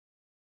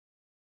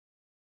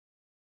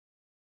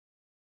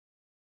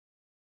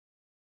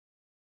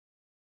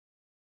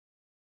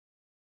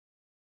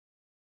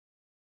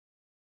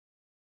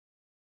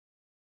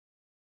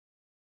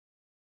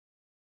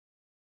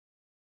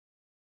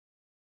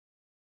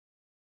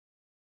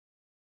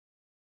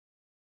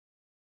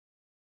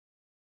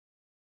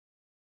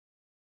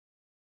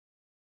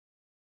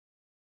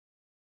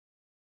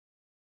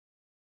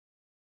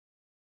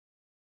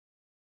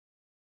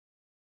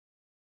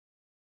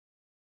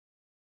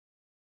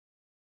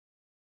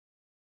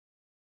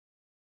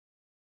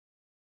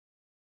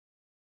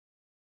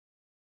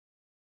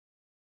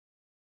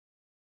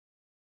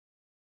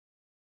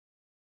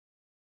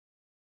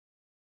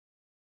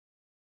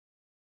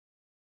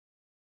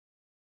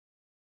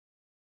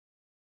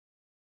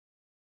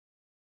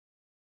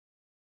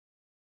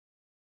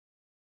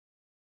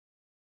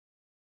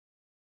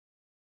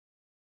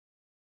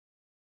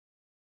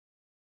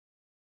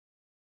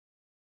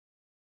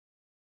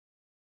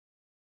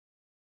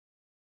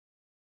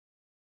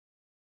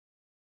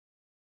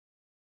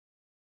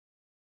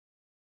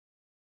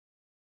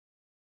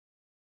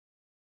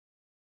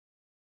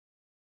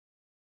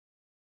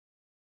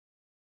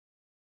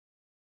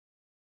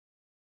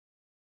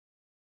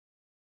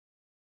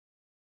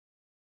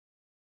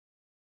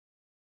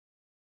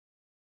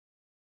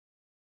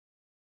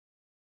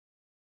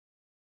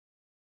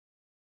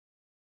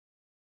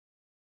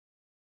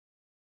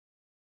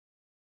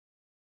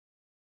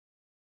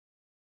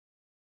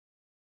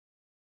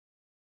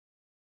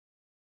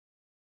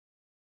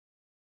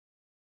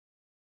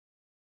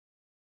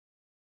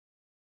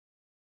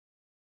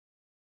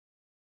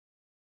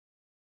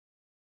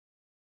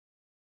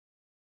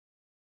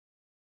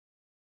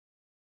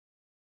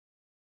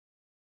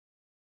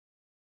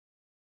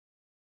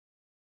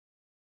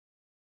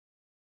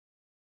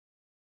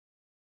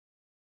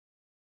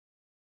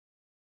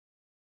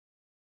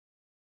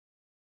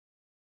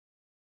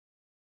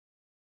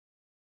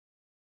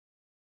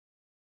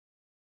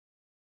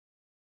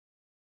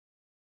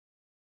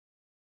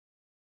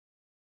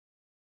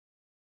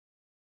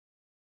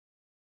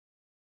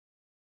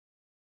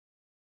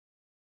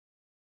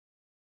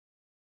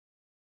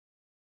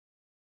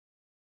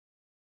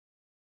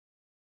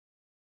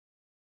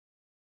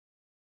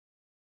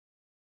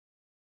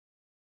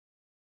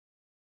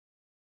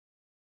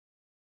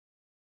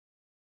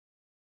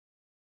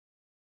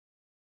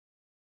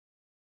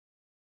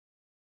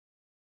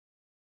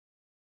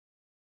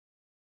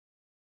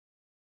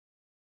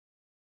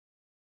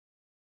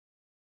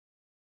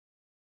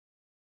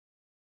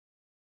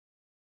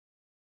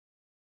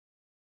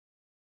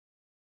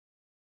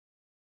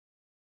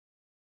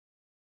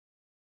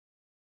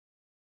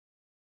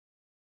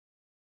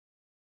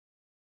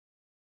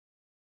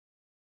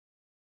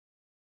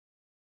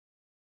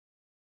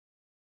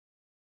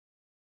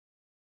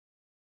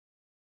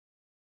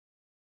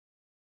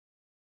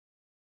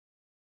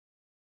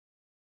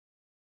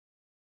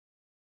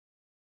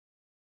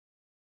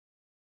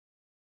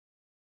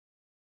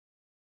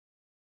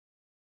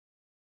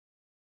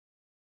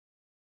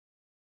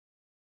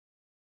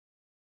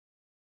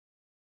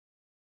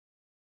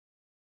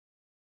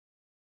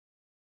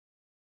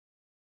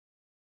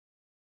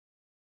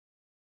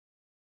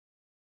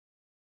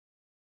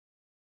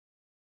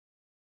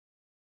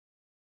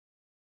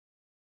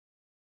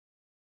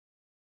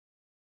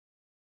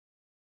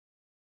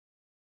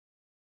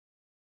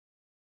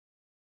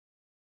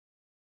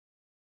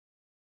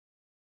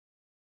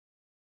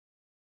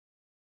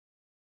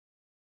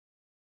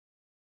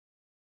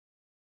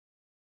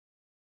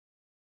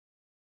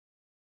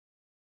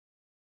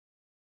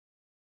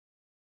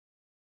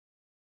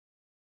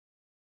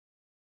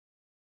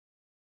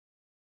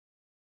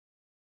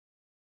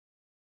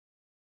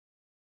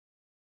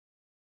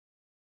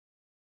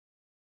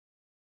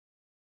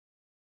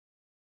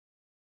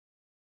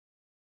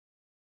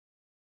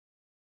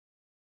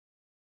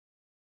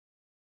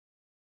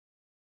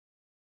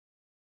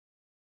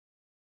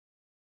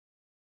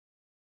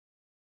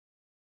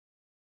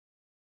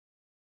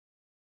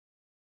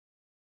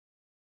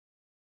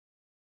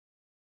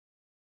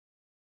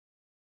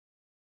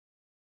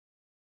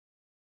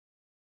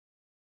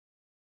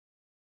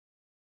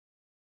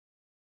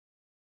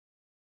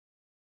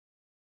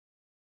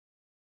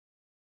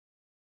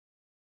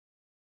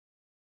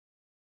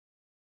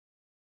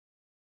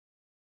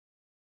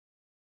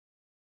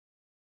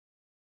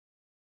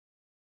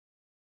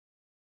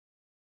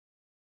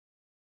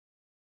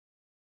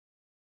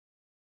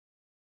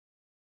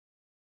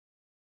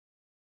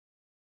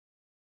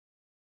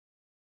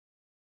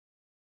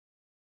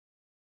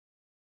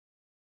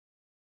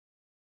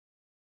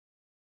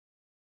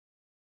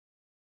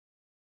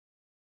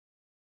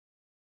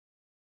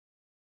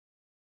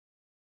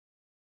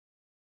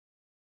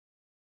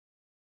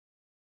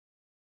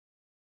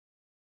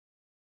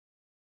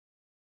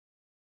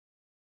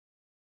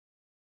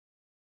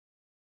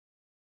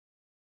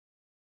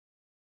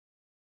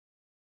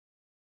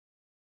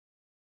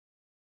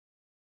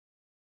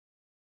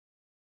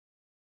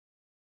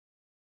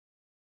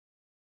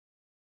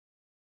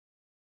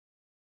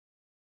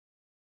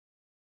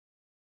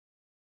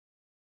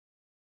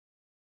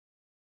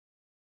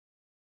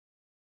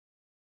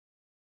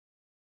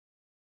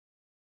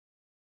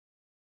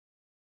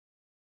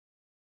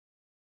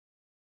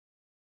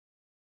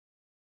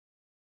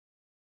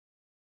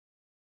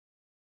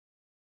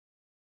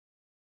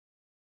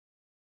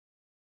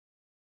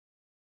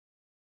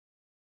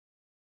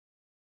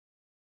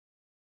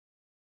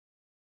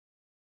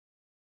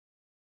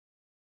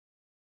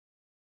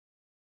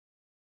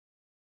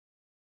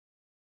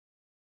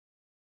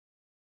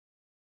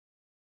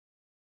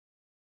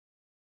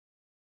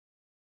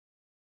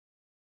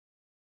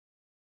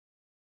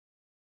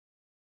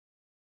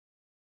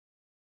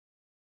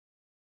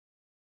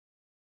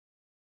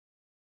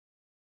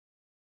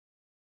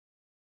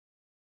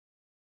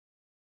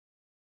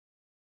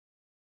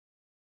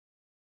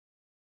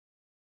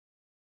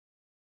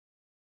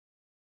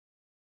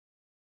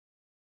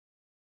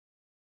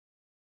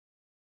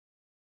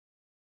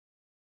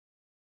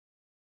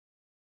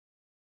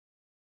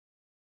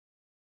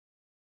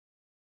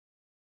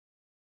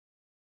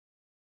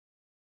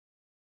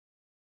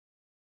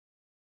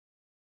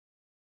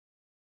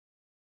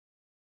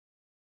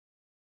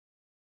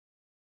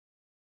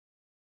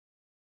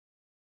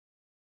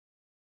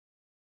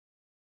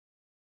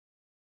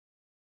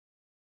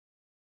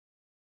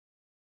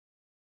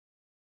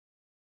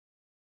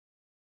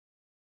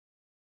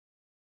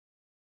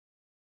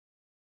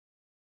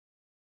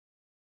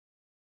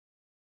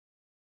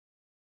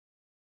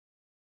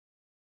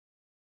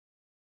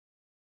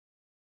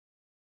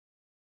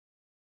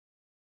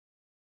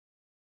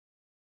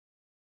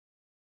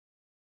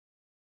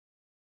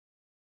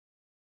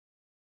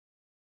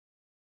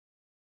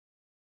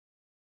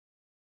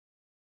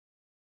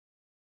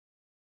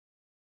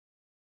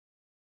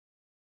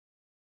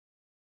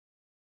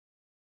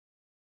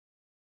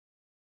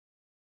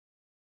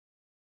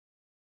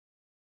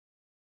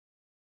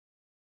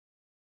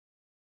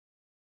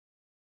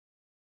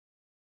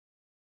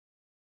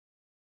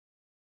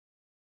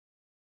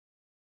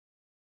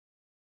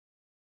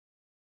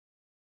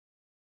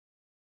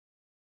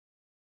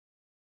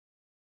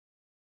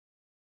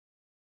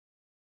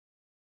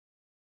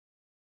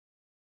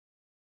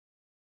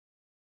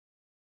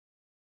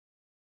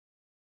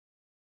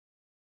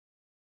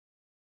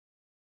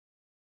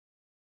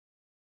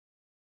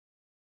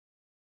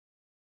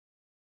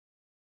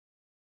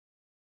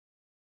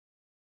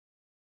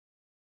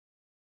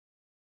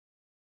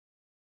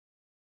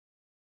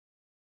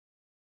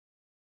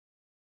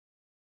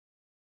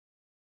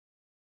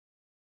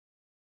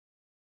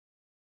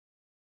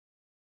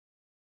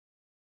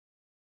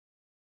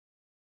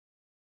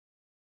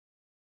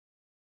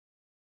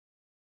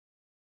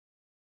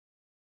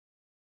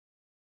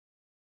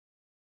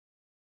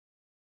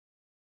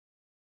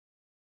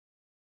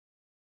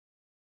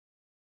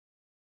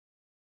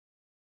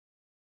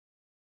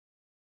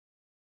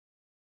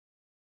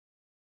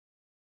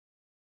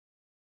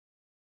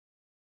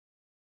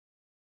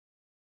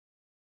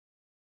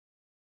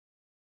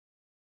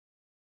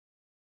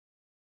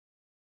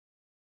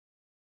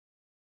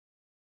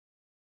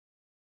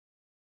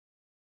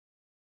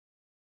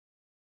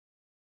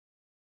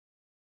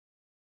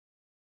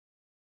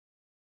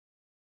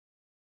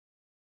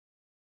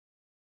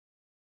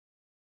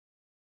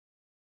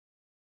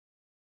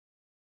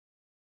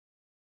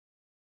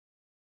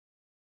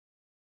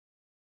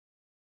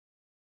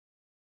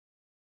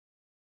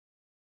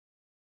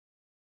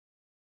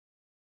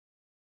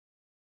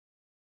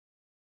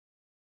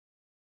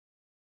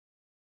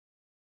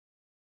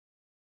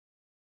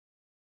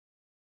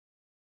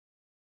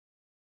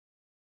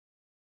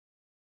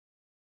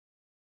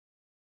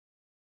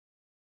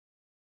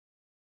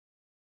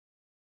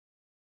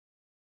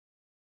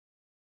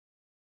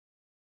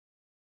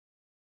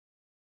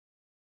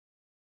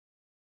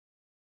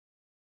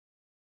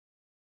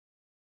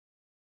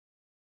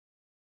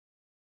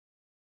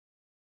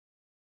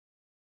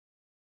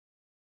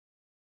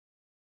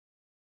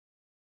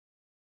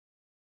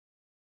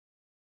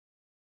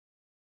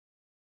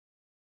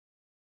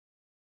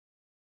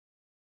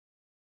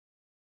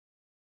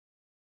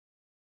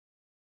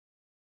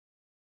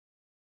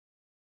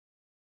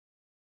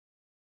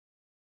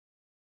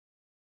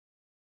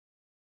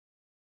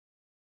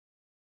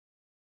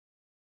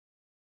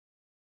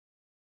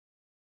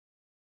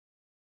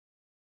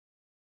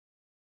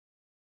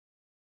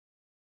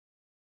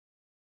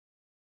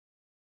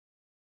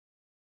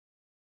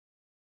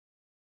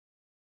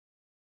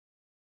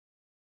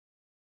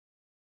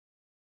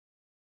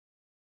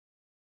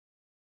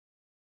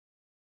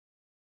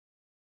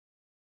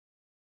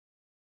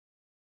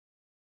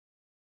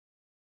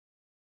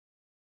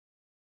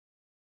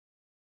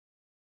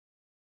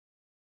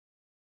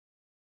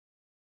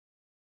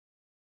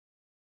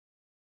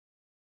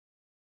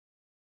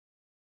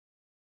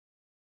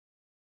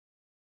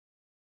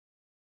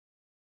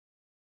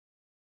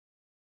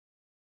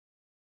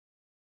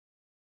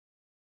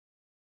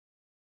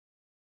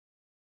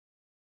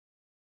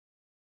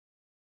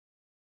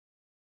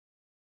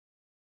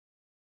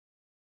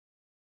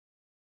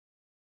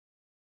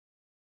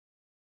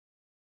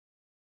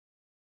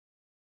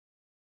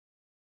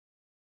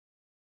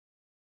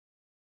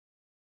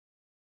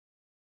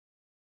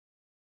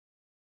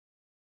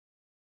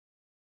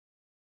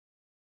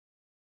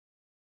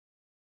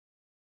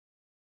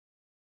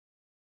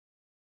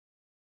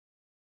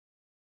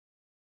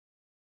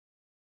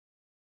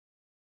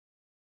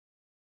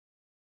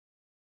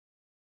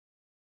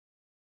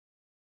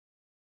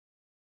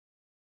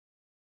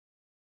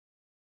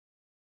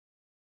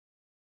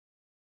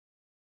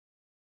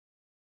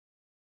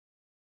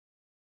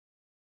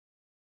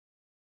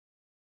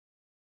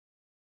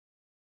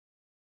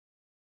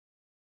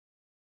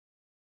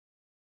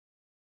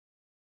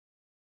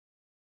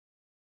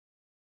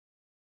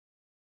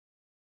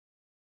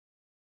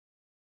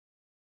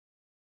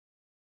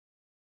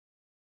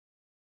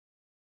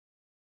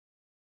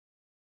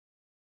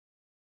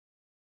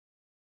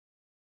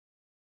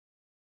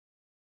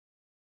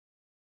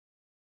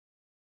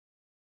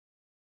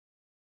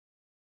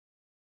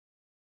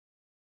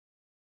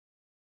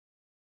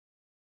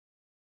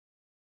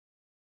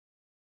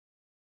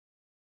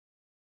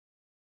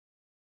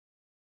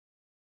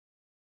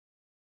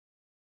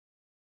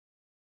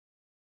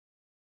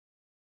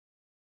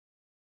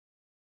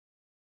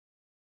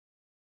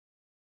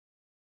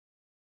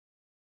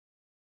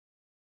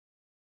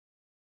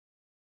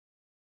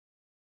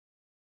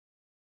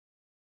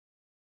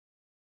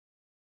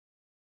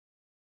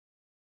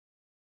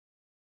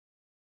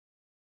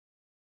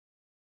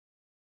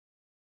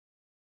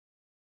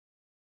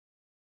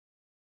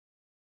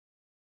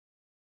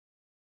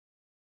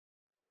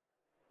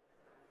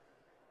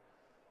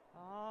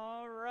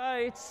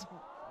right.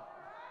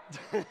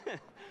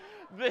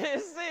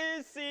 This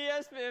is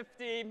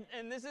CS50,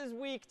 and this is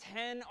week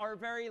 10, our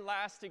very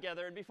last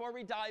together. And before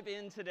we dive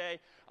in today,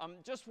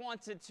 just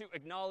wanted to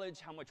acknowledge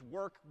how much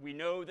work we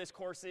know this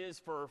course is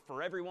for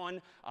everyone.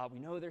 We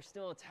know there's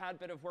still a tad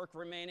bit of work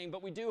remaining,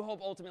 but we do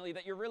hope ultimately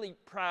that you're really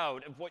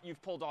proud of what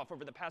you've pulled off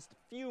over the past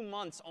few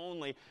months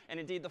only. And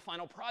indeed, the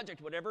final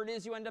project, whatever it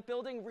is you end up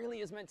building,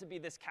 really is meant to be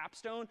this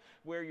capstone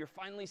where you're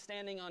finally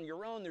standing on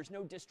your own. There's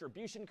no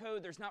distribution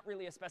code. There's not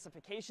really a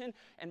specification,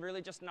 and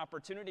really just an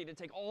opportunity to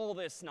take all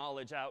this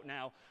knowledge out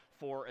now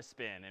for a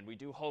spin. And we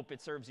do hope it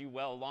serves you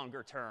well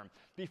longer term.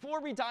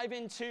 Before we dive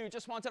into,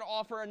 just wanted to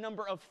offer a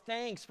number of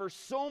thanks for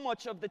so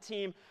much of the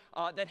team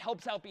that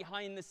helps out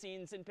behind the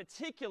scenes. In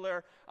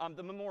particular,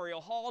 the Memorial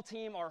Hall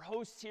team, our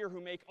hosts here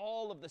who make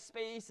all of the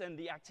space and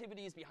the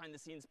activities behind the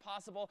scenes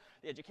possible.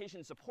 The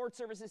Education Support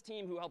Services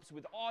team who helps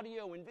with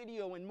audio and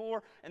video and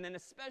more. And then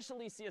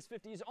especially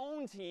CS50's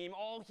own team,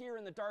 all here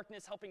in the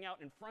darkness, helping out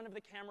in front of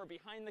the camera,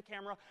 behind the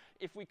camera.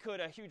 If we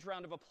could, a huge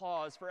round of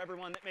applause for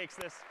everyone that makes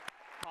this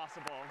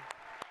possible.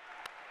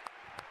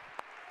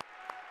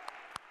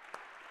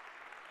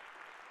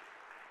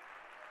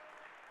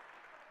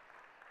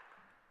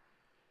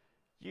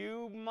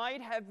 You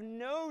might have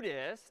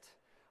noticed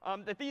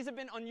that these have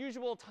been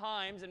unusual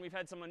times, and we've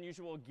had some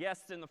unusual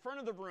guests in the front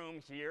of the room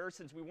here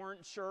since we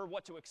weren't sure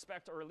what to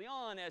expect early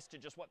on as to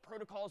just what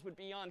protocols would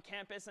be on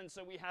campus. And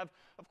so we have,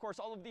 of course,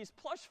 all of these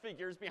plush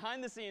figures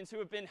behind the scenes who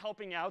have been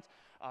helping out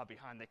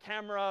behind the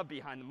camera,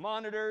 behind the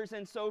monitors,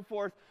 and so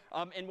forth.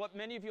 And what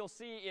many of you will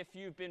see if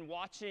you've been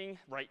watching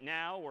right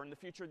now or in the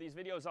future these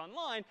videos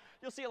online,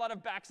 you'll see a lot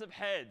of backs of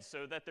heads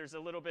so that there's a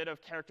little bit of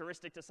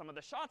characteristic to some of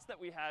the shots that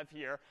we have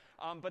here.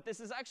 But this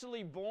is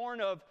actually born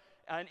of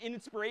an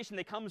inspiration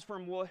that comes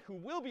from who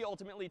will be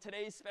ultimately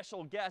today's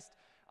special guest.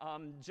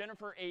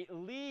 Jennifer A.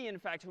 Lee, in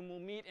fact, whom we'll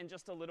meet in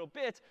just a little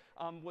bit,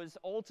 was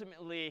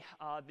ultimately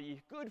the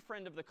good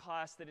friend of the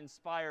class that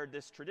inspired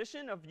this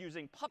tradition of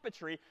using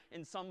puppetry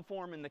in some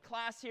form in the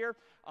class here.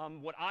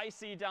 What I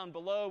see down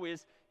below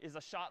is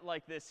a shot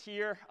like this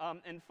here.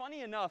 And funny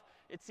enough,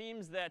 it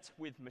seems that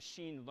with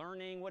machine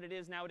learning, what it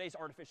is nowadays,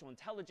 artificial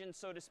intelligence,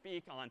 so to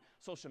speak, on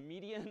social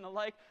media and the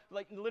like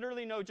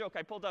literally no joke,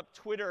 I pulled up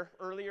Twitter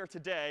earlier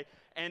today,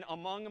 and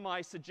among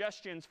my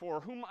suggestions for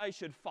whom I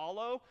should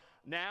follow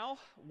now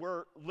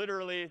were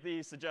literally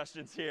these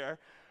suggestions here.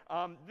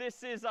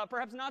 This is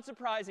perhaps not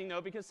surprising,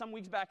 though, because some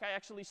weeks back I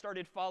actually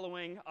started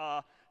following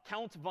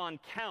Count Von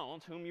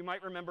Count, whom you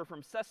might remember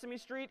from Sesame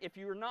Street. If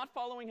you're not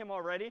following him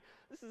already,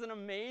 this is an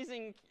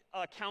amazing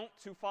account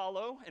to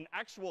follow, an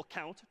actual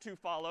count to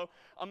follow.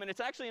 And it's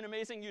actually an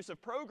amazing use of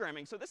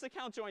programming. So this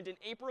account joined in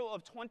April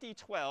of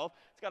 2012.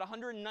 It's got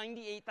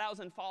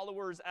 198,000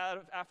 followers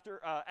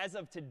as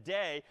of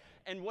today.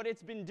 And what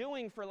it's been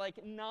doing for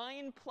like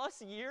 9+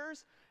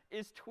 years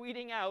is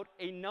tweeting out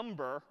a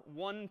number,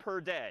 one per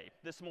day.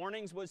 This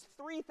morning's was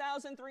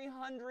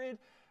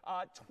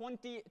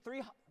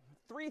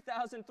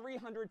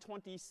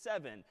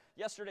 3,327.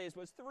 Yesterday's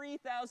was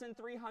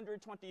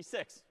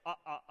 3,326.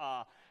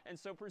 And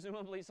so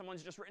presumably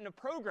someone's just written a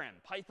program,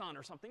 Python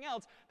or something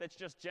else, that's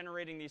just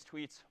generating these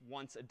tweets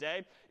once a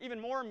day. Even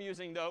more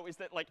amusing, though, is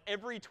that like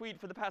every tweet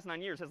for the past 9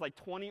 years has like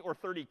 20 or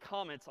 30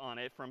 comments on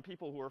it from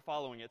people who are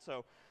following it.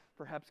 So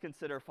perhaps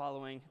consider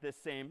following this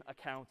same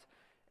account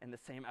and the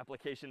same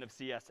application of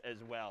CS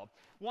as well.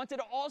 Wanted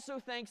to also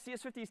thank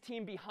CS50's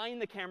team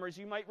behind the cameras.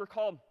 You might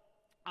recall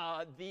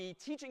the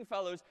teaching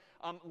fellows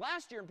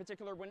last year in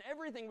particular, when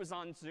everything was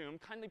on Zoom,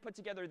 kindly put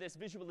together this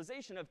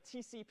visualization of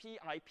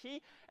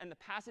TCP/IP and the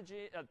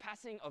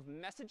passing of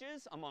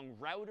messages among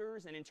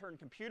routers and in turn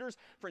computers.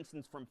 For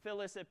instance, from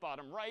Phyllis at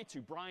bottom right to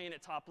Brian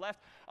at top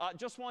left.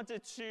 Just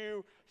wanted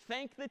to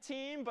thank the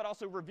team, but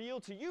also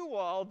reveal to you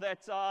all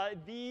that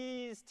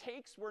these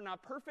takes were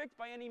not perfect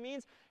by any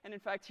means. And in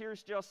fact,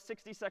 here's just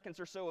 60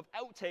 seconds or so of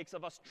outtakes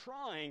of us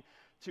trying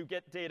to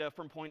get data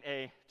from point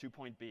A to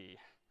point B.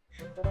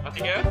 Want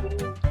to go?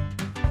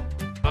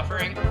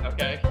 Buffering?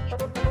 Okay.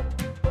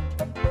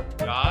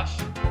 Josh?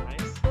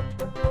 Nice.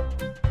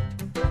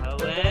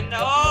 Helen?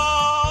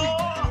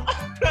 Oh!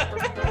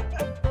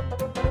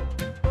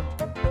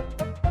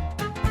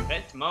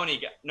 Vent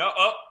Moni. No,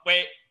 oh,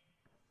 wait.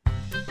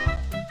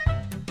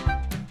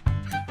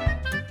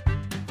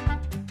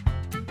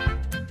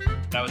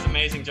 That was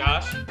amazing,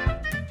 Josh.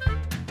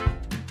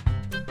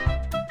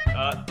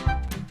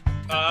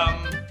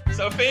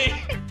 Sophie?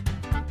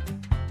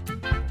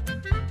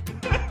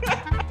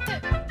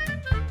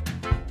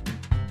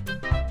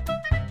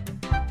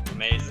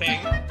 Amazing.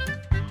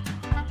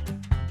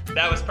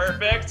 That was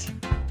perfect.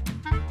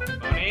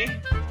 Moni?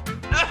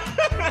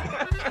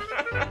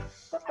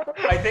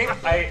 I think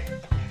Hey,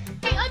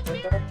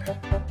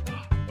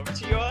 unmute. Over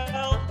to you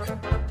all.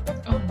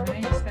 Oh,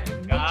 nice.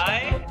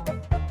 Guy?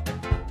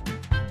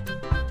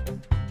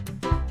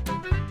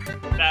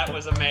 That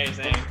was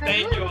amazing.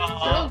 Thank you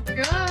all. So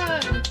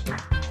good.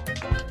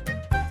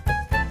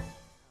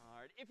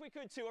 If we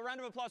could, too, a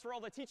round of applause for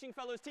all the teaching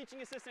fellows,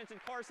 teaching assistants,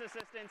 and course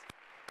assistants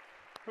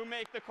who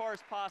make the course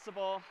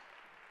possible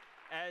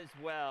as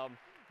well.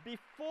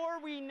 Before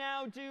we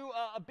now do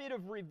a bit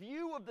of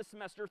review of the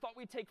semester, thought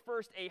we'd take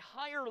first a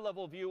higher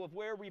level view of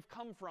where we've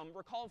come from.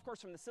 Recall, of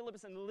course, from the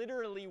syllabus and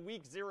literally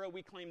week 0,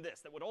 we claim this,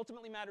 that what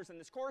ultimately matters in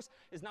this course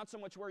is not so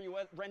much where you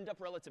end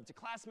up relative to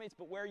classmates,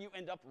 but where you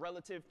end up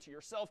relative to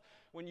yourself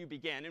when you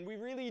began. And we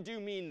really do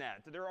mean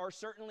that. There are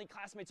certainly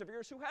classmates of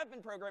yours who have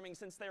been programming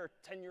since they're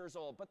 10 years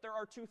old, but there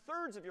are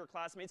 2/3 of your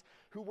classmates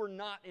who were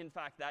not, in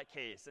fact, that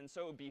case. And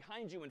so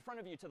behind you, in front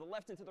of you, to the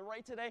left and to the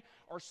right today,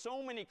 are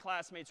so many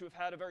classmates who have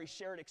had a very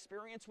shared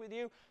experience with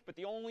you, but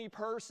the only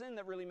person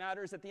that really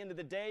matters at the end of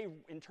the day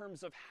in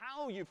terms of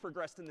how you've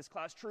progressed in this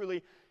class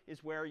truly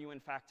is where you in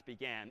fact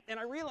began. And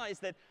I realize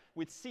that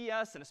with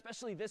CS, and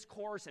especially this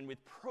course, and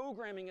with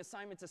programming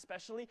assignments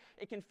especially,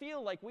 it can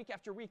feel like week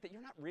after week that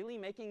you're not really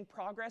making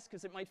progress,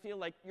 because it might feel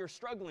like you're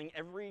struggling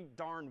every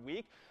darn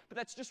week. But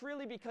that's just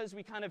really because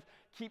we kind of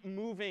keep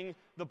moving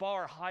the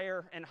bar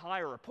higher and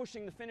higher, or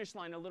pushing the finish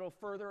line a little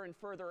further and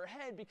further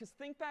ahead. Because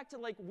think back to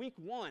like week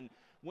 1,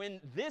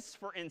 when this,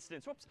 for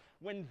instance,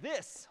 when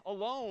this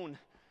alone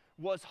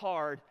was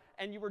hard,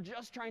 and you were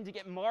just trying to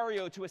get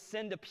Mario to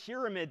ascend a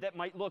pyramid that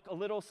might look a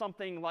little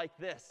something like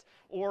this.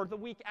 Or the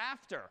week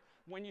after,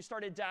 when you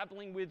started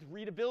dabbling with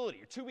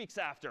readability. Or 2 weeks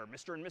after,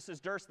 Mr. and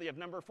Mrs. Dursley of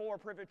number 4,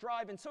 Privet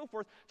Drive, and so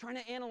forth, trying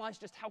to analyze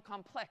just how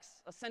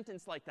complex a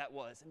sentence like that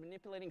was, and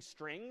manipulating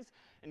strings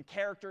and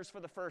characters for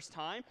the first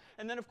time.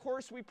 And then, of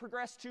course, we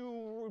progressed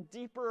to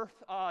deeper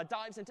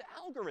dives into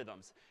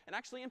algorithms, and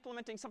actually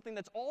implementing something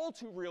that's all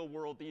too real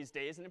world these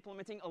days, and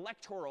implementing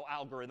electoral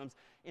algorithms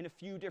in a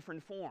few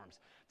different forms.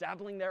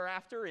 Dabbling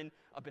thereafter in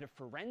a bit of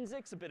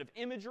forensics, a bit of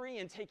imagery,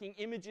 and taking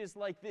images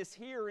like this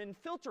here and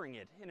filtering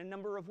it in a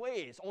number of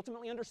ways.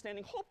 Ultimately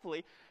understanding,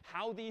 hopefully,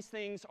 how these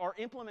things are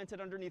implemented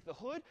underneath the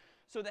hood,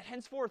 so that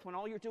henceforth, when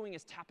all you're doing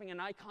is tapping an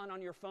icon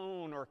on your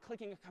phone or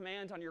clicking a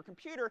command on your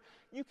computer,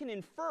 you can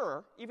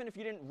infer, even if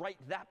you didn't write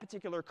that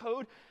particular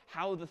code,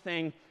 how the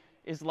thing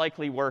is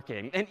likely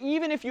working. And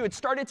even if you had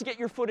started to get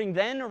your footing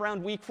then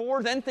around week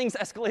 4, then things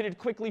escalated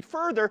quickly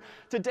further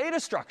to data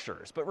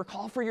structures. But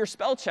recall, for your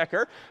spell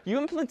checker, you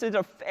implemented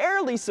a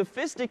fairly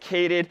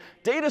sophisticated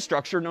data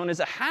structure known as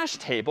a hash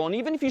table. And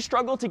even if you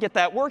struggled to get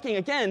that working,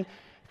 again,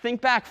 think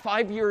back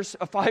 5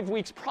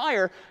 weeks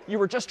prior, you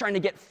were just trying to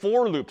get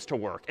for loops to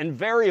work and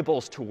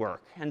variables to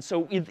work. And so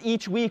with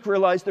each week,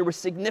 realized there was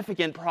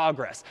significant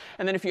progress.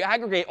 And then if you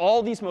aggregate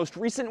all these most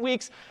recent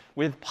weeks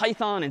with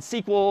Python and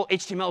SQL,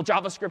 HTML,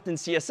 JavaScript, and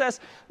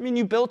CSS, I mean,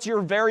 you built your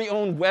very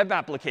own web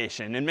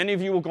application. And many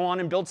of you will go on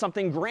and build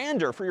something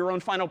grander for your own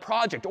final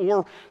project,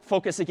 or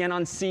focus again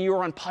on C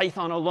or on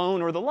Python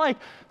alone or the like.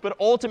 But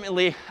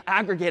ultimately,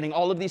 aggregating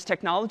all of these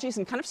technologies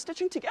and kind of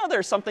stitching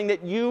together something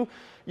that you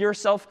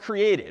yourself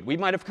created. We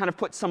might have kind of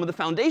put some of the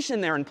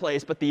foundation there in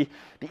place, but the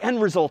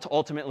end result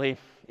ultimately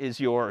is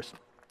yours.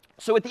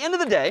 So at the end of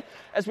the day,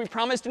 as we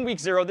promised in week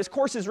 0, this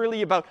course is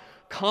really about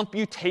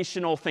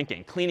computational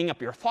thinking, cleaning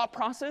up your thought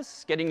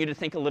process, getting you to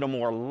think a little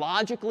more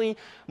logically,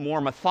 more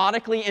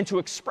methodically, and to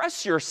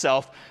express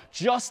yourself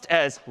just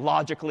as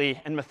logically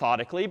and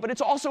methodically. But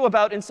it's also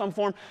about, in some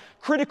form,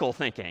 critical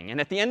thinking. And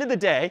at the end of the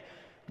day,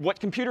 what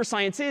computer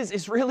science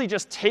is really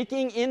just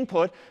taking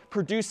input,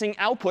 producing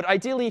output,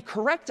 ideally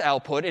correct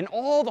output, and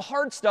all the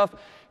hard stuff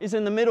is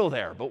in the middle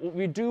there. But what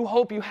we do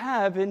hope you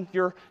have in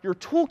your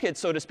toolkit,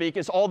 so to speak,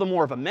 is all the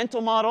more of a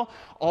mental model,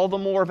 all the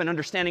more of an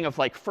understanding of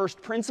like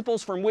first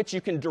principles from which you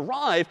can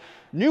derive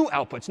new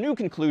outputs, new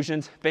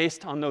conclusions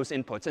based on those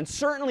inputs. And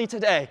certainly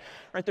today,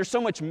 right, there's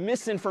so much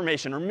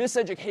misinformation or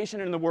miseducation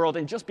in the world,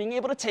 and just being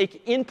able to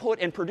take input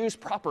and produce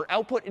proper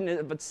output in and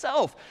of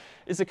itself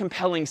is a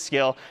compelling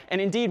skill. And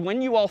indeed,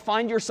 when you all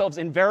find yourselves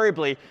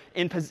invariably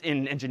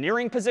in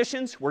engineering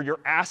positions where you're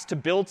asked to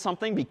build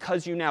something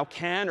because you now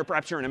can, or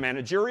perhaps you're in a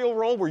managerial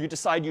role where you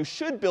decide you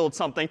should build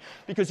something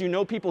because you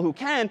know people who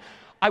can,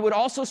 I would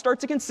also start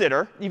to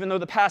consider, even though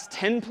the past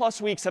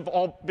 10+ weeks have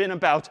all been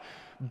about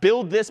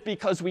build this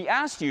because we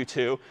asked you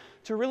to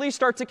really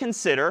start to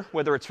consider,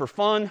 whether it's for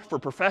fun, for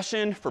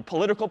profession, for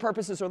political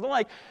purposes, or the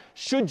like,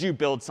 should you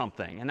build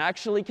something? And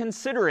actually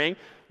considering,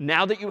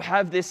 now that you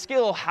have this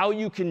skill, how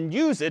you can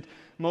use it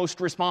most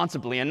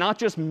responsibly. And not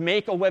just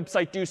make a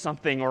website do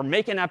something or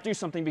make an app do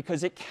something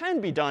because it can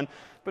be done,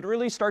 but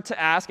really start to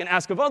ask, and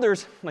ask of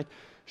others, like,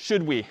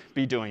 should we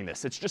be doing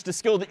this? It's just a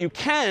skill that you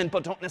can,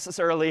 but don't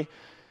necessarily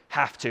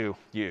have to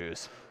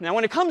use. Now,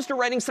 when it comes to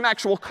writing some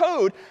actual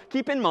code,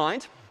 keep in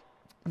mind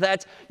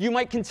that you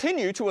might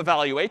continue to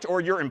evaluate,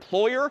 or your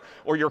employer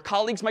or your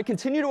colleagues might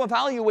continue to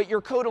evaluate your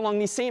code along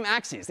these same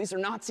axes. These are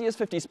not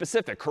CS50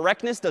 specific.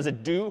 Correctness, does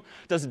it do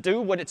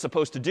what it's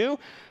supposed to do?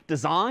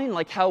 Design,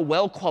 like how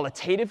well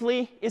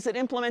qualitatively is it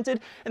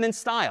implemented? And then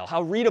style,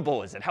 how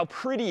readable is it? How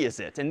pretty is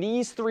it? And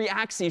these 3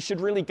 axes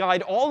should really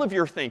guide all of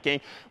your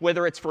thinking,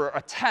 whether it's for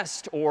a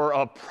test or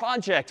a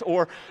project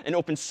or an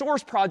open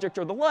source project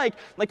or the like.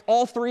 Like,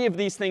 all 3 of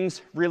these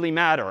things really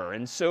matter.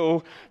 And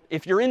so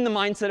if you're in the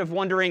mindset of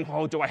wondering,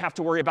 oh, do I have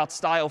to worry about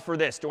style for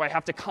this? Do I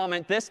have to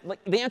comment this?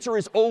 Like, the answer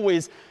is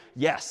always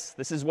yes.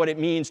 This is what it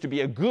means to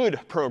be a good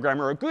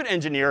programmer, a good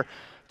engineer,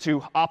 to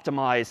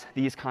optimize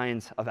these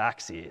kinds of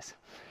axes.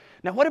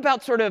 Now, what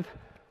about sort of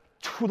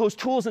those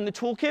tools in the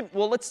toolkit?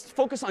 Well, let's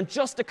focus on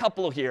just a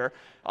couple here.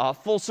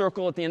 Full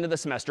circle at the end of the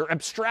semester.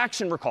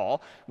 Abstraction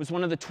recall was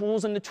one of the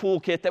tools in the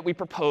toolkit that we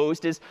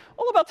proposed, is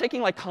all about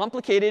taking like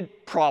complicated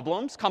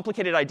problems,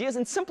 complicated ideas,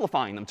 and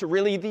simplifying them to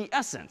really the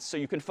essence. So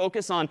you can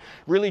focus on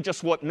really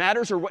just what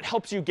matters or what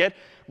helps you get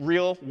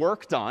real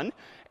work done.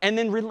 And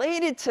then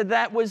related to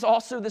that was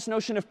also this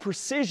notion of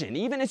precision.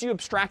 Even as you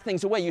abstract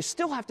things away, you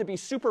still have to be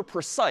super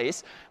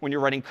precise when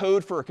you're writing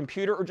code for a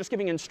computer or just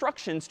giving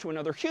instructions to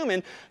another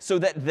human so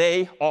that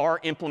they are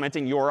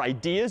implementing your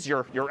ideas,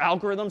 your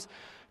algorithms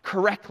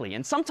correctly.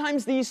 And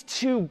sometimes these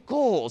two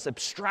goals,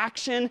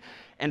 abstraction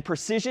and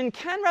precision,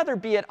 can rather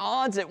be at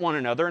odds at one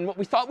another. And what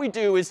we thought we'd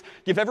do is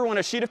give everyone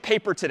a sheet of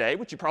paper today,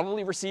 which you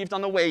probably received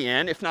on the way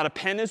in, if not a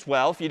pen as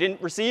well. If you didn't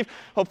receive,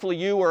 hopefully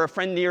you or a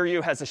friend near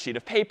you has a sheet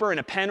of paper and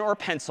a pen or a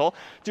pencil.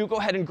 Do go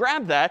ahead and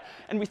grab that.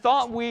 And we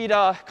thought we'd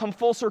come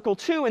full circle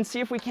too and see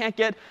if we can't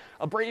get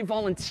a brave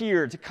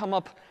volunteer to come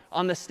up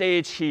on the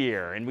stage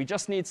here. And we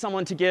just need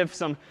someone to give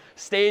some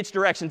stage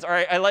directions. All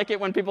right, I like it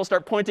when people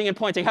start pointing and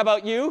pointing. How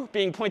about you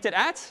being pointed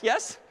at?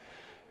 Yes?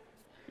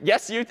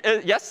 Yes, you,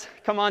 yes,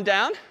 come on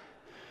down.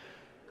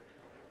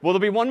 Well, there'll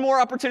be one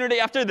more opportunity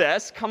after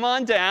this. Come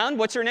on down.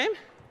 What's your name?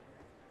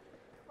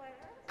 Claire.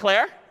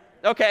 Claire?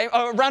 OK,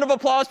 a round of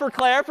applause for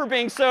Claire for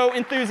being so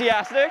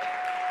enthusiastic.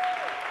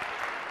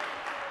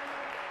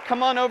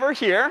 Come on over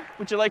here.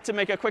 Would you like to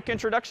make a quick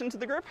introduction to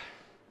the group?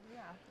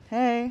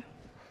 Hey.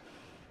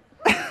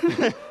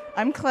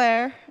 I'm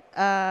Claire.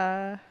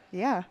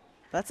 Yeah,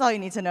 that's all you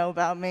need to know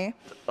about me.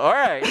 All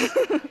right.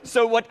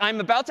 So what I'm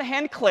about to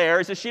hand Claire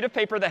is a sheet of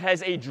paper that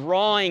has a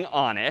drawing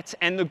on it.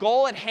 And the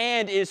goal at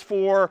hand is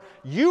for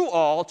you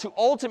all to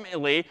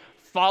ultimately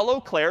follow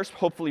Claire's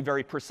hopefully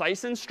very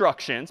precise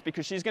instructions,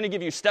 because she's going to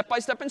give you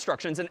step-by-step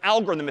instructions, an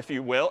algorithm, if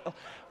you will,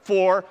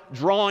 for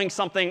drawing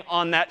something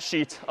on that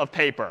sheet of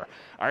paper.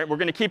 All right, we're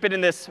going to keep it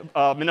in this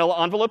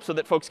manila envelope so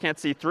that folks can't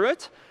see through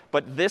it.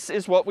 But this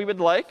is what we would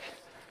like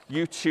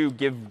you to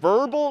give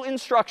verbal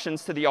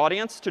instructions to the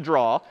audience to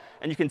draw.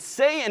 And you can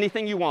say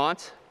anything you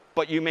want,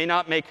 but you may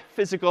not make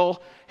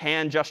physical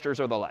hand gestures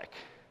or the like.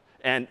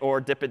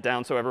 Or dip it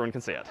down so everyone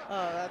can see it.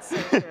 Oh, that's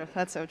so true.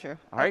 That's so true.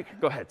 All right,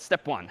 go ahead.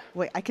 Step one.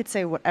 Wait, I could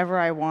say whatever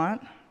I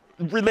want?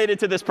 Related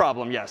to this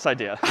problem, yes,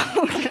 idea.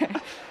 OK.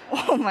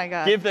 Oh, my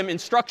God. Give them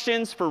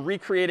instructions for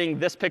recreating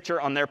this picture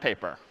on their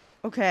paper.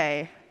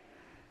 OK.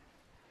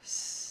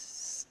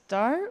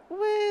 Start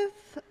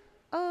with,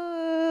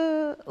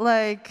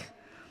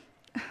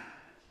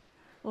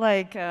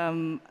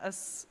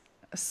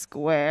 a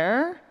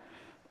square,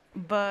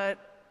 but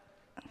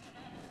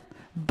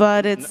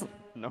it's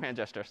no hand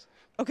gestures.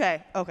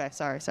 OK,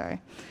 sorry.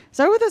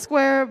 Start with a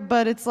square,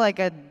 but it's like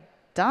a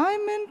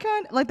diamond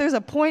kind, like there's a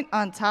point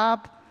on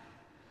top.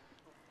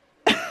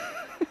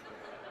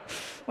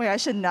 Wait, I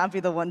should not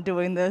be the one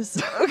doing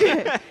this.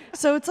 OK,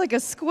 so it's like a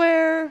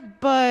square,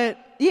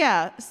 but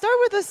yeah, start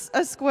with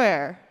a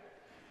square.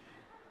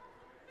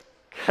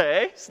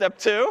 OK, step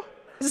two.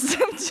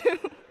 Step two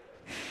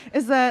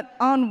is that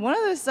on one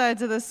of the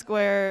sides of the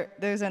square,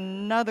 there's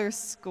another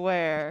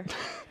square.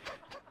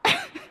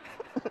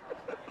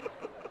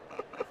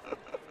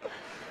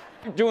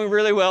 Doing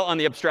really well on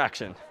the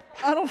abstraction.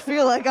 I don't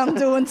feel like I'm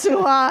doing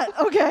too hot.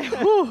 OK.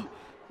 Whew.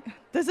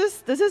 Does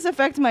this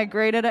affect my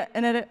grade in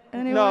any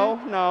way?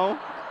 No.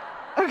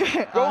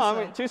 OK. Go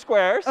awesome. on. 2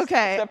 squares.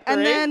 OK. Step 3.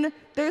 And then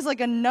there's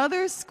like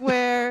another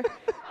square.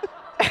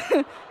 But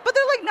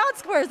they're like not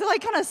squares. They're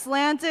like kind of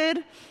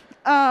slanted.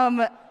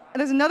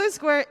 There's another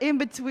square in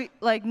between,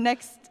 like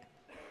next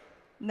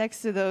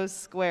to those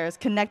squares,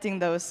 connecting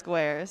those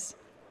squares.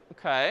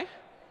 OK.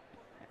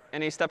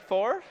 Any step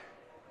 4?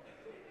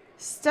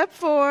 Step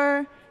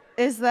 4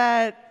 is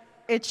that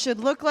it should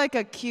look like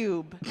a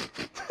cube.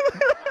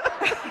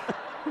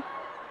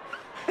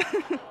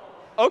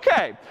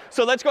 OK,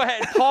 so let's go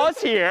ahead and pause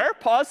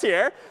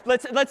here.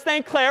 Let's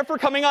thank Claire for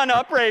coming on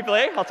up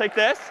bravely. I'll take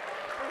this.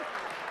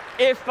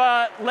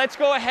 Let's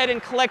go ahead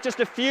and collect just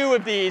a few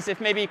of these. If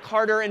maybe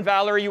Carter and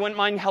Valerie, you wouldn't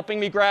mind helping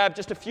me grab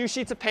just a few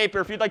sheets of paper.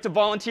 If you'd like to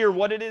volunteer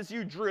what it is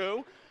you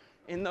drew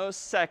in those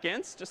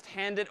seconds, just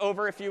hand it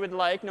over if you would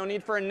like. No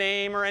need for a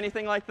name or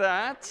anything like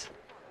that.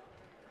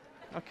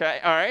 OK,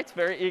 all right,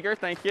 very eager.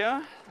 Thank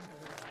you.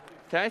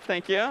 OK,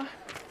 thank you.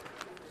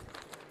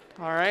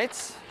 All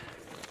right.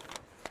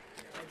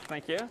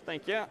 Thank you.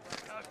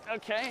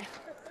 OK.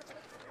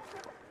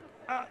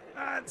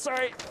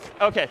 Sorry.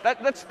 OK,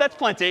 that's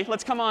plenty.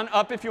 Let's come on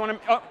up if you want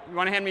to. Oh, you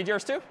want to hand me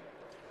yours too?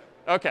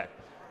 OK.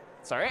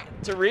 Sorry,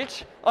 to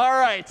reach. All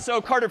right,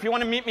 so Carter, if you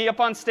want to meet me up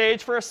on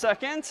stage for a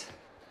second.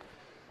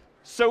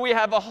 So we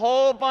have a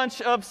whole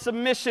bunch of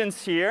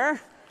submissions here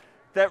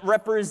that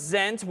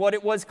represent what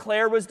it was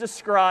Claire was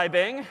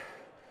describing.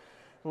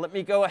 Let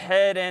me go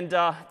ahead and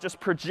just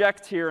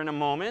project here in a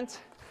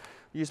moment.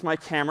 Use my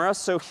camera.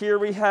 So here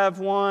we have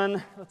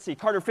one. Let's see.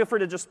 Carter, feel free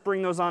to just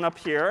bring those on up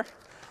here.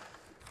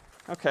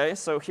 OK,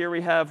 so here we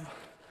have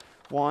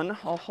one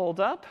I'll hold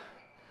up.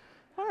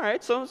 All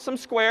right, so some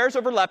squares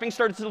overlapping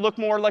started to look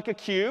more like a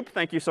cube.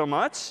 Thank you so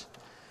much.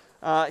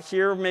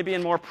 Here, maybe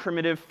in more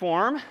primitive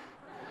form.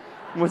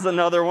 was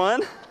another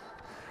one.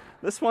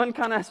 This one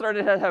kind of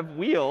started to have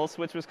wheels,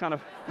 which was kind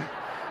of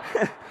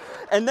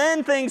and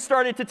then things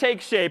started to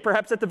take shape,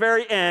 perhaps at the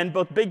very end,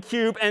 both big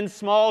cube and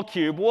small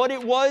cube. What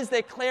it was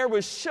that Claire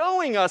was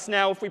showing us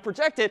now, if we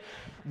project it,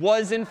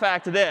 was in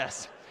fact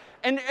this.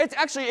 And it's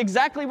actually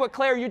exactly what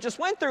Claire you just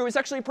went through is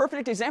actually a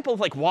perfect example of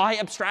like why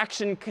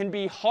abstraction can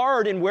be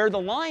hard and where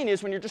the line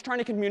is when you're just trying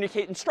to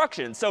communicate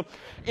instructions. So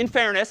in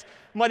fairness,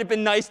 it might have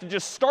been nice to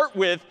just start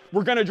with,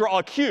 we're going to draw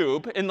a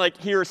cube, and like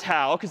here's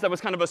how, because that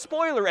was kind of a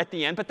spoiler at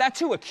the end. But that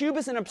too, a cube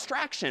is an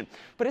abstraction.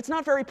 But it's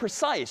not very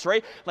precise,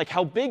 right? Like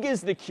how big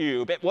is the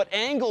cube? At what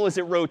angle is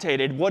it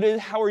rotated?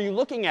 How are you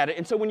looking at it?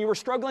 And so when you were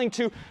struggling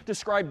to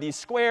describe these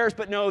squares,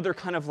 but no, they're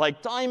kind of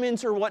like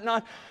diamonds or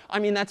whatnot, I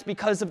mean, that's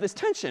because of this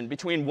tension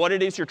between what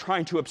it is you're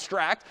trying to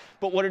abstract,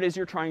 but what it is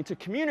you're trying to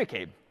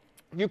communicate.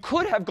 You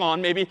could have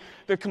gone maybe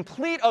the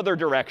complete other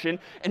direction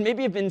and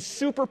maybe have been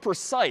super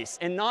precise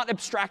and not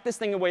abstract this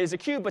thing away as a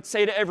cube, but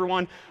say to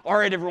everyone, all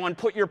right, everyone,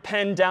 put your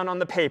pen down on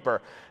the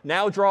paper.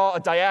 Now draw a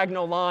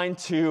diagonal line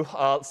to,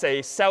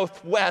 say,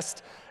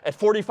 southwest at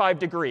 45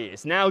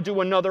 degrees. Now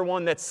do another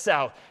one that's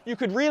south. You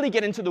could really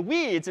get into the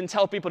weeds and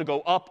tell people to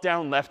go up,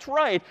 down, left,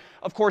 right.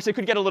 Of course, it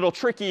could get a little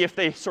tricky if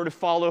they sort of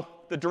follow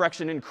the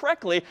direction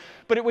incorrectly,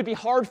 but it would be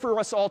hard for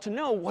us all to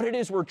know what it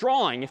is we're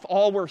drawing if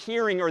all we're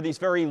hearing are these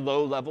very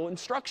low-level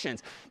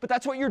instructions. But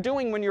that's what you're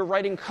doing when you're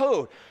writing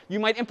code. You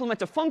might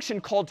implement a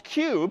function called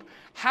cube.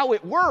 How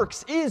it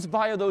works is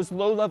via those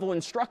low-level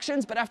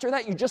instructions, but after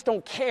that, you just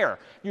don't care.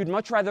 You'd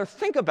much rather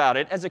think about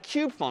it as a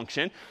cube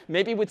function,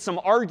 maybe with some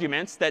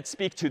arguments that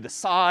speak to the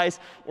size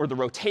or the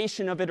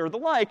rotation of it or the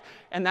like,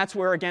 and that's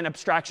where, again,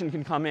 abstraction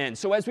can come in.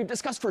 So as we've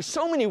discussed for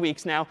so many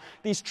weeks now,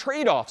 these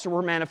trade-offs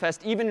were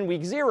manifest even in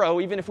week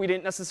 0, even if we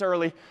didn't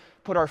necessarily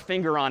put our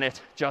finger on it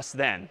just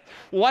then.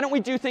 Well, why don't we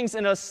do things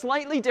in a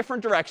slightly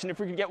different direction? If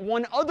we could get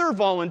one other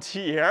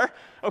volunteer.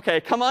 OK,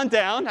 come on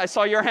down. I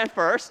saw your hand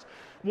first.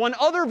 One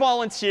other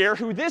volunteer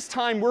who this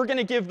time we're going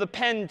to give the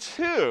pen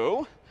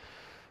to.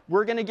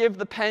 We're going to give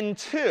the pen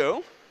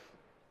to.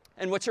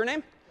 And what's your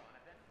name?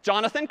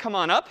 Jonathan, come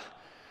on up.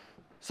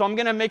 So I'm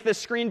going to make this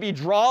screen be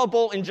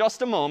drawable in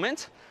just a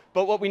moment.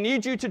 But what we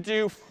need you to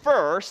do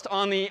first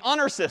on the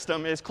honor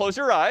system is close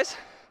your eyes.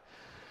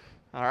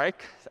 All right,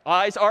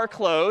 eyes are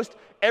closed.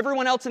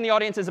 Everyone else in the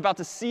audience is about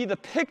to see the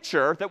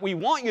picture that we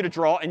want you to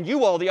draw. And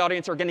you all, the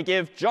audience, are going to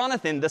give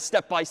Jonathan the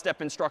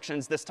step-by-step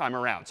instructions this time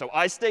around. So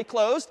eyes stay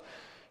closed.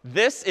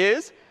 This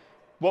is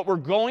what we're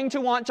going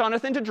to want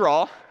Jonathan to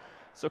draw.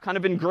 So kind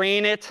of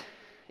ingrain it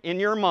in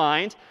your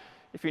mind.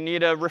 If you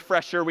need a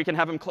refresher, we can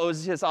have him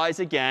close his eyes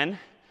again.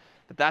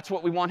 But that's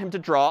what we want him to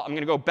draw. I'm going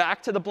to go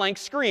back to the blank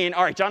screen.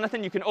 All right,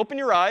 Jonathan, you can open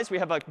your eyes. We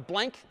have a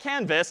blank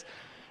canvas.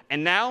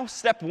 And now,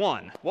 step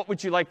 1. What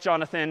would you like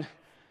Jonathan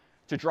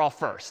to draw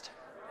first?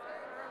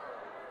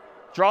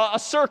 Draw a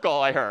circle,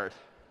 I heard.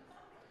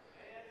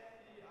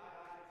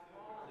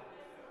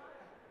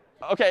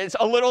 OK, it's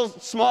a little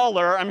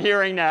smaller, I'm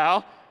hearing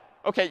now.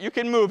 OK, you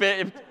can move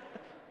it.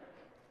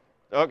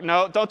 Oh,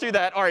 no, don't do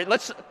that. All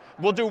right,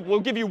 we'll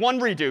give you one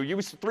redo.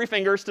 Use 3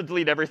 fingers to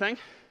delete everything.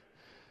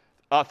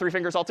 3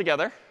 fingers all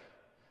together.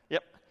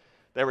 Yep.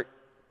 There we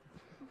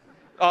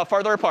go.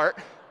 Farther apart.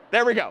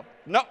 There we go.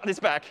 No,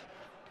 it's back.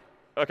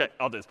 OK,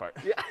 I'll do this part.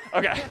 Yeah.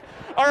 OK.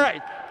 All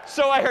right.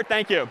 So I heard,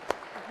 thank you.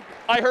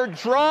 I heard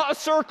draw a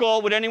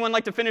circle. Would anyone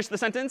like to finish the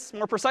sentence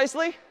more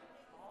precisely?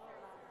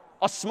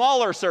 A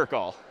smaller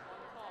circle.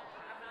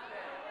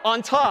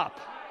 On top.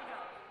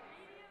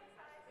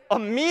 A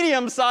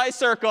medium-sized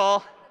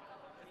circle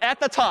at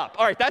the top.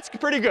 All right, that's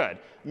pretty good.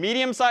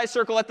 Medium-sized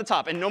circle at the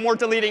top. And no more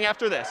deleting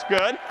after this.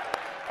 Good.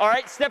 All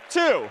right, step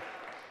 2.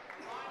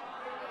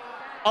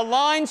 A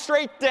line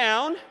straight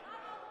down.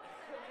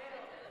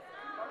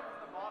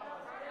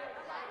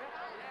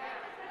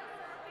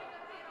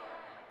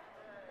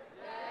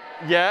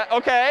 Yeah,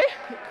 OK.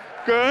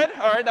 Good.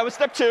 All right, that was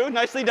step 2.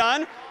 Nicely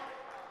done.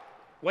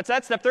 What's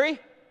that? Step 3?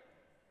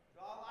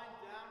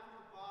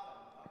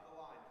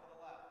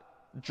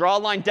 Draw a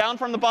line down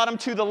from the bottom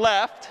to the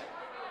left.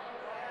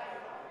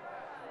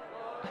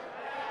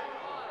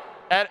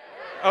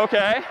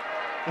 OK.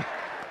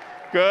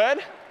 Good.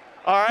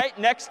 All right,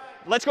 next.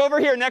 Let's go over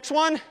here. Next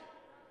one.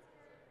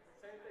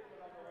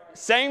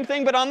 Same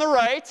thing, but on the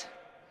right.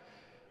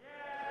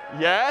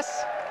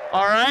 Yes.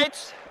 All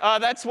right.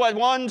 That's what,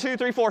 1, 2,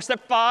 3, 4.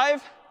 Step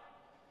 5.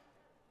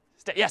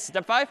 Yes,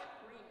 step 5.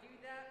 Do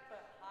that,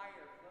 but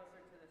higher,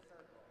 closer to the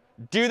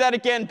circle. Do that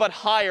again, but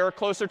higher,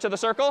 closer to the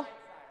circle?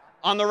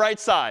 On the right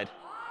side.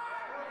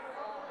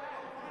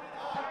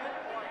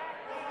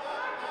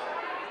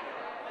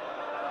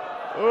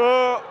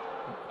 All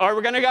right,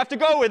 we're going to have to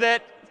go with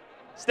it.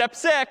 Step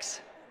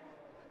 6.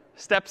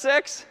 Step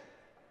 6.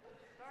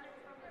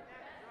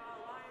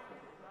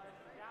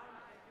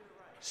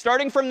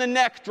 Starting from the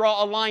neck,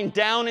 draw a line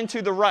down and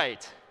to the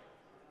right.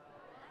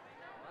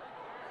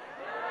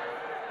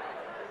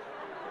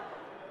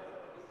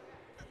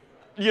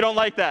 You don't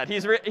like that.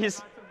 He's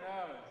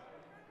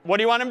what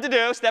do you want him to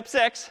do? Step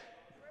 6.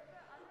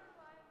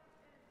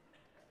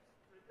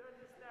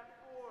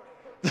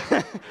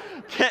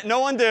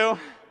 No undo.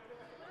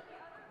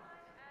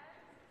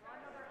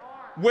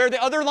 Where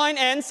the other line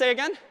ends, say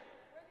again.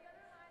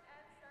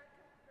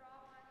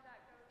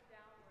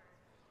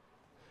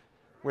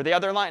 Where the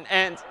other line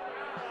ends.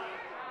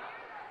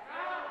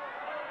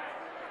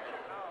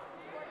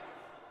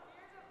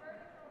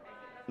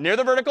 Near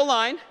the vertical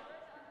line.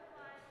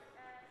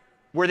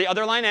 Where the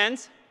other line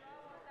ends.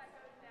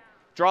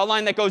 Draw a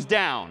line that goes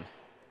down.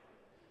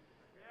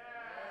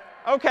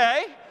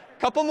 OK.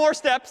 Couple more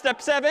steps.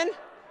 Step 7.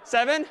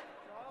 7.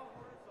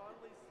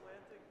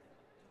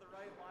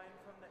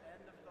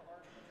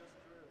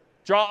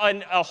 Draw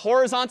a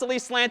horizontally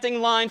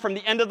slanting line from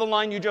the end of the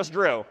line you just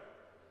drew.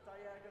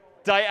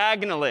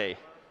 Diagonally.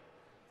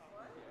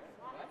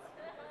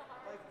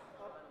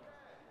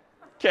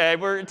 OK,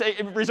 we're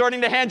resorting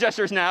to hand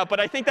gestures now, but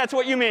I think that's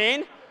what you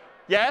mean.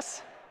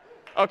 Yes?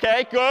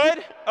 OK,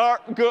 good.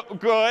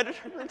 Good.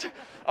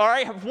 All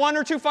right, have 1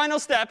 or 2 final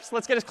steps.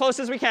 Let's get as close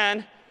as we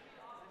can.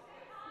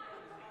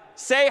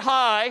 Say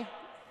hi.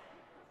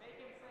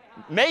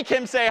 Make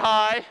him say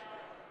hi.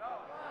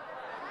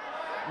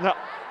 No.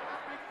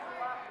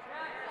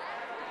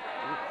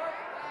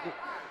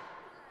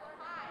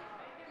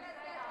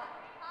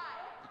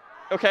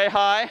 OK,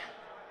 hi.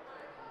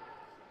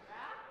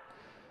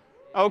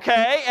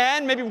 OK,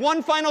 and maybe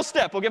one final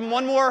step. We'll give him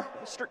one more.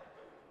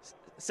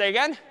 Say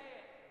again.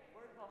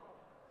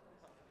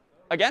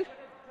 Again?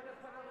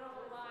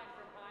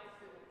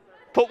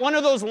 Put one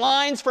of those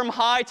lines from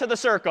hi to the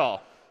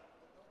circle.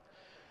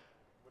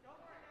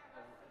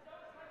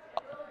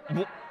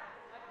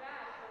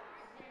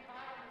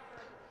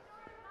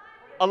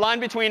 A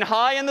line between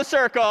hi and the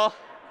circle.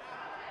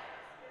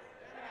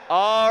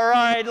 All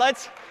right,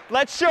 let's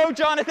show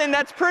Jonathan.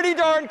 That's pretty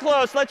darn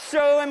close. Let's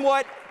show him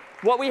what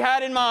we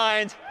had in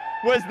mind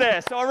was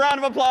this. So a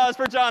round of applause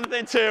for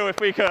Jonathan, too, if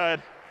we could.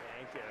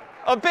 Thank you.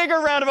 A bigger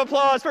round of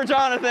applause for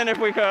Jonathan, if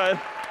we could.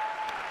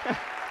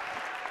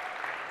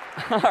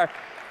 All right.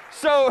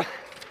 So,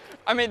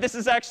 I mean, this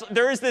is actually,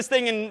 there is this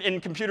thing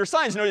in computer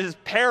science known as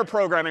pair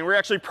programming, where you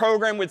actually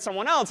program with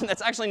someone else. And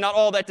that's actually not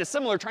all that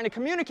dissimilar, trying to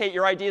communicate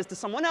your ideas to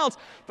someone else.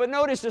 But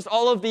notice just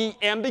all of the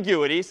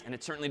ambiguities, and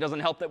it certainly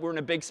doesn't help that we're in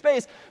a big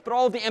space, but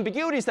all of the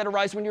ambiguities that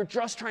arise when you're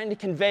just trying to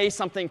convey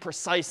something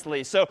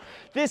precisely. So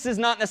this is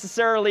not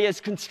necessarily as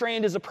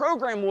constrained as a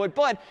program would,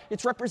 but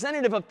it's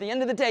representative of, at the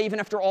end of the day, even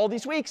after all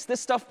these weeks, this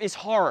stuff is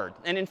hard.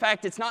 And in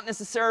fact, it's not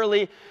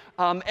necessarily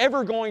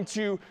ever going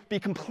to be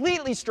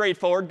completely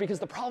straightforward, because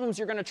the problems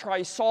you're going to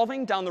try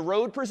solving down the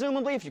road,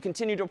 presumably, if you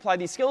continue to apply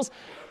these skills,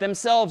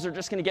 themselves are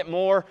just going to get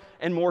more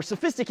and more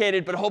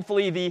sophisticated. But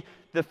hopefully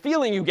the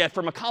feeling you get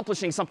from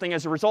accomplishing something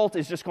as a result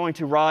is just going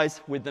to rise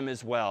with them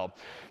as well.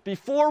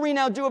 Before we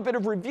now do a bit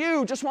of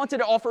review, just wanted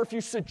to offer a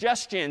few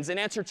suggestions in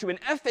answer to an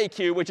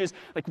FAQ, which is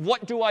like,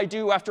 what do I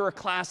do after a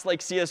class like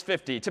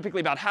CS50? Typically,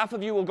 about half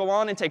of you will go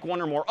on and take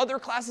 1 or more other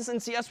classes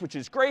in CS, which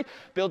is great,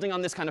 building on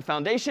this kind of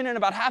foundation. And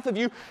about half of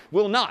you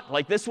will not.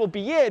 Like, this will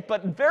be it.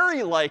 But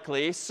very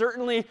likely,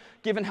 certainly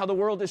given how the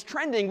world is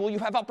trending, will you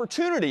have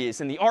opportunities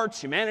in the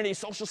arts, humanities,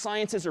 social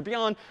sciences, or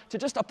beyond to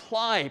just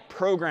apply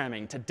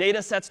programming to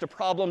data sets, to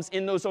problems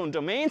in those own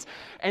domains.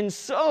 And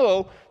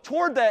so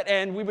toward that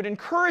end, we would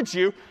encourage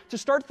you to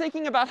start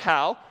thinking about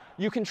how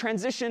you can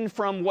transition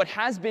from what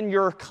has been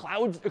your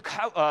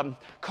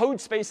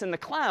code space in the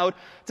cloud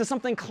to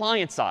something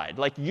client-side,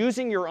 like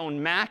using your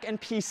own Mac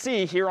and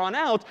PC here on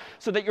out,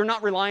 so that you're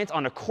not reliant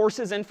on a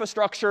courses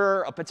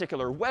infrastructure, a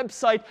particular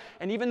website.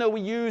 And even though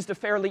we used a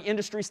fairly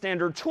industry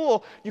standard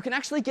tool, you can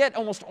actually get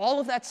almost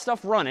all of that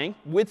stuff running,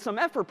 with some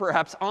effort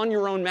perhaps, on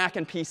your own Mac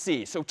and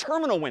PC. So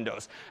terminal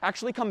windows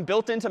actually come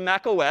built into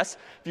Mac OS.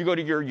 If you go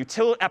to your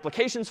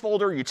applications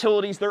folder,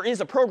 utilities, there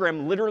is a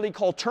program literally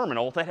called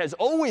Terminal that has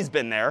always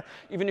been there,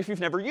 even if you've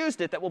never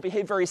used it, that will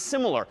behave very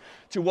similar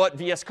to what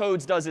VS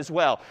Codes does as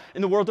well.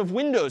 In the world of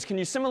Windows, can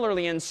you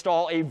similarly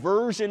install a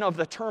version of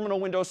the terminal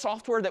Windows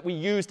software that we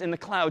used in the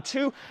cloud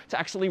too, to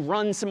actually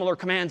run similar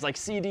commands like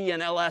cd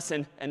and ls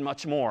and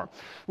much more?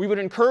 We would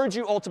encourage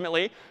you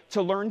ultimately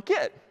to learn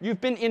Git.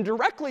 You've been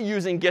indirectly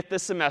using Git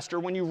this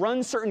semester. When you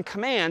run certain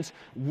commands,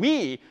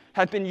 we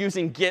have been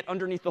using Git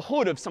underneath the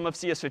hood of some of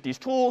CS50's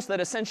tools that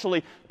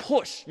essentially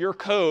push your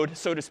code,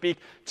 so to speak,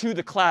 to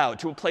the cloud,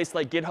 to a place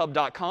like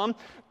github.com.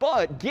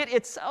 But Git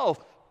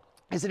itself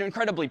is an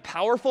incredibly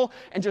powerful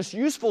and just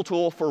useful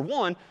tool for,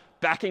 one,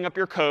 backing up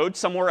your code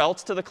somewhere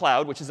else to the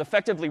cloud, which is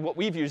effectively what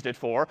we've used it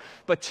for,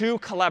 but 2,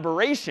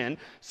 collaboration,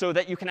 so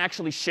that you can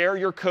actually share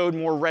your code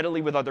more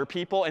readily with other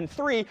people, and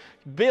 3,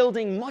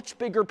 building much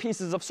bigger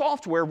pieces of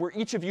software where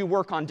each of you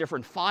work on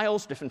different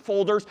files, different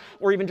folders,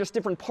 or even just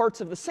different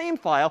parts of the same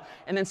file,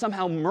 and then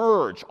somehow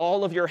merge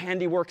all of your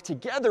handiwork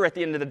together at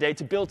the end of the day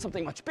to build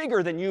something much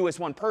bigger than you as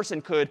one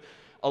person could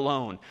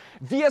alone.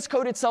 VS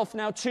Code itself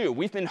now, too.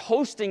 We've been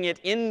hosting it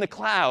in the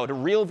cloud, a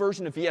real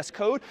version of VS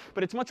Code,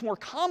 but it's much more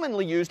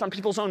commonly used on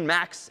people's own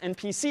Macs and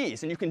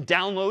PCs. And you can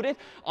download it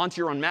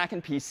onto your own Mac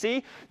and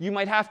PC. You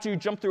might have to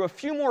jump through a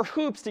few more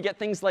hoops to get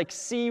things like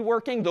C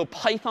working, though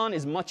Python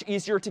is much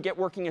easier to get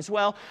working as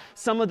well.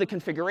 Some of the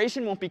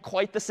configuration won't be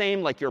quite the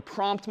same, like your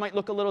prompt might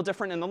look a little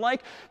different and the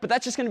like, but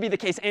that's just going to be the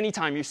case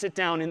anytime you sit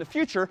down in the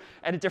future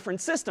at a different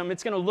system.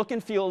 It's going to look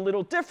and feel a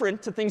little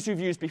different to things you've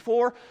used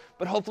before,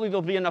 but hopefully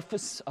there'll be enough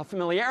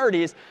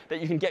familiarities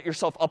that you can get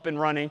yourself up and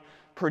running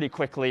pretty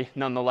quickly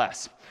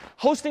nonetheless.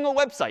 Hosting a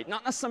website,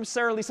 not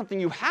necessarily something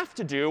you have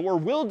to do or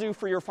will do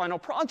for your final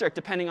project,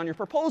 depending on your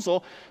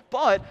proposal,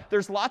 but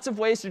there's lots of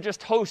ways to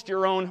just host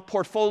your own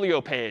portfolio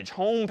page,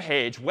 home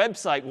page,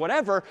 website,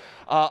 whatever,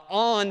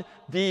 on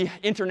the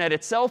internet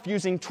itself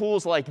using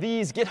tools like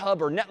these, GitHub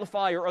or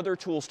Netlify or other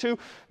tools too,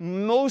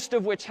 most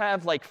of which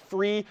have like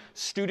free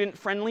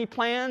student-friendly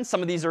plans.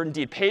 Some of these are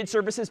indeed paid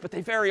services, but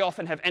they very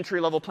often have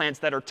entry-level plans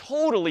that are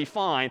totally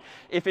fine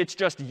if it's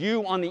just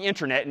you on the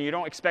internet and you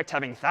don't expect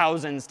having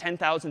thousands,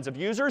 10,000s of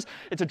users.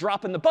 It's a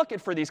drop in the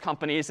bucket for these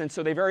companies, and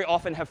so they very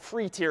often have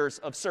free tiers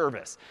of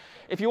service.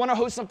 If you want to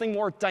host something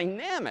more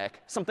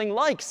dynamic, something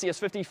like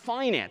CS50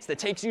 Finance that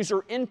takes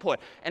user input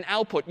and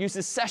output,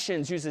 uses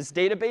sessions, uses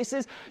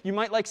databases, you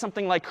might like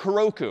something like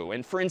Heroku.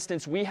 And for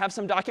instance, we have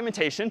some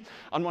documentation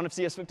on one of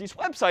CS50's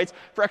websites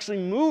for actually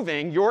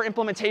moving your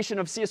implementation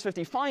of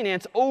CS50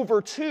 Finance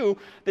over to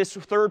this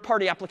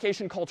third-party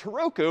application called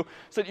Heroku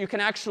so that you can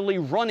actually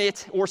run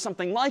it or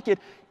something like it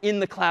in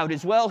the cloud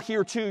as well,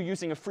 here too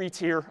using a free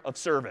tier of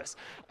service.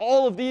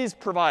 All of these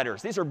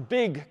providers, these are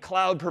big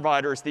cloud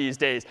providers these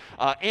days.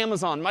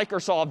 Amazon,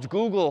 Microsoft,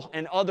 Google,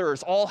 and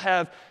others all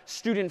have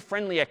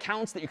student-friendly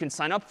accounts that you can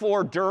sign up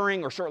for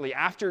during or shortly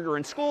after you're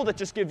in school that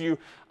just give you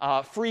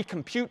free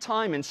compute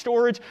time and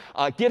storage.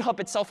 GitHub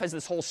itself has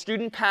this whole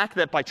student pack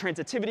that by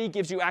transitivity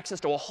gives you access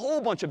to a whole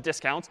bunch of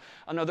discounts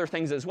on other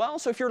things as well.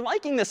 So if you're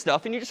liking this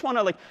stuff and you just want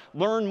to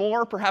learn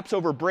more, perhaps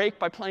over break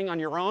by playing on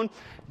your own,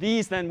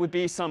 these then would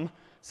be some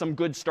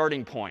good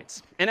starting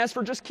points. And as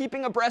for just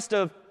keeping abreast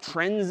of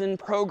trends in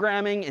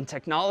programming and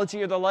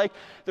technology or the like,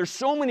 there's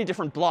so many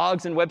different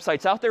blogs and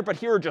websites out there, but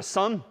here are just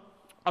some.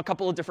 A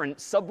couple of different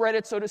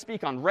subreddits, so to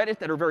speak, on Reddit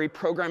that are very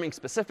programming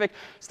specific.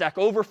 Stack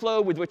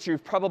Overflow, with which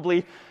you've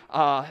probably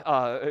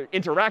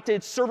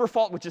interacted.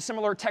 Serverfault, which is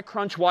similar.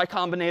 TechCrunch, Y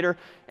Combinator,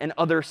 and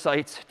other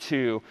sites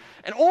too.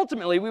 And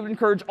ultimately, we would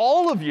encourage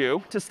all of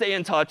you to stay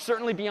in touch,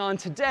 certainly beyond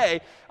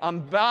today.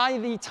 By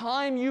the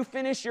time you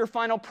finish your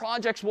final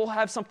projects, we'll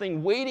have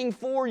something waiting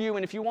for you.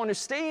 And if you want to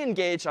stay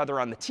engaged, either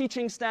on the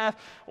teaching staff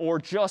or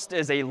just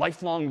as a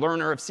lifelong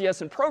learner of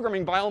CS and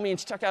programming, by all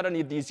means, check out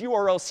any of these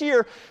URLs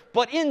here.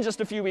 But in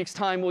just a few weeks'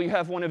 time, will you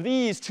have one of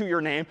these to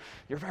your name,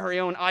 your very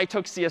own I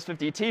Took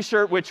CS50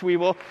 t-shirt, which we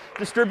will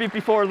distribute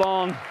before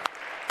long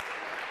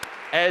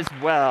as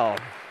well.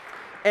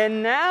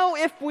 And now,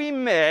 if we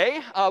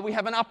may, we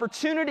have an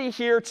opportunity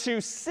here to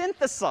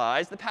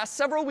synthesize the past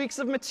several weeks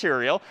of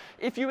material.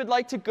 If you would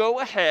like to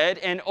go ahead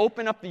and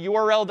open up the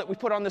URL that we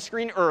put on the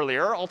screen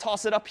earlier, I'll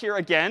toss it up here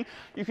again.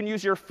 You can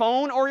use your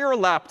phone or your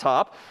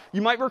laptop.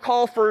 You might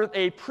recall for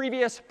a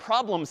previous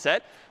problem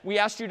set, we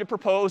asked you to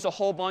propose a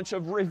whole bunch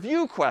of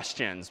review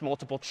questions,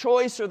 multiple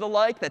choice or the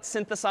like, that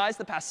synthesized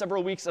the past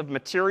several weeks of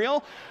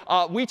material.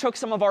 We took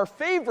some of our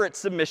favorite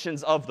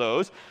submissions of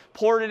those,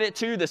 ported it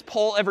to this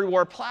Poll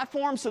Everywhere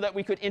platform so that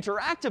we could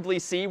interactively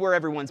see where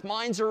everyone's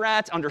minds are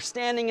at,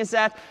 understanding is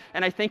at.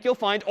 And I think you'll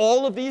find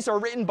all of these are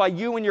written by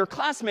you and your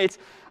classmates,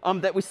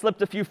 that we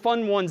slipped a few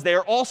fun ones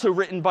there, also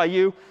written by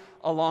you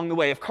along the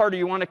way. If Carter,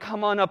 you want to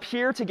come on up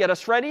here to get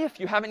us ready. If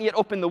you haven't yet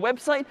opened the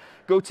website,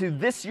 go to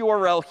this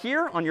URL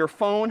here on your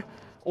phone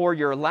or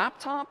your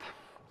laptop.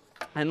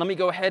 And let me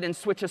go ahead and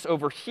switch us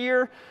over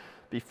here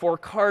before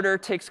Carter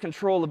takes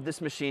control of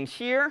this machine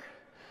here.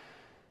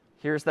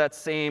 Here's that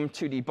same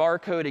 2D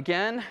barcode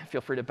again.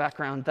 Feel free to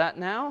background that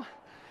now.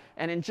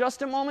 And in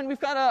just a moment,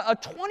 we've got a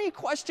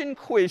 20-question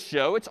quiz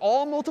show. It's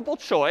all multiple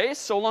choice.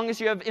 So long as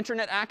you have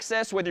internet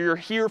access, whether you're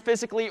here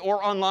physically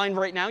or online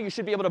right now, you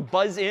should be able to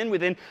buzz in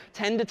within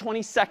 10 to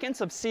 20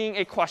 seconds of seeing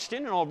a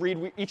question. And I'll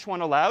read each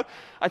one aloud.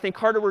 I think,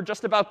 Carter, we're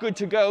just about good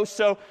to go.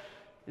 So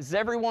does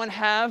everyone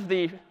have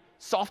the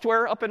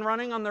software up and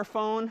running on their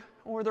phone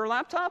or their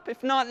laptop?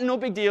 If not, no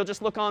big deal.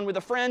 Just look on with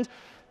a friend.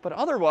 But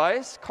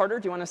otherwise, Carter,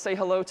 do you want to say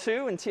hello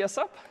too and tee us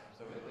up?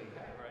 Absolutely.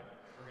 All right.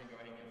 We're going to go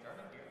ahead and get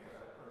started here.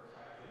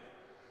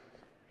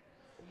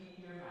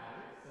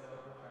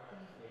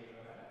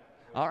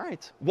 All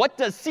right. What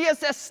does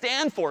CSS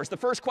stand for? Is the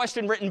first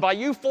question written by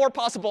you. 4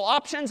 possible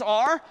options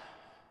are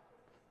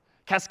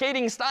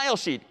cascading style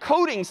sheet,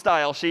 coding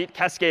style sheet,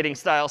 cascading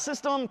style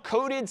system,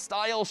 coded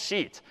style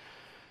sheet.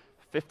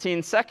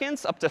 15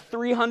 seconds, up to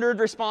 300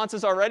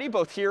 responses already,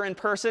 both here in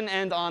person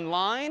and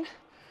online.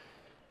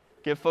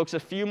 Give folks a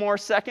few more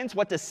seconds.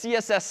 What does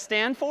CSS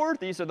stand for?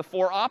 These are the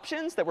 4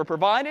 options that were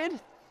provided.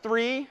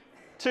 3,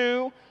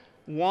 2,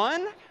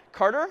 1.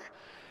 Carter,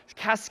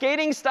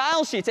 Cascading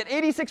style sheets at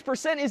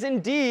 86% is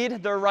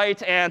indeed the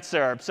right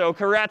answer. So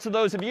congrats to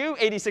those of you,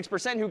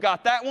 86% who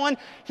got that one.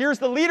 Here's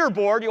the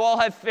leaderboard. You all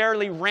have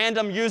fairly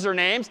random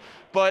usernames.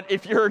 But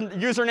if your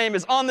username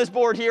is on this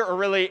board here, or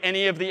really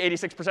any of the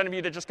 86% of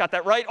you that just got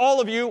that right,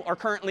 all of you are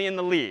currently in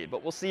the lead.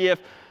 But we'll see if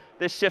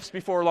this shifts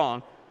before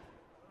long.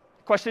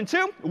 Question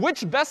 2,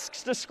 which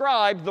best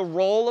describe the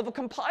role of a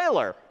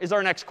compiler is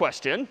our next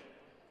question.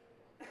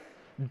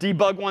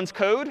 Debug one's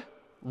code,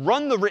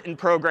 run the written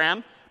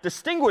program,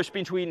 distinguish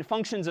between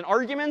functions and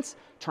arguments,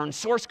 turn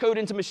source code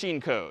into machine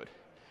code.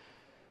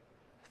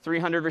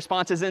 300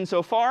 responses in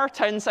so far,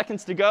 10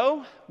 seconds to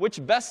go.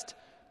 Which best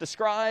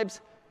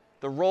describes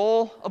the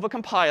role of a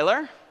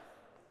compiler?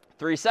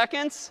 3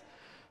 seconds.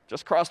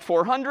 Just crossed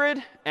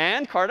 400.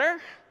 And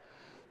Carter?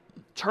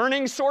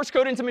 Turning source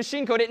code into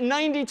machine code at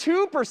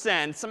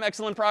 92%. Some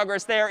excellent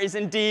progress there is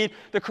indeed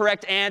the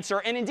correct answer.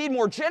 And indeed,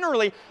 more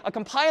generally, a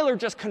compiler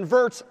just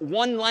converts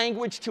one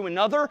language to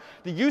another.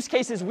 The use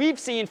cases we've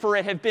seen for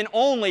it have been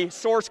only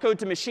source code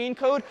to machine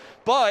code.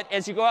 But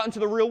as you go out into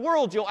the real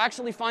world, you'll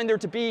actually find there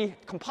to be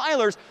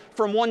compilers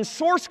from one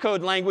source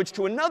code language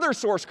to another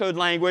source code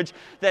language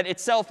that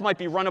itself might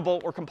be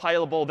runnable or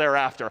compilable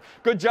thereafter.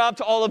 Good job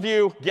to all of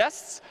you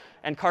guests.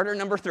 And Carter,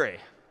 number 3.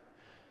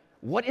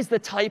 What is the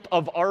type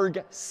of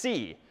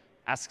argc?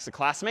 Asks a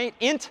classmate.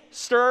 Int,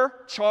 stir,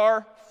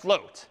 char,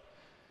 float.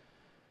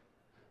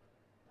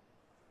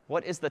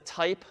 What is the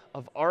type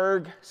of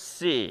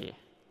argc?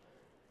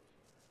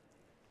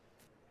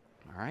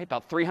 All right,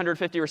 about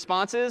 350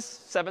 responses,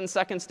 7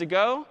 seconds to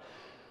go.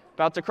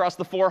 About to cross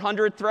the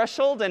 400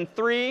 threshold. And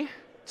 3,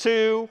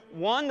 2,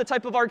 1. The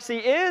type of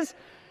argc is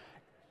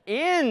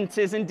int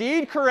is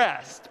indeed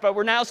correct. But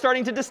we're now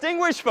starting to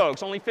distinguish,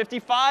 folks. Only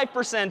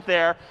 55%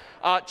 there.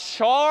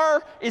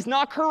 Char is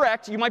not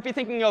correct. You might be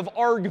thinking of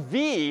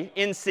argv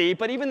in C,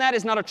 but even that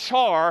is not a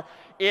char.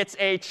 It's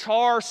a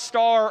char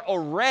star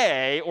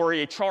array, or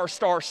a char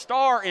star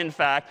star, in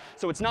fact.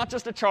 So it's not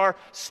just a char.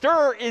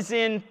 Stir is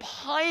in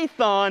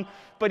Python.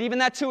 But even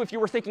that, too, if you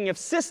were thinking of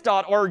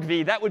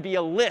sys.argv, that would be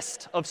a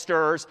list of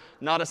stirs,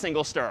 not a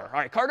single stir. All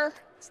right, Carter,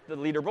 it's the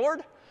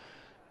leaderboard.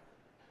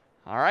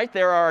 All right,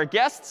 there are our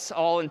guests,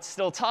 all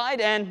still tied.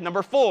 And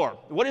number 4,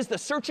 what is the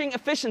searching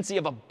efficiency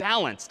of a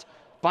balanced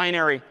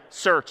binary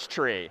search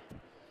tree?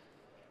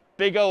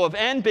 Big O of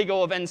n, big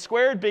O of n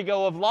squared, big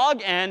O of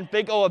log n,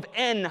 big O of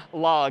n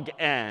log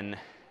n.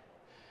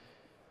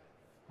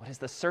 What is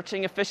the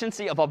searching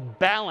efficiency of a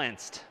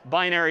balanced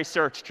binary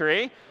search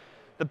tree?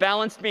 The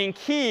balanced being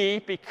key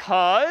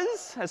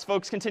because, as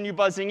folks continue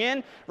buzzing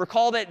in,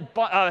 recall that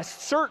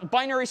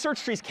binary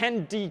search trees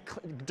can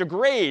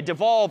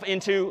devolve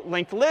into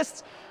linked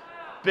lists.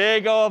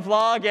 Big O of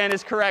log n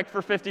is correct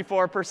for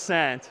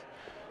 54%.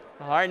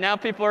 All right, now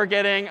people are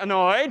getting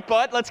annoyed,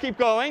 but let's keep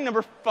going.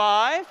 Number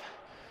 5,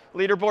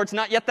 leaderboard's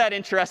not yet that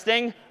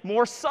interesting.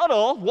 More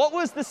subtle, what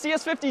was the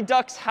CS50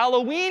 duck's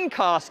Halloween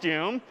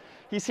costume?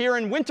 He's here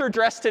in winter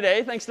dress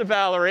today, thanks to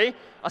Valerie.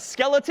 A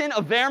skeleton,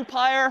 a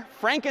vampire,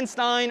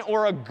 Frankenstein,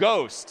 or a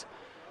ghost?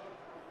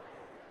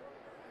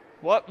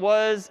 What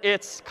was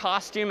its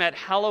costume at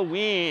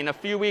Halloween a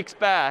few weeks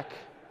back?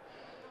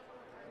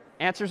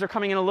 Answers are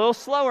coming in a little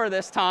slower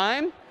this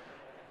time.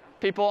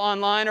 People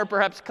online are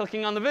perhaps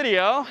clicking on the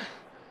video.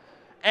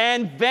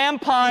 And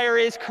vampire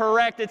is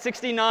correct at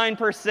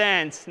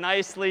 69%.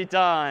 Nicely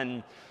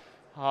done.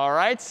 All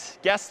right,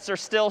 guests are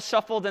still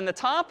shuffled in the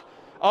top.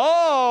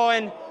 Oh,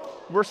 and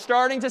we're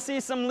starting to see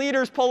some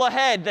leaders pull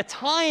ahead. The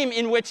time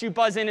in which you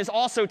buzz in is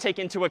also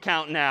taken into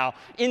account now.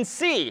 In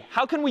C,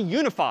 how can we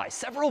unify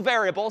several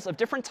variables of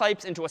different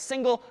types into a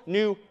single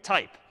new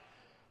type?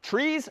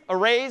 Trees,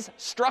 arrays,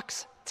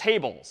 structs,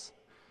 tables.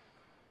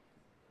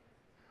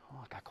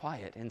 Oh, it got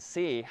quiet. In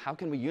C, how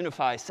can we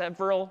unify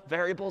several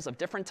variables of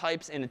different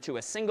types into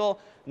a single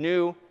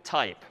new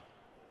type?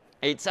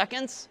 8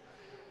 seconds.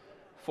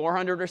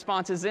 400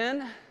 responses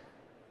in.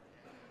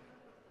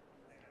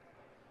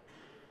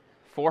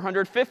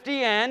 450,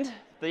 and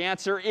the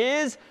answer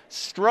is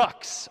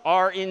structs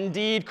are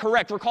indeed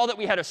correct. Recall that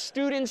we had a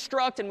student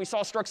struct, and we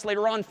saw structs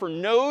later on for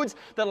nodes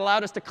that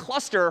allowed us to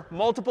cluster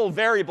multiple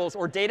variables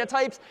or data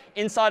types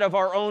inside of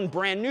our own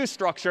brand new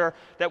structure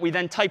that we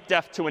then type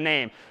def to a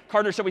name.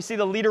 Carter, shall we see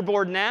the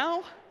leaderboard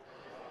now?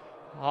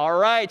 All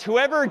right,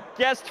 whoever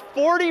guessed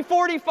 40,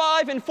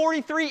 45, and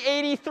 43,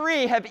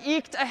 83 have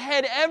eked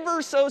ahead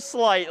ever so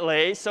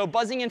slightly. So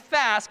buzzing in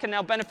fast can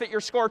now benefit your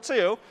score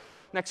too.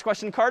 Next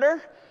question,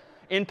 Carter.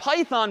 In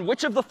Python,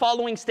 which of the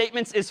following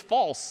statements is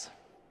false?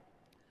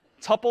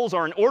 Tuples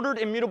are an ordered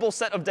immutable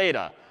set of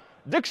data.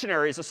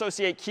 Dictionaries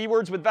associate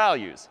keywords with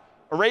values.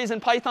 Arrays in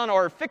Python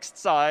are fixed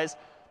size.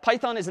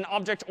 Python is an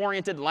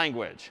object-oriented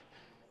language.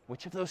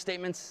 Which of those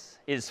statements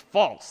is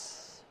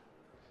false?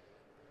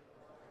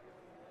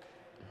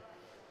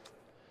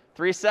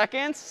 3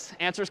 seconds.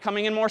 Answers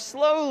coming in more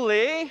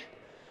slowly.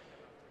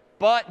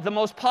 But the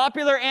most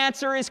popular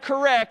answer is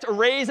correct.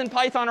 Arrays in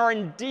Python are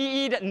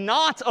indeed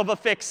not of a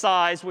fixed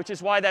size, which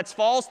is why that's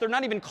false. They're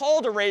not even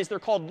called arrays. They're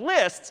called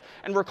lists.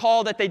 And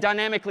recall that they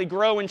dynamically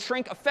grow and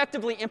shrink,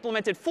 effectively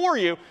implemented for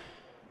you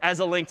as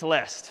a linked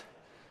list.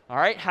 All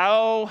right,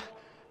 how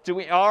do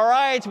we? All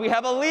right, we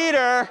have a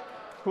leader.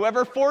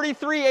 Whoever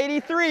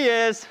 4383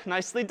 is,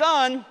 nicely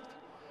done.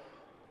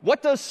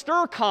 What does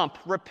strcmp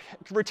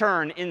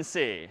return in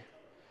C?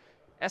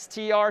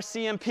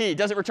 strcmp.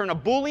 Does it return a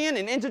Boolean,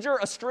 an integer,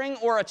 a string,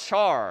 or a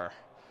char?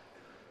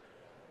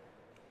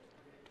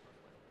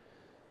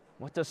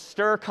 What does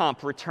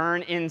strcmp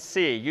return in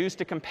C? Used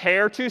to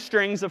compare two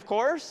strings, of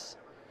course.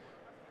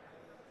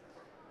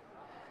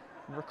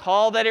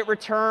 Recall that it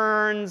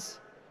returns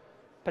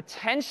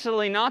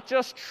potentially not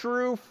just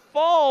true,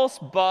 false,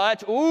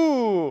 but,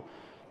 ooh,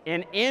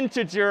 an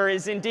integer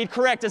is indeed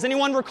correct. Does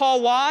anyone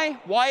recall why?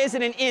 Why is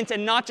it an int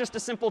and not just a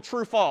simple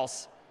true,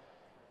 false?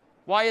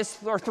 Why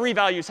are 3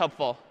 values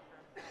helpful?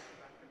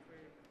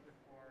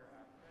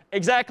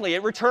 Exactly.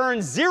 It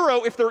returns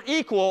 0 if they're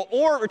equal,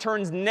 or it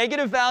returns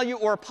negative value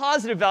or a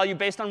positive value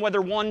based on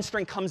whether one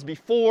string comes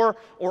before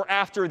or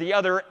after the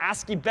other,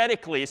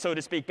 ASCII-betically, so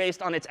to speak,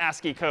 based on its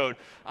ASCII code.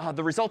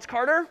 The results,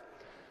 Carter?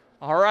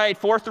 All right,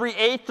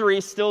 4383,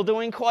 still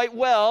doing quite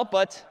well,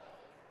 but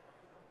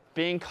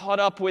being caught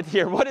up with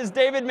here. What is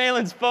David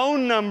Malan's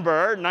phone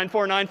number?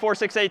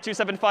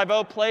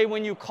 949-468-2750. Play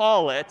when you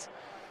call it.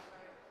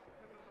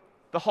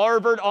 The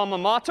Harvard alma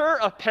mater,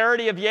 a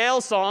parody of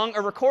Yale's song,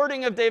 a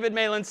recording of David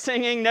Malan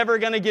singing Never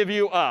Gonna Give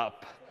You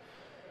Up.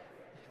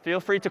 Feel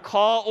free to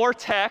call or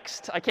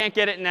text. I can't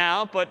get it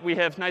now, but we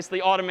have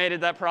nicely automated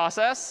that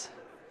process.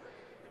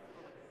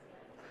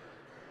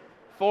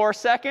 4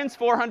 seconds,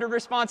 400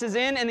 responses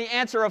in, and the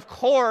answer, of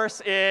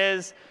course,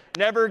 is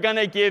Never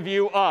Gonna Give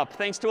You Up,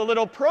 thanks to a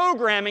little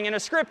programming in a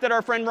script that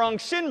our friend Rong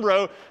Shin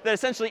wrote that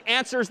essentially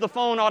answers the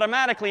phone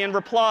automatically and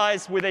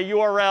replies with a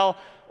URL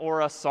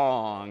or a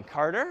song.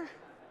 Carter?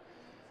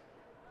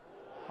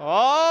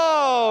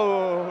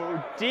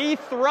 Oh,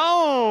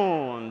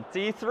 dethroned.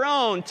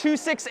 Dethroned.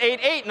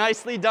 2688,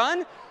 nicely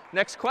done.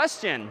 Next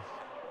question.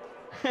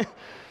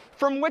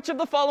 From which of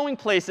the following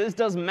places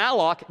does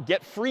malloc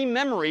get free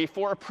memory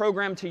for a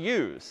program to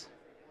use?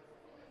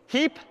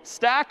 Heap,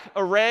 stack,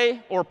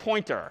 array, or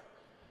pointer?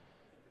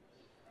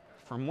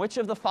 From which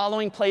of the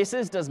following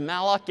places does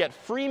malloc get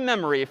free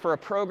memory for a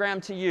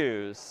program to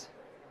use?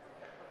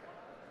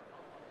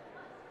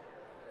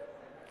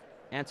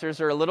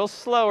 Answers are a little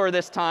slower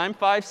this time.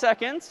 5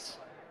 seconds.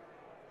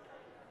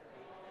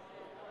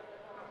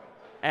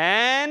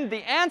 And the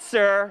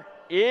answer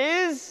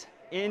is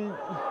in...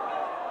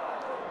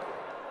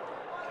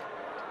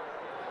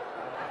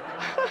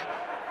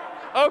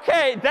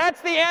 OK,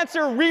 that's the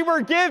answer we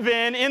were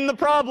given in the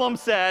problem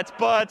set.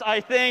 But I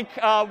think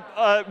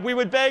we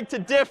would beg to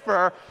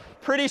differ.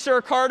 Pretty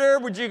sure, Carter,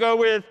 would you go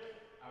with?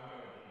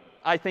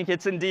 I think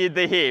it's indeed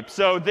the heap.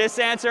 So this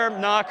answer,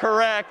 not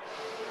correct.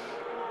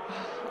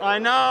 I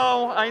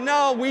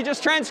know. We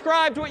just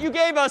transcribed what you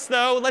gave us,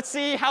 though. Let's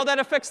see how that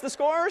affects the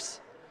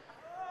scores.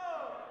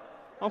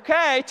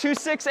 OK,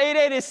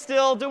 2688 is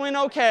still doing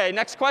OK.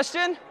 Next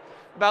question.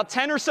 About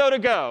 10 or so to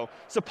go.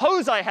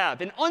 Suppose I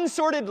have an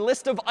unsorted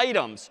list of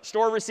items,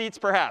 store receipts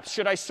perhaps.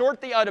 Should I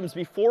sort the items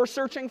before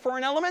searching for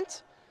an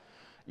element?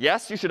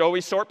 Yes, you should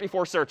always sort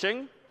before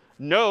searching.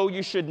 No,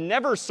 you should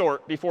never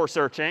sort before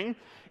searching.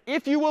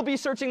 If you will be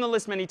searching the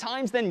list many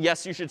times, then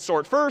yes, you should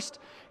sort first.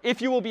 If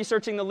you will be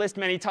searching the list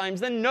many times,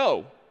 then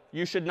no,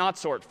 you should not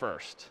sort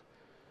first.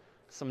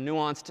 Some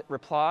nuanced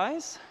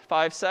replies.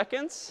 5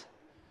 seconds.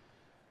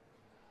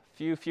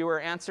 Fewer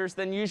answers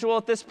than usual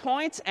at this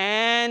point.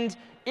 And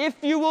if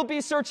you will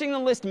be searching the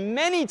list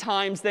many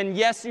times, then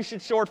yes, you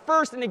should sort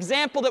first. An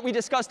example that we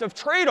discussed of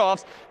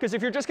trade-offs, because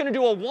if you're just going to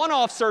do a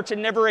one-off search and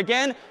never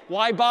again,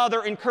 why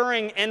bother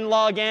incurring n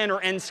log n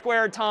or n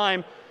squared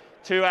time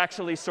to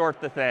actually sort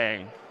the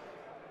thing?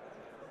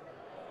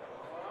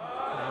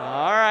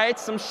 All right,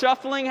 some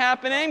shuffling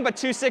happening, but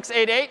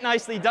 2688,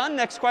 nicely done.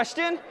 Next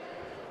question.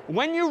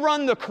 When you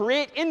run the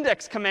create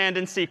index command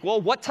in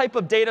SQL, what type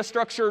of data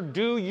structure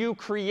do you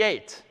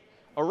create?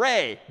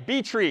 Array,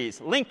 B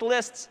trees, linked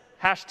lists,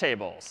 hash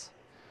tables.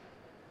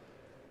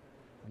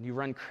 When you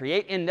run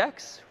create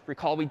index,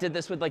 recall we did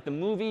this with like the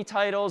movie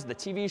titles, the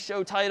TV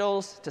show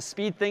titles, to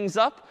speed things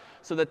up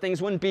so that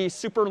things wouldn't be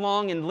super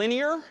long and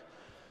linear.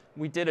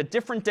 We did a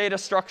different data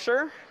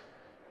structure.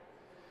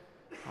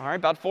 All right,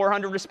 about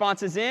 400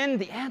 responses in.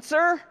 The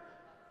answer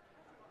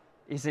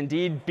is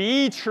indeed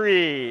B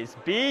trees.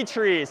 B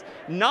trees.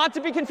 Not to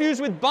be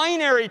confused with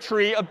binary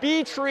tree. A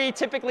B tree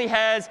typically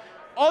has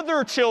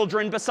other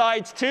children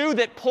besides 2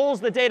 that pulls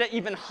the data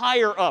even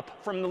higher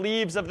up from the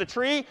leaves of the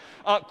tree.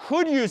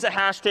 Could use a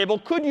hash table,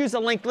 could use a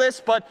linked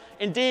list, but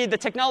indeed the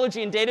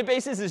technology in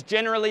databases is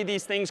generally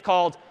these things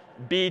called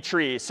B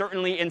trees,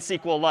 certainly in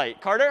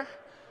SQLite. Carter?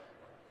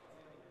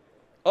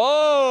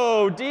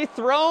 Oh,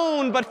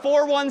 dethroned, but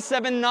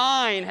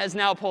 4179 has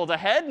now pulled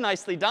ahead.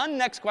 Nicely done.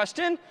 Next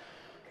question.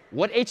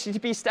 What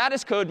HTTP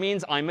status code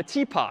means I'm a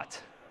teapot?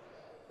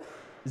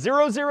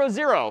 000,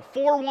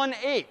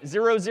 418,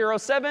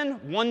 007,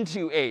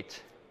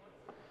 128.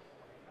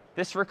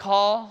 This,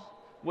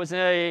 recall, was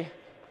an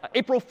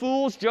April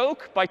Fool's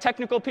joke by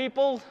technical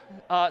people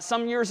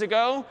some years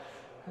ago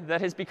that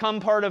has become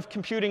part of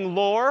computing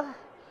lore.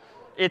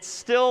 It's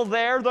still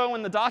there, though,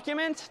 in the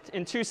document.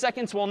 In 2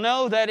 seconds, we'll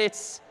know that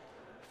it's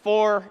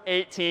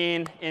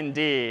 418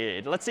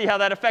 indeed. Let's see how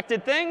that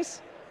affected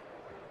things.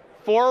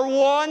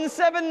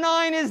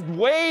 4179 is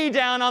way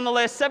down on the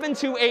list.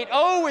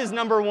 7280 is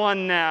number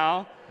 1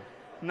 now.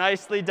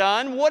 Nicely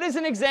done. What is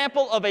an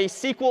example of a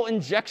SQL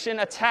injection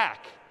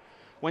attack?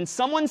 When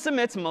someone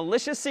submits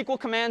malicious SQL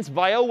commands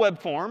via web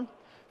form,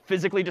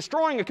 physically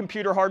destroying a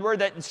computer hardware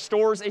that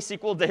stores a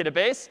SQL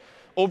database,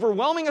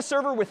 overwhelming a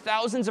server with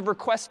thousands of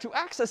requests to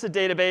access a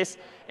database,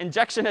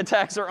 injection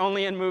attacks are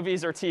only in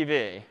movies or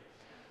TV.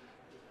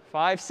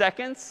 5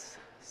 seconds.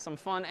 Some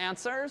fun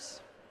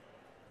answers.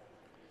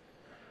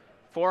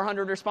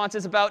 400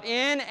 responses about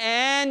in.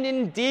 And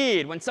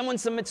indeed, when someone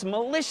submits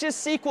malicious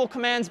SQL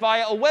commands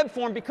via a web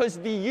form because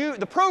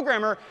the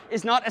programmer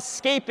is not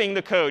escaping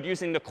the code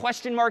using the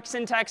question mark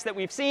syntax that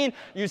we've seen,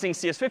 using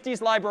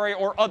CS50's library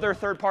or other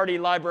third-party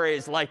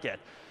libraries like it.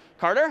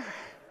 Carter?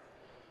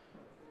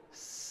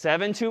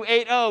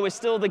 7280 is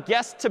still the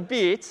guess to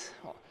beat.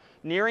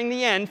 Nearing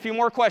the end, few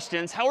more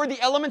questions. How are the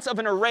elements of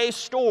an array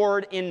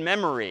stored in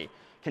memory?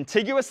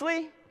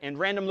 Contiguously, in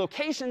random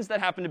locations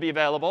that happen to be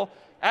available,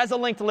 as a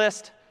linked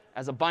list,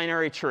 as a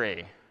binary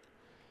tree.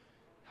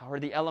 How are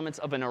the elements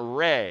of an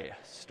array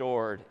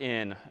stored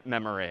in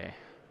memory?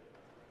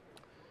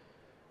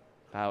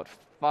 About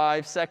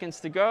 5 seconds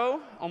to go.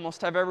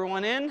 Almost have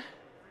everyone in.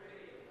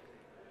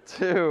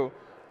 2,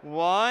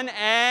 1.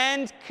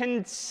 And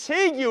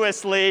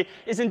contiguously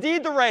is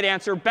indeed the right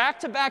answer. Back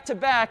to back to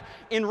back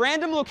in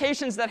random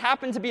locations that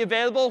happen to be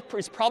available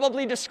is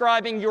probably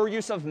describing your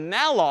use of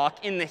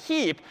malloc in the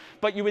heap.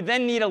 But you would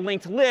then need a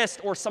linked list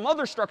or some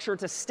other structure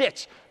to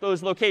stitch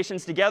those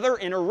locations together.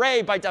 An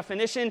array, by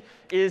definition,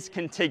 is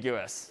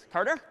contiguous.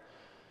 Carter?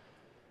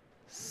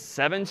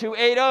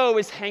 7280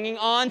 is hanging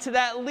on to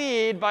that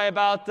lead by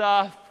about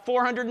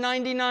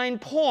 499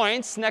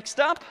 points. Next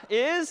up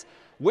is,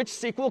 which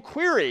SQL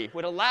query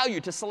would allow you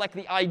to select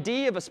the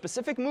ID of a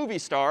specific movie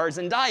star,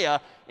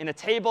 Zendaya, in a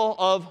table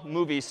of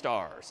movie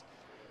stars?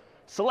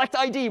 Select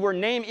ID where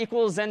name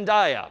equals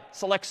Zendaya.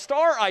 Select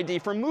star ID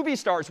from movie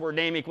stars where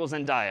name equals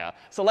Zendaya.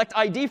 Select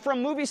ID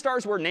from movie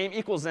stars where name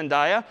equals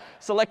Zendaya.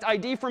 Select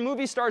ID from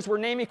movie stars where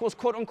name equals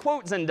quote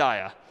unquote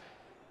Zendaya.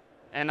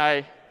 And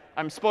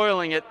I'm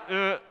spoiling it.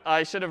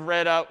 I should have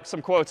read out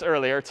some quotes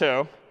earlier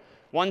too.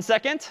 1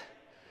 second.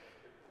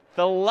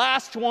 The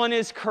last one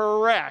is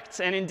correct.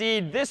 And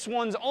indeed, this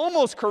one's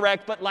almost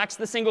correct, but lacks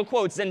the single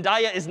quote.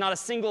 Zendaya is not a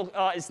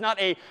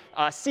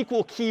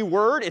SQL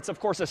keyword. It's,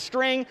 of course, a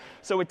string.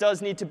 So it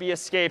does need to be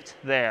escaped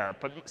there.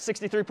 But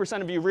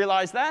 63% of you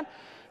realize that.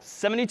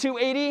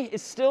 7280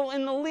 is still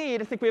in the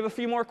lead. I think we have a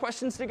few more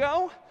questions to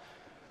go.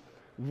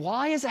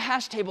 Why is a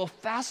hash table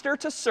faster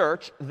to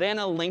search than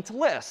a linked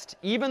list,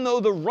 even though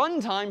the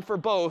runtime for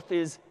both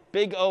is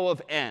big O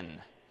of n?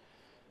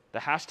 The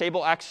hash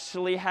table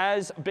actually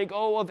has big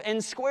O of n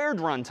squared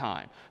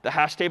runtime. The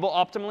hash table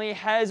optimally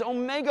has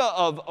omega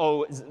of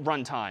O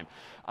runtime.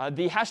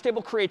 The hash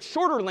table creates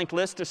shorter linked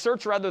lists to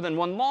search rather than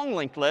one long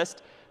linked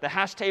list. The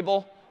hash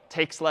table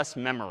takes less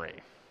memory.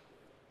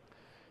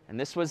 And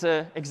this was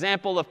an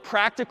example of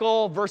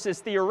practical versus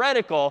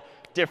theoretical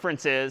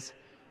differences.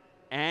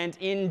 And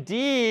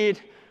indeed,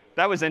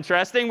 that was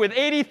interesting. With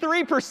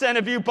 83%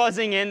 of you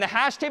buzzing in, the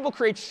hash table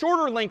creates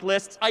shorter linked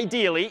lists,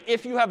 ideally,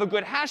 if you have a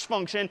good hash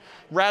function,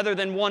 rather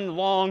than one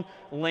long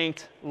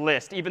linked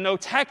list, even though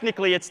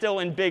technically it's still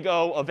in big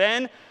O of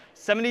n.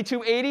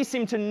 7280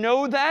 seem to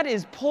know that,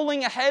 is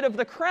pulling ahead of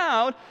the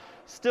crowd.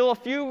 Still a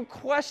few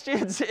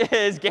questions.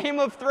 Is Game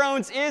of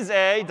Thrones is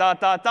a ...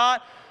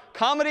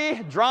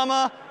 comedy,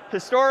 drama,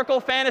 historical,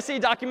 fantasy,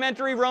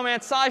 documentary,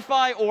 romance,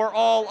 sci-fi, or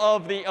all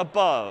of the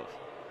above?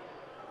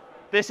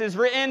 This is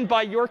written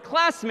by your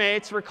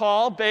classmates,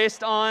 recall,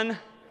 based on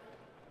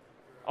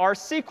our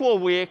SQL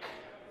week.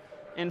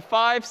 In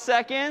 5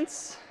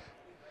 seconds,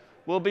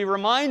 we'll be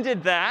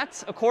reminded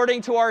that, according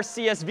to our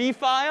CSV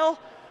file,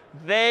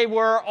 they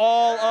were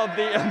all of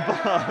the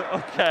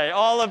above. OK,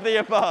 all of the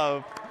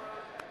above.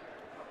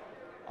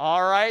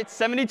 All right,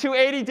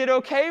 7280 did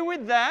OK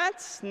with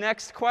that.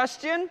 Next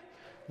question.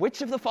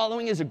 Which of the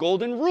following is a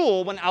golden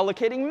rule when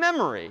allocating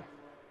memory?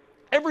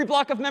 Every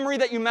block of memory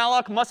that you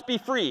malloc must be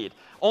freed.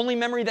 Only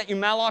memory that you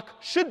malloc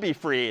should be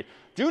freed.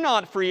 Do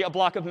not free a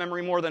block of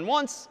memory more than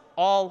once.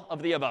 All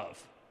of the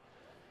above.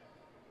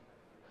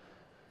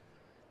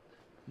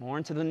 More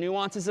into the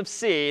nuances of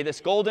C. This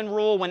golden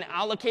rule when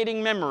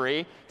allocating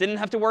memory. Didn't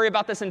have to worry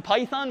about this in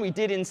Python. We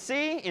did in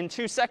C. In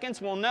 2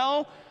 seconds, we'll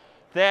know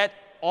that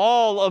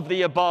all of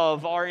the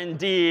above are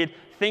indeed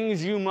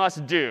things you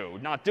must do.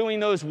 Not doing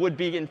those would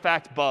be, in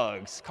fact,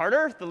 bugs.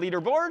 Carter, the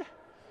leaderboard?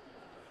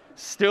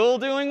 Still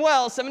doing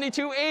well,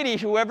 7280,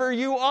 whoever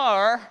you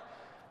are.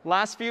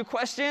 Last few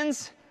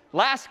questions.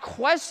 Last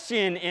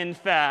question, in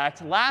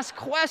fact. Last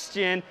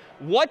question.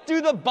 What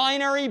do the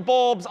binary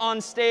bulbs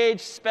on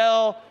stage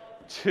spell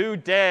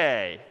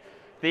today?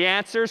 The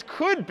answers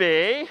could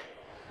be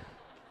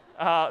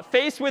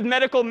face with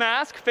medical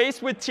mask,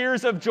 face with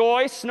tears of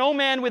joy,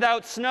 snowman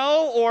without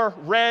snow, or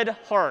red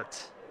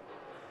heart.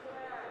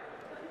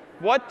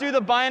 What do the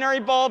binary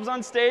bulbs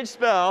on stage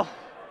spell?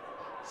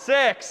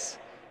 6,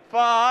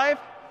 5,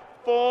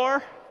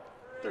 4,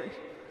 3.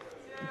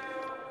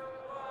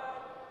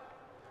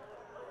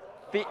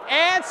 The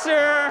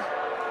answer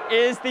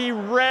is the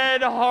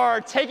red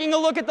heart. Taking a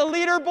look at the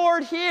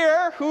leaderboard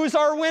here, who's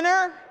our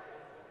winner?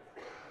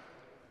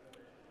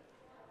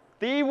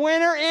 The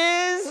winner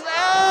is,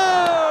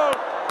 oh,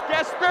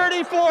 guest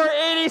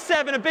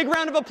 3487. A big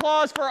round of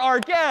applause for our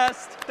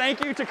guest.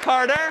 Thank you to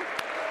Carter.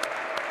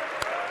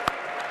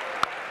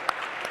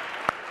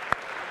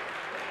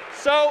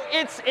 So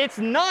it's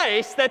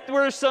nice that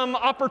there's some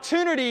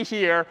opportunity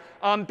here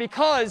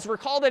because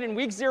recall that in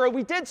week 0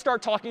 we did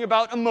start talking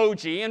about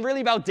emoji and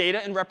really about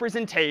data and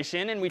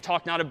representation. And we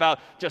talked not about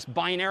just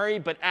binary,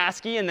 but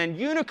ASCII and then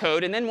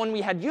Unicode. And then when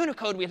we had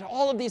Unicode, we had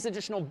all of these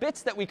additional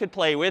bits that we could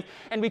play with.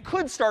 And we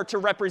could start to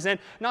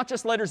represent not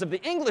just letters of the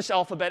English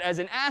alphabet as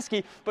in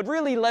ASCII, but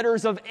really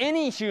letters of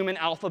any human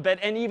alphabet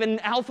and even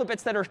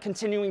alphabets that are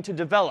continuing to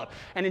develop.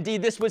 And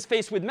indeed, this was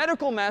faced with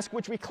medical mask,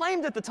 which we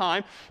claimed at the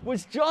time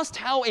was just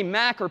how a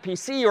Mac or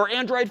PC or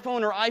Android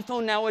phone or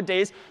iPhone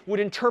nowadays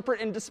would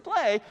interpret and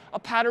display a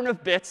pattern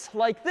of bits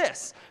like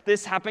this.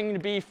 This happening to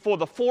be for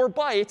the 4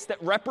 bytes that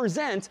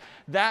represent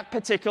that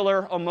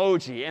particular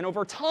emoji. And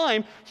over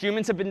time,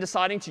 humans have been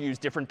deciding to use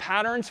different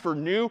patterns for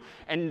new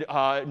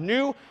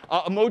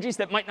emojis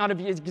that might not have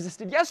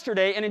existed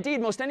yesterday. And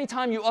indeed, most any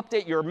time you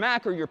update your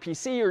Mac or your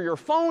PC or your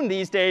phone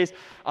these days,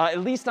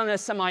 at least on a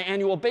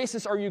semi-annual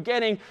basis, are you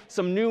getting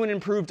some new and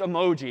improved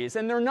emojis.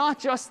 And they're not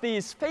just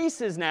these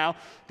faces now.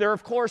 They're,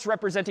 of course,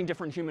 representing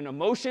different human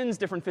emotions,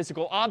 different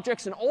physical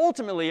objects, and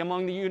ultimately,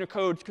 among the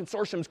Unicode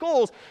Consortium's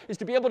goals is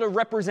to be able to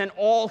represent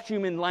all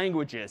human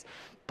languages.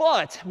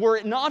 But were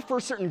it not for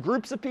certain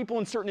groups of people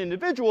and certain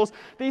individuals,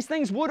 these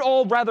things would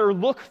all rather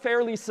look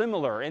fairly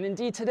similar. And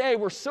indeed, today,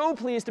 we're so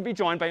pleased to be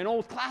joined by an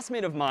old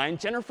classmate of mine,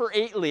 Jennifer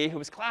Aitley, who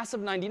was class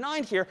of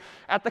 '99 here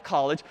at the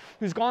college,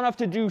 who's gone off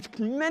to do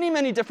many,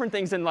 many different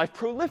things in life,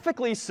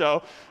 prolifically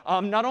so.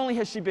 Not only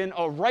has she been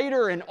a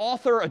writer, an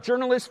author, a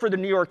journalist for the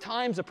New York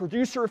Times, a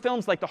producer of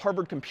films like The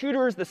Harvard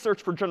Computers, The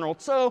Search for General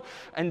Tso,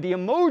 and The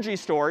Emoji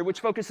Story, which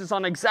focuses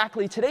on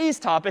exactly today's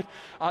topic.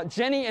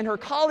 Jenny and her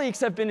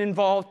colleagues have been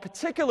involved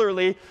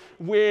particularly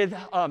with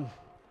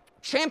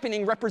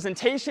championing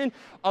representation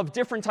of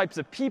different types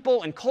of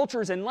people and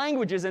cultures and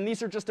languages. And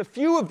these are just a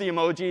few of the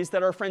emojis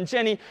that our friend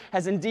Jenny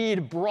has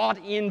indeed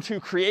brought into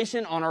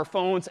creation on our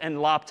phones and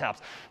laptops.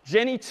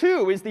 Jenny,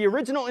 too, is the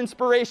original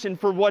inspiration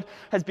for what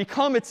has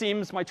become, it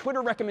seems, my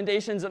Twitter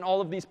recommendations and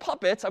all of these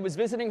puppets. I was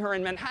visiting her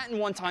in Manhattan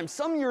one time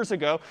some years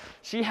ago.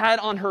 She had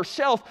on her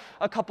shelf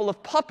a couple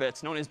of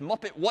puppets known as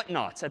Muppet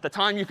Whatnots. At the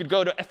time, you could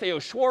go to FAO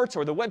Schwartz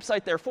or the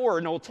website, therefore,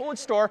 an old toy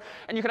store,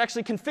 and you could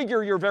actually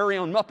configure your very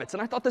own Muppets.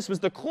 And I thought this was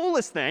the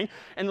coolest thing.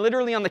 And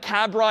literally on the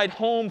cab ride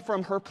home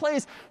from her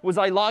place was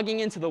I logging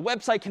into the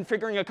website,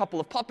 configuring a couple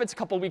of puppets. A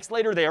couple of weeks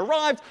later, they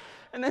arrived,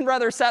 and then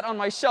rather sat on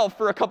my shelf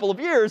for a couple of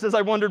years as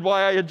I wondered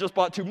why I had just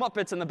bought 2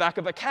 Muppets in the back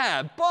of a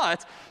cab.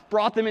 But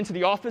brought them into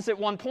the office at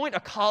one point. A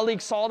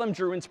colleague saw them,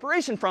 drew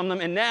inspiration from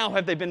them, and now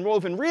have they been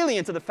woven really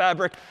into the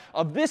fabric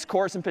of this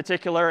course in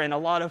particular and a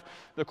lot of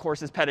the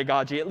course's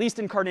pedagogy, at least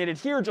incarnated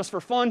here just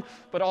for fun,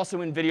 but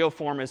also in video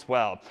form as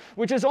well.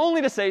 Which is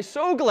only to say,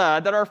 so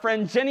glad that our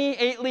friend Jenny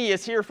Aitley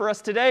is here for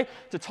us today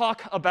to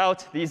talk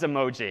about these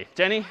emoji.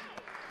 Jenny?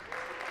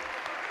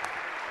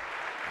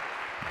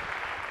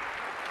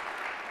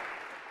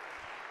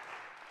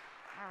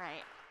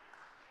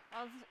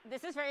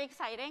 This is very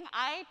exciting.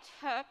 I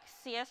took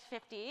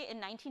CS50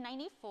 in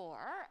 1994.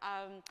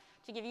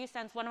 To give you a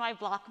sense, one of my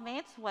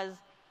blockmates was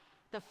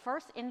the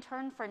first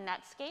intern for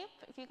Netscape,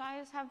 if you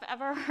guys have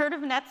ever heard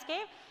of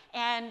Netscape.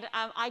 And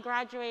I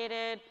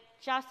graduated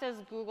just as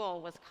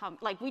Google was coming.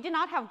 Like, we did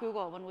not have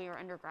Google when we were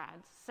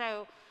undergrads.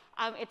 So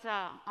it's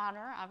an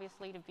honor,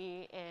 obviously, to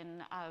be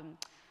in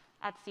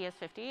at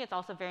CS50. It's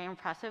also very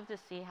impressive to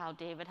see how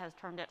David has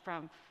turned it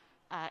from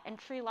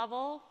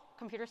entry-level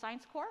computer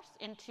science course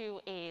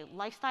into a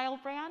lifestyle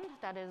brand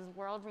that is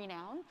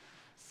world-renowned.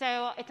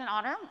 So it's an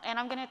honor. And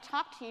I'm going to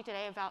talk to you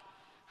today about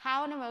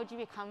how an emoji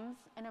becomes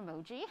an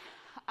emoji.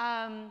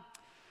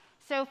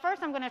 So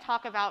first, I'm going to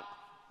talk about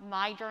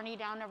my journey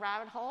down a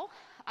rabbit hole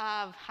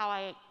of how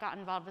I got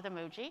involved with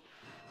emoji.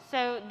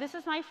 So this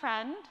is my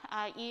friend,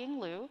 Ying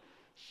Liu.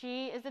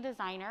 She is a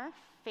designer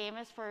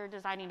famous for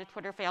designing the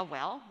Twitter fail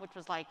whale, which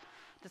was like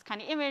this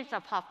kind of image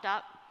that popped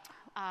up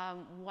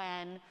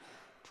when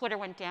Twitter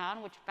went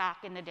down, which back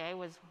in the day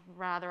was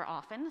rather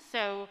often.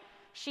 So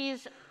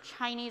she's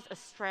Chinese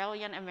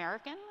Australian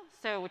American,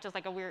 so which is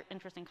like a weird,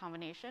 interesting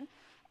combination.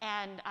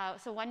 And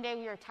so one day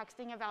we were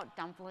texting about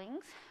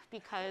dumplings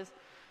because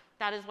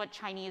that is what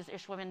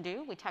Chinese-ish women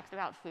do. We text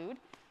about food.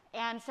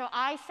 And so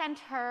I sent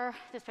her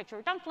this picture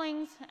of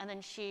dumplings, and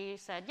then she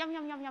said, yum,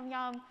 yum, yum, yum,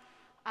 yum.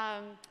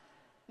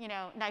 You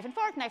know, knife and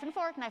fork, knife and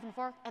fork, knife and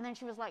fork. And then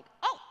she was like,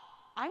 oh,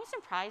 I'm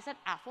surprised that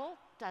Apple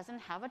doesn't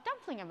have a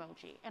dumpling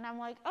emoji. And I'm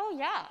like, oh,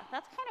 yeah,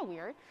 that's kind of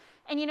weird.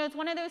 And, you know, it's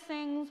one of those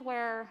things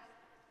where,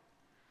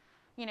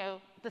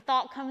 the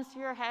thought comes to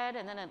your head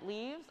and then it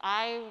leaves.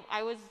 I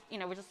was,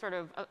 was just sort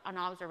of an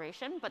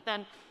observation. But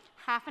then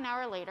half an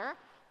hour later,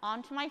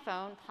 onto my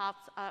phone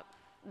pops up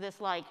this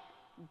like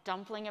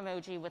dumpling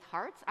emoji with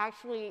hearts.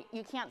 Actually,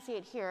 you can't see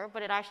it here,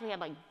 but it actually had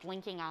like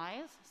blinking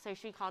eyes. So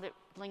she called it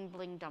bling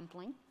bling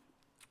dumpling.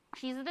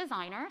 She's a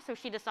designer, so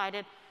she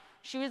decided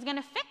she was going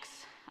to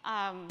fix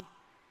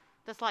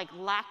this like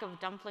lack of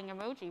dumpling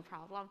emoji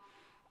problem.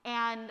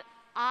 And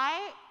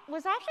I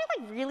was actually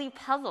like really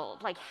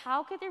puzzled, like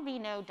how could there be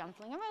no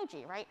dumpling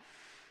emoji, right?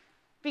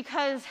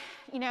 Because,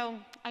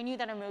 I knew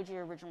that emoji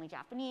are originally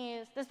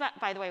Japanese. This,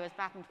 by the way, was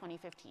back in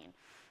 2015.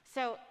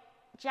 So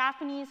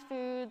Japanese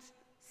foods,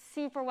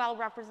 super well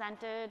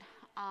represented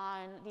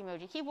on the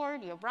emoji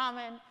keyboard. You have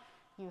ramen,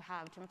 you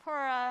have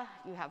tempura,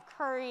 you have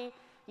curry,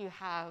 you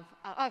have,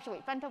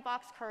 bento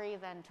box, curry,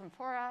 then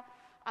tempura.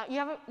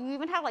 You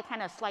even have like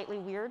kind of slightly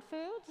weird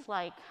foods,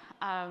 like,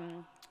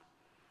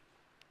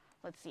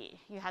 let's see,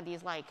 you had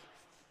these like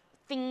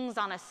things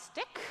on a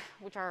stick,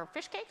 which are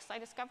fish cakes, I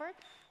discovered.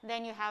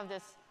 Then you have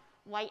this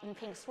white and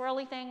pink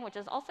swirly thing, which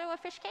is also a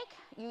fish cake.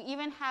 You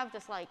even have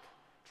this like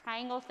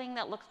triangle thing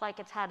that looks like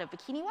it's had a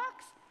bikini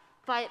wax.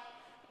 But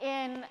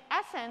in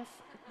essence,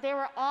 there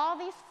were all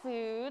these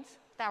foods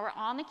that were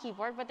on the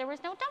keyboard, but there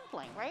was no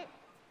dumpling, right?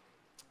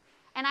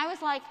 And I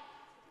was like,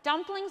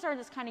 dumplings are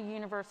this kind of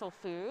universal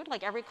food.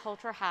 Like every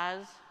culture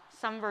has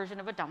some version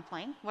of a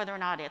dumpling, whether or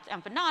not it's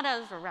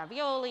empanadas or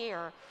ravioli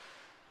or,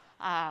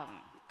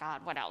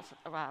 what else?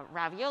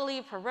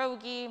 Ravioli,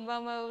 pierogi,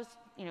 momos,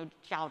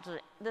 jiaozi.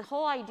 The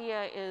whole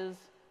idea is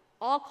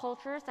all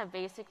cultures have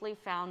basically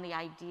found the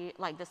idea,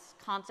 like this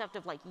concept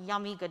of like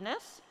yummy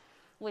goodness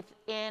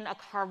within a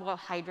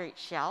carbohydrate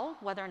shell,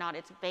 whether or not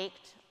it's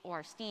baked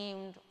or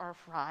steamed or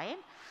fried.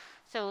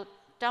 So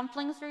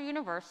dumplings are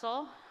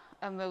universal.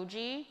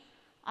 Emoji,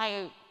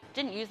 I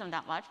didn't use them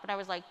that much, but I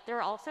was like,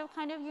 they're also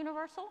kind of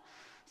universal.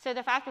 So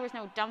the fact there was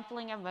no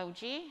dumpling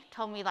emoji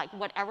told me like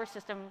whatever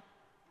system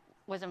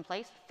was in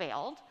place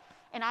failed.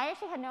 And I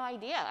actually had no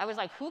idea. I was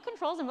like, who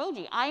controls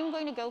emoji? I'm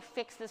going to go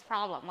fix this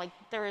problem. Like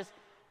there is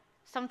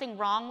something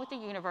wrong with the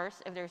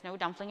universe if there's no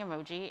dumpling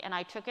emoji. And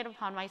I took it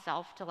upon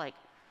myself to like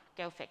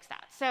go fix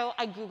that. So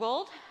I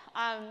Googled,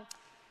 and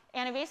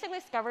I basically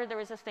discovered there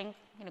was this thing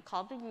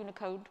called the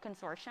Unicode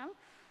Consortium,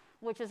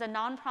 which is a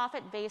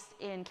nonprofit based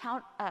in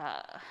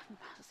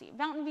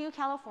Mountain View,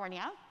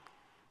 California,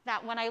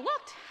 that when I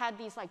looked had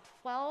these like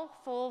 12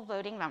 full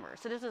voting members.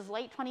 So this is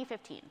late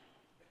 2015.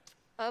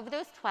 Of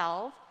those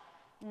 12,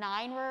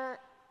 9 were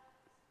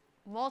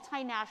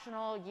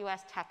multinational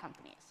US tech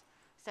companies.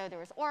 So there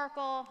was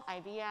Oracle,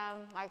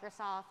 IBM,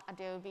 Microsoft,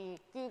 Adobe,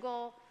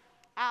 Google,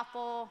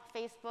 Apple,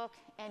 Facebook,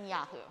 and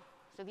Yahoo.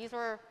 So these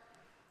were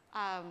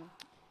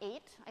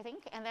 8, I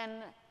think.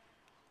 And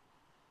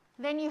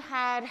then you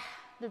had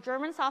the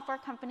German software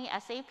company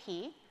SAP,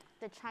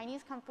 the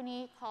Chinese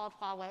company called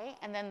Huawei,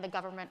 and then the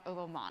government of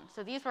Oman.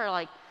 So these were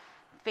like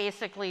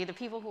basically the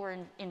people who were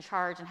in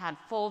charge and had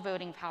full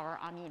voting power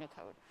on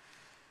Unicode.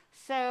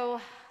 So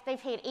they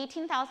paid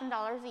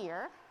 $18,000 a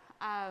year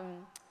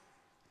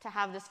to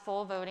have this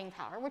full voting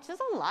power, which is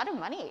a lot of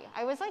money.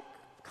 I was like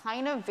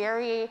kind of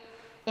very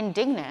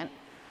indignant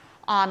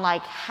on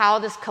like how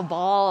this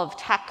cabal of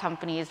tech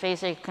companies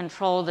basically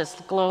control this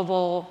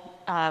global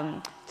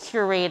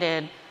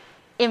curated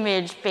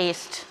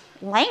image-based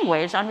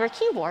language on your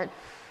keyboard.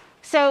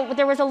 So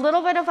there was a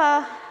little bit of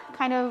a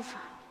kind of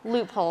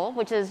loophole,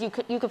 which is you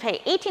could pay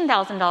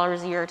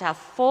 $18,000 a year to have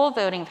full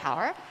voting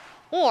power,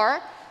 or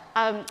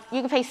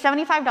you could pay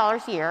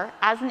 $75 a year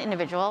as an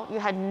individual. You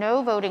had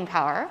no voting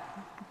power,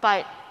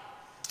 but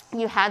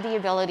you had the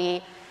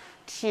ability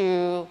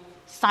to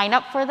sign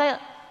up for the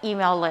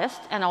email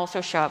list and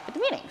also show up at the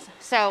meetings.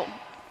 So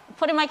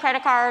put in my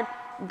credit card,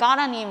 got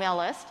on the email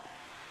list,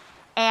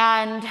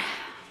 and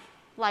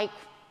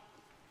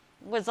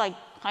was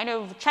kind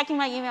of checking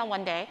my email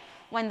one day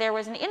when there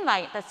was an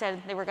invite that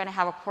said they were going to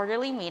have a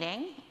quarterly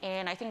meeting,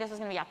 and I think this was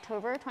going to be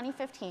October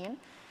 2015.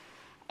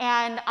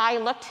 And I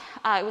looked,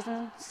 it was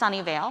in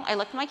Sunnyvale. I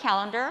looked at my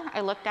calendar.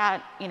 I looked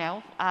at,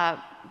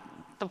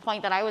 the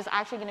point that I was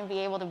actually going to be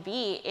able to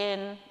be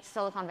in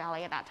Silicon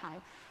Valley at that time.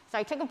 So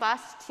I took a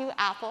bus to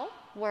Apple,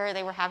 where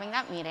they were having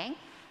that meeting.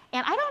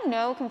 And I don't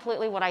know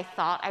completely what I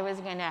thought I was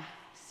going to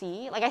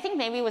see. I think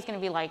maybe it was going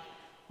to be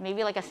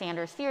maybe like a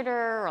Sanders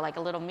Theater or like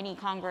a little mini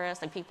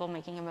Congress, like people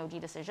making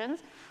emoji decisions.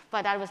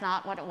 But that was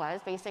not what it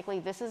was. Basically,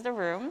 this is the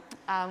room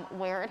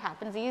where it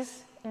happens.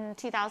 These, in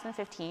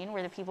 2015,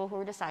 were the people who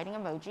were deciding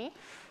emoji.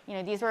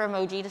 These were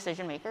emoji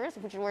decision makers,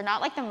 which were not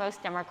like the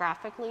most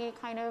demographically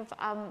kind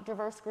of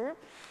diverse group.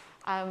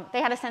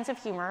 They had a sense of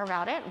humor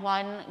about it.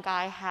 One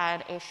guy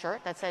had a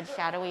shirt that said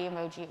 "Shadowy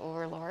Emoji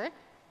Overlord."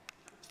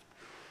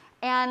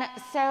 And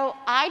so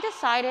I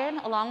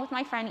decided, along with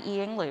my friend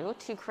Ying Liu,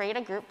 to create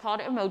a group called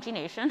Emoji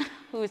Nation,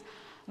 whose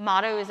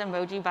motto is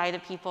emoji by the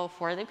people,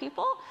 for the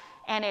people.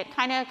 And it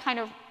kind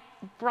of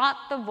brought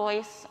the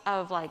voice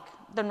of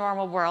the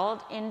normal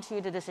world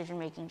into the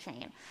decision-making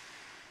chain.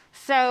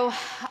 So,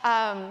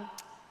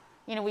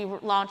 we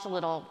launched a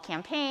little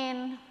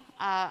campaign.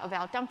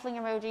 about dumpling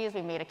emojis.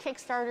 We made a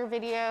Kickstarter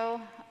video.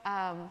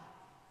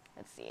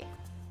 Let's see.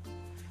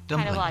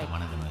 Dumplings are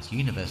one of the most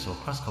universal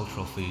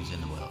cross-cultural foods in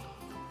the world.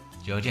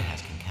 Georgia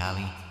has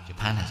khinkali,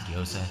 Japan has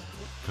gyoza,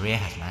 Korea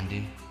has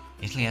mandu,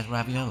 Italy has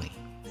ravioli.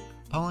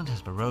 Poland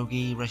has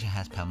pierogi, Russia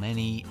has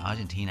pelmeni,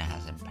 Argentina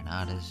has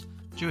empanadas,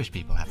 Jewish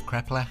people have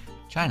kreplech,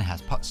 China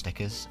has pot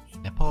stickers,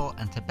 Nepal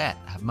and Tibet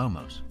have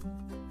momos.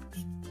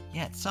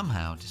 Yet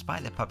somehow,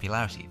 despite their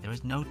popularity, there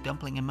is no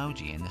dumpling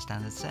emoji in the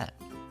standard set.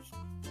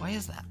 Why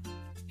is that?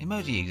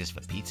 Emoji exists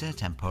for pizza,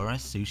 tempura,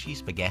 sushi,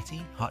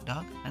 spaghetti, hot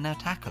dog, and now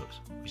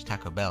tacos, which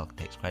Taco Bell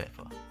takes credit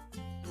for.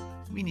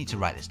 We need to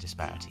right this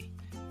disparity.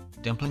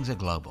 Dumplings are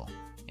global.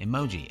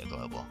 Emoji are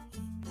global.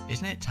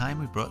 Isn't it time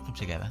we brought them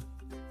together?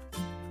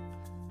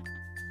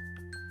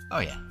 Oh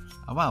yeah,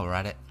 and while we're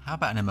at it, how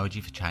about an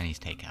emoji for Chinese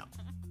takeout?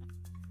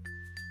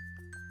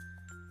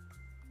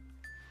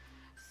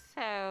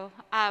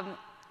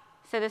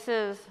 So this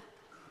is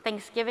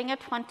Thanksgiving of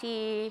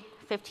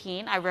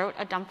 2015. I wrote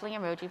a dumpling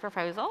emoji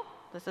proposal.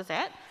 This is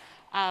it.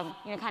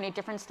 Kind of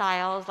different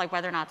styles, like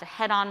whether or not it's a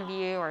head-on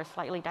view or a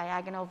slightly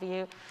diagonal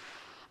view.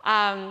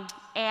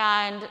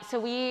 And so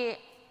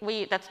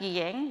that's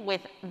Yiying,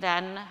 with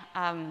then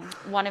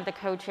one of the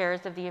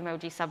co-chairs of the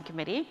emoji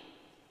subcommittee.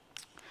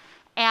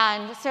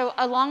 And so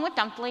along with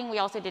dumpling, we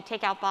also did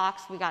takeout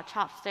box, we got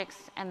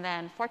chopsticks, and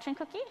then fortune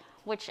cookie,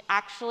 which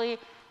actually,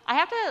 I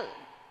have to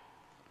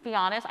be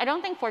honest, I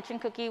don't think fortune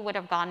cookie would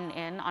have gotten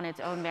in on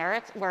its own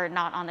merits were it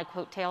not on the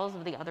coattails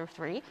of the other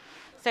three.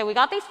 So we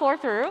got these 4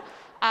 through,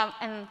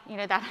 and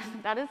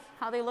that is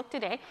how they look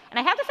today. And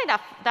I have to say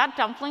that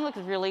dumpling looks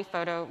really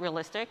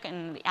photorealistic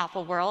in the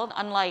Apple world,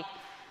 unlike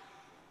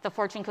the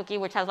fortune cookie,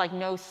 which has like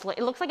no slit.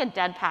 It looks like a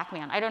dead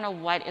Pac-Man. I don't know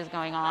what is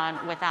going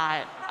on with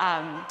that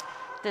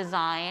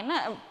design,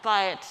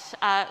 but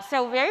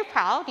so very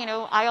proud.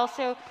 I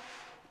also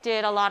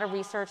did a lot of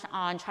research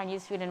on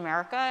Chinese food in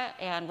America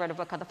and wrote a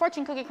book called The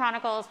Fortune Cookie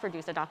Chronicles,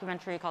 produced a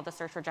documentary called The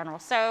Search for General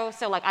So.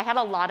 So like I had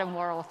a lot of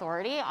moral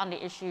authority on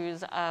the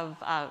issues of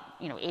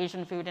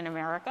Asian food in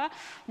America.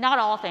 Not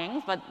all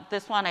things, but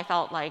this one I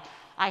felt like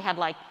I had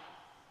like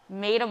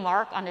made a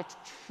mark on the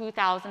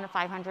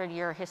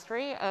 2,500-year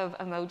history of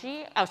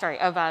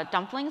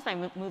dumplings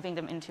by moving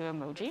them into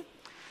emoji.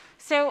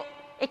 So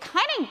it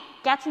kind of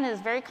gets into this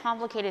very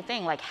complicated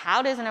thing, like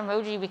how does an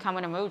emoji become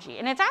an emoji?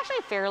 And it's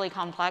actually fairly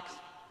complex.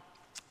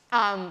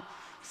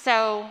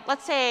 So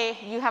let's say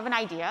you have an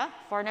idea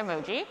for an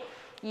emoji.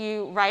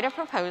 You write a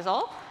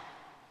proposal,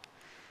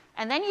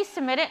 and then you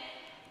submit it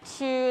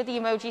to the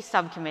emoji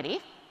subcommittee.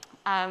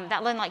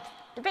 That then like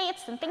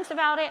debates and thinks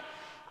about it.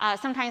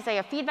 Sometimes they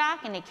have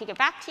feedback and they kick it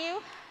back to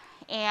you.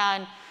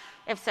 And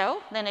if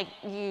so, then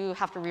you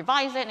have to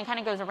revise it, and it kind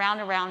of goes around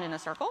and around in a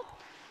circle.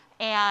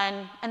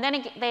 And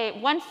then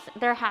once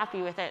they're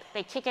happy with it,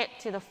 they kick it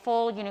to the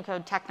full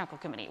Unicode Technical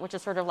Committee, which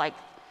is sort of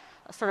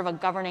a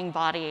governing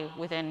body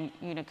within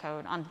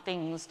Unicode on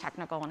things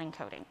technical and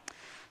encoding.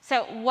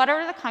 So what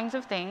are the kinds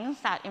of things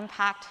that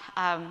impact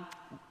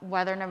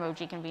whether an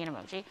emoji can be an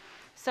emoji?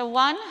 So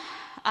one,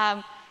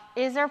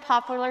 is there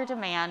popular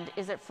demand?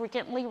 Is it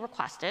frequently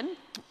requested?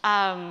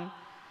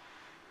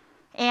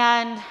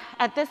 And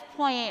at this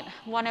point,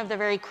 one of the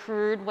very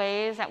crude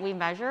ways that we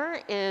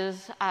measure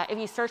is if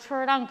you search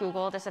for it on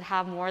Google, does it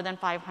have more than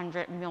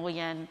 500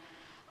 million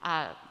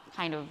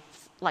kind of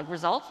like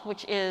results,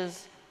 which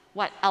is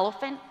what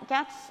elephant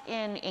gets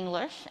in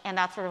English. And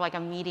that's sort of like a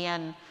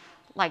median,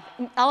 like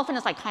elephant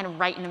is like kind of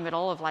right in the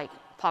middle of like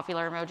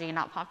popular emoji and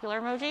not popular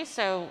emoji.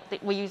 So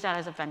we use that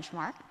as a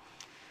benchmark.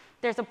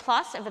 There's a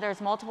plus if there's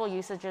multiple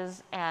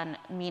usages and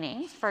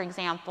meanings. For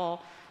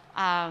example,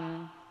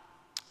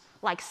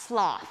 like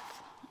sloth.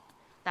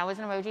 That was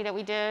an emoji that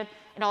we did.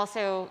 It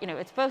also,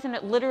 it's both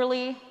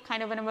literally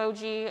kind of an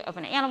emoji of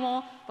an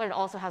animal, but it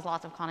also has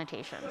lots of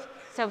connotations.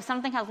 So if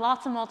something has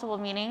lots of multiple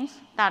meanings,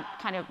 that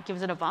kind of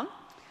gives it a bump.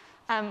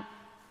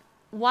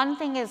 One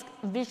thing is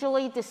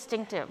visually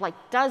distinctive. Like,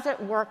 does it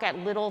work at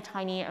little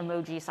tiny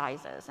emoji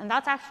sizes? And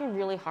that's actually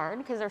really hard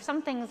because there's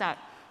some things that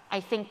I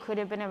think could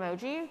have been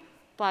emoji,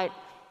 but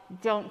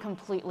don't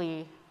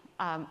completely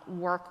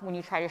work when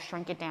you try to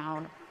shrink it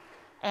down.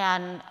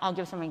 And I'll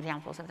give some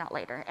examples of that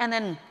later. And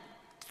then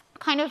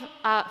kind of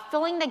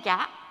filling the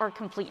gap or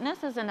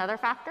completeness is another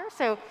factor.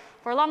 So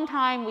for a long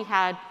time, we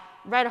had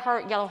red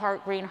heart, yellow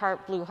heart, green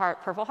heart, blue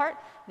heart, purple heart.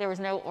 There was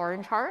no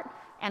orange heart.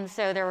 And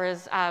so there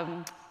was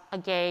a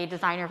gay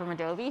designer from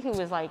Adobe who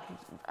was like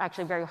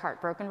actually very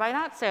heartbroken by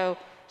that. So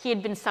he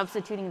had been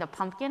substituting the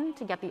pumpkin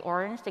to get the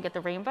orange, to get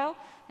the rainbow.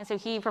 And so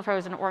he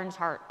proposed an orange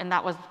heart. And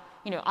that was,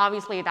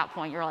 obviously at that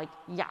point, you're like,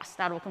 yes,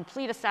 that will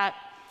complete a set.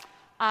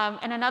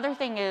 And another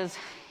thing is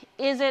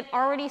it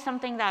already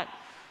something that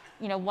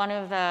one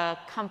of the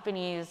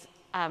companies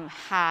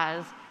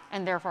has,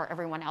 and therefore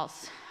everyone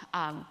else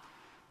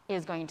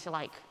is going to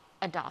like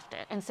adopt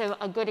it? And so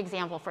a good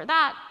example for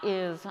that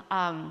is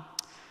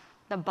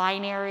the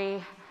binary,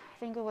 I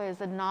think it was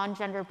the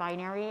non-gender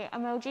binary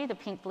emoji, the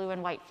pink, blue,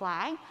 and white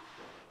flag.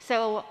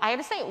 So I have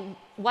to say,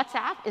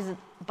 WhatsApp is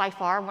by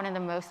far one of the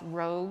most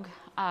rogue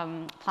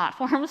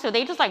platforms. So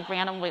they just like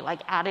randomly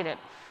like added it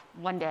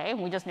one day, and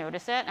we just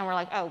noticed it, and we're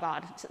like, oh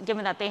God, so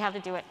given that they have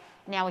to do it,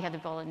 now we have to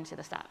build it into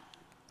the step.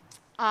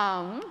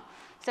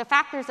 So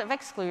factors of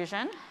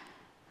exclusion,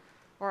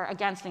 or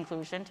against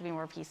inclusion, to be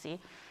more PC.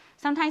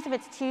 Sometimes if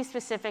it's too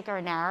specific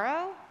or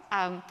narrow,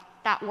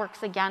 that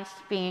works against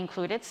being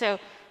included. So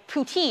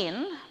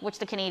poutine, which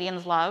the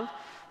Canadians love,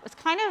 was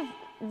kind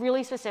of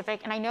really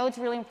specific, and I know it's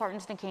really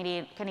important to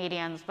the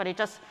Canadians, but it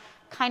just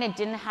kind of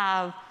didn't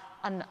have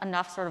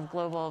enough sort of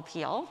global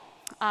appeal.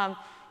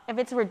 If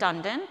it's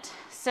redundant,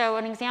 so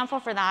an example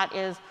for that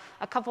is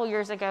a couple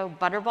years ago,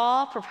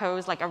 Butterball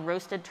proposed like a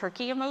roasted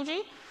turkey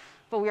emoji,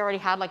 but we already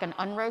had like an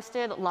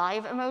unroasted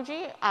live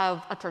emoji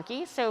of a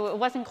turkey, so it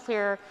wasn't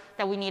clear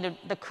that we needed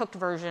the cooked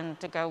version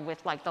to go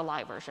with like the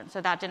live version,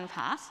 so that didn't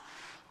pass.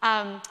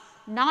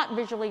 Not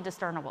visually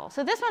discernible.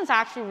 So this one's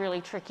actually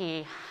really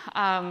tricky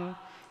and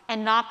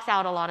knocks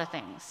out a lot of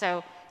things.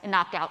 So it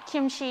knocked out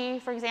kimchi,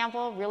 for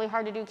example. Really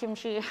hard to do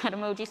kimchi at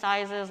emoji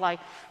sizes. Like,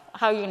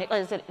 how are you gonna,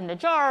 is it in a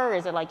jar?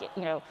 Is it like,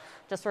 you know,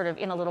 just sort of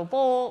in a little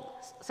bowl?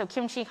 So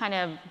kimchi kind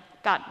of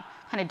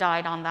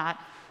died on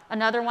that.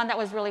 Another one that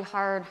was really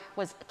hard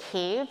was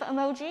cave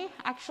emoji,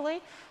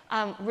 actually.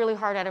 Really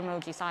hard at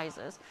emoji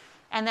sizes.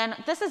 And then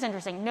this is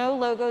interesting. No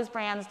logos,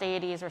 brands,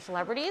 deities, or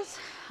celebrities.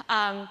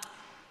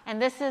 And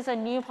this is a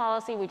new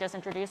policy we just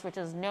introduced, which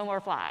is no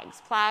more flags.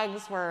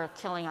 Flags were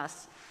killing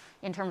us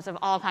in terms of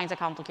all kinds of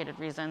complicated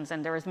reasons,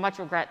 and there was much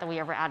regret that we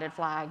ever added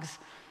flags,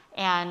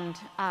 and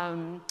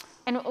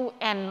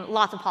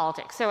lots of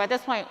politics. So at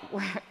this point,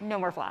 no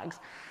more flags.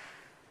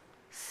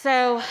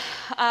 So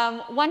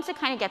once it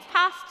kind of gets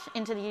passed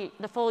into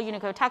the full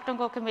Unicode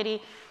Technical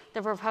Committee,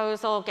 the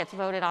proposal gets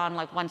voted on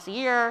like once a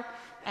year,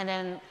 and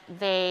then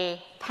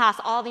they pass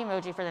all the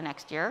emoji for the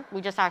next year.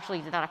 We just actually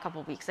did that a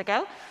couple weeks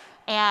ago.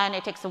 And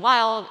it takes a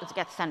while. It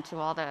gets sent to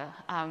all the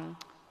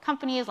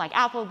companies like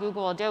Apple,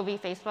 Google, Adobe,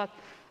 Facebook,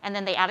 and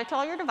then they add it to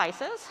all your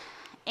devices.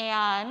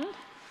 And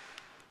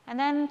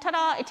then,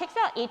 ta-da, it takes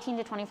about 18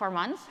 to 24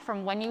 months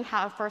from when you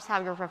first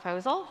have your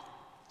proposal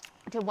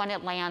to when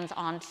it lands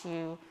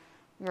onto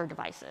your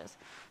devices.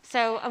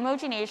 So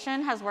Emoji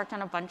Nation has worked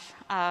on a bunch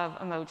of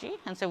emoji,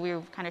 and so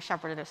we've kind of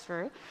shepherded this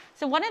through.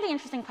 So one of the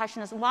interesting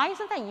questions is, why is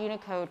it that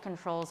Unicode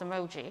controls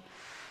emoji?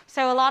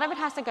 So a lot of it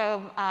has to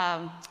go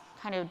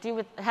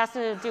it has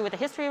to do with the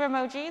history of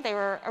emoji. They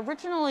were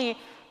originally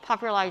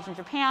popularized in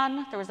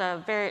Japan. There was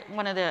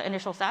one of the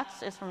initial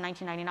sets is from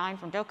 1999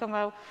 from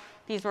Docomo.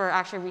 These were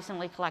actually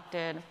recently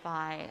collected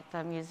by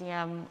the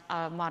Museum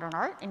of Modern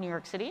Art in New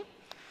York City.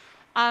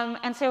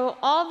 And so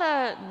all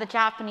the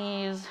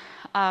Japanese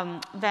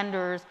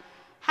vendors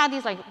had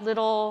these like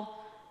little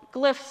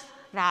glyphs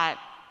that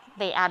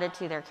they added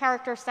to their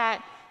character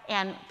set.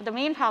 And the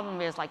main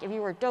problem is, like, if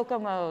you were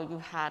Docomo, you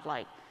had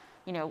like,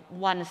 you know,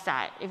 one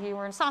set. If you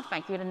were in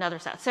SoftBank, you had another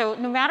set. So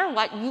no matter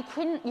what, you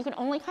could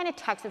only kind of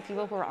text with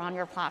people who are on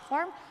your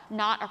platform,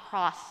 not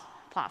across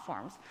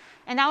platforms.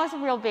 And that was a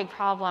real big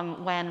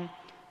problem when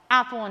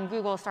Apple and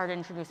Google started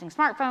introducing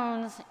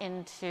smartphones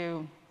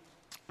into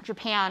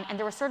Japan, and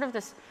there was sort of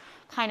this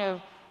kind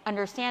of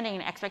understanding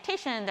and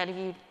expectation that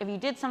if you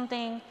did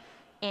something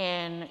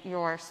in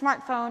your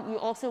smartphone, you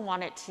also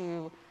want it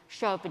to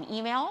show up in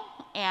email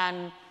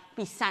and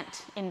be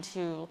sent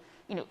into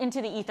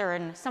the ether,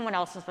 and someone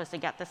else is supposed to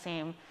get the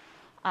same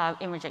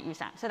image that you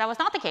sent. So that was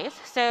not the case.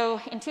 So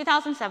in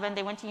 2007,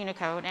 they went to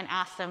Unicode and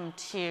asked them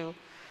to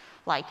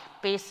like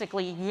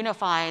basically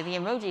unify the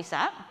emoji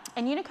set.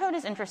 And Unicode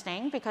is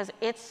interesting because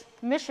its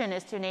mission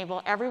is to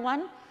enable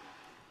everyone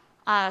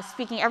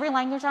speaking every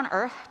language on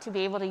Earth to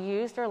be able to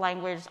use their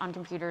language on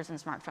computers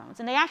and smartphones.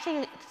 And they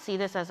actually see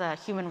this as a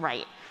human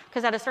right,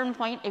 because at a certain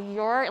point, if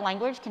your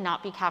language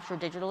cannot be captured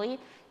digitally,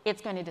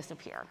 it's going to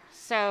disappear.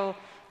 So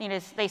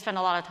they spend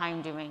a lot of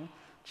time doing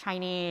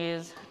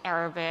Chinese,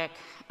 Arabic,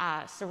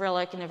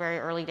 Cyrillic in the very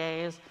early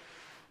days.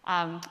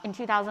 In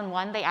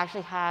 2001, they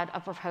actually had a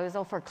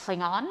proposal for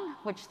Klingon,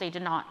 which they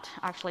did not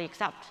actually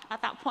accept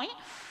at that point.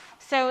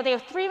 So they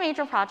have 3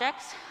 major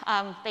projects.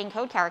 They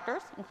encode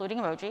characters, including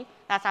emoji.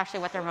 That's actually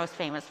what they're most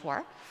famous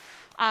for.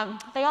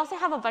 They also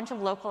have a bunch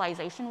of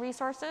localization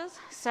resources.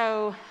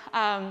 So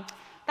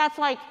that's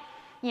like,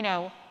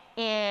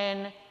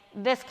 in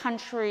this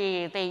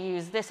country, they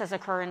use this as a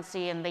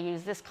currency, and they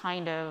use this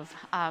kind of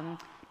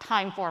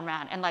time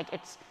format. And like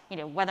it's,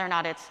 whether or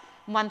not it's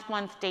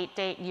month,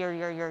 date, year,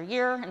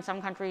 year. In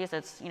some countries,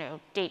 it's,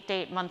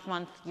 date,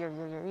 month,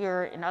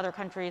 year. In other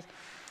countries.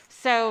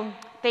 So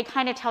they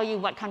kind of tell you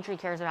what country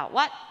cares about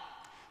what.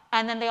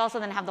 And then they also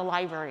then have the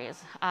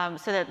libraries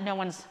so that no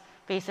one's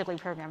basically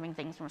programming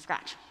things from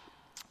scratch.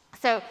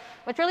 So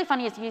what's really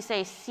funny is if you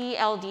say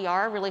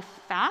CLDR really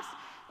fast,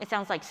 it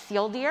sounds like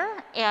seal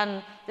deer.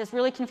 And this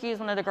really confused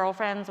one of the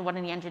girlfriends of one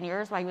of the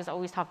engineers, why he was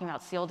always talking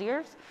about seal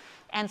deers.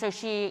 And so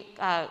she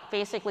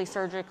basically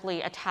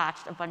surgically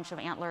attached a bunch of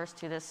antlers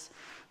to this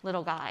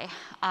little guy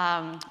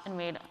and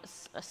made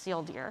a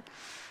seal deer.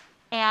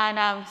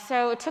 And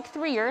so it took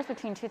 3 years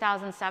between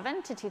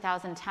 2007 to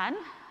 2010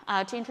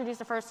 to introduce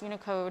the first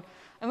Unicode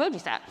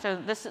emoji set. So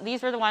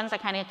these were the ones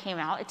that kind of came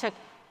out. It took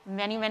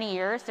many, many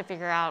years to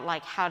figure out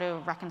like how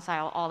to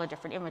reconcile all the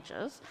different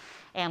images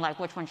and like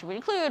which ones should we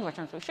include, which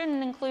ones we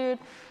shouldn't include.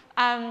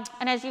 And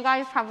as you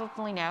guys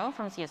probably know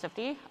from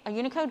CS50, a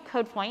Unicode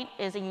code point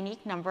is a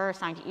unique number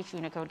assigned to each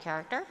Unicode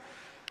character.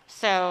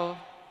 So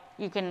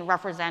you can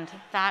represent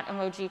that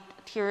emoji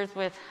tears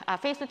with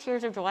face with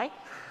tears of joy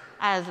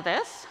as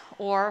this,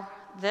 or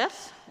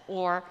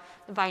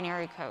the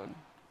binary code.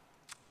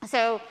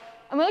 So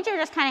emoji are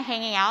just kind of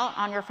hanging out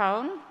on your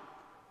phone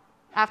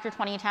after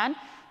 2010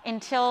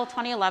 until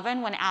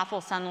 2011 when Apple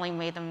suddenly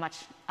made them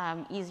much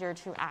easier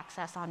to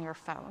access on your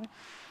phone.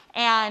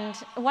 And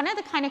one of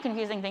the kind of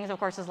confusing things, of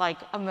course, is like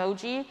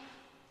emoji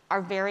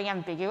are very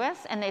ambiguous,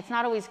 and it's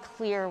not always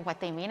clear what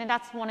they mean, and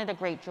that's one of the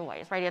great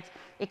joys, right?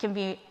 It can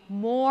be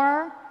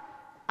more,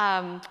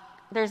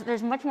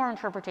 there's much more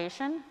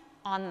interpretation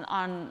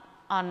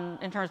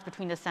in terms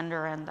between the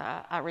sender and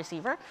the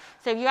receiver.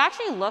 So if you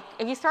actually look,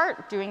 if you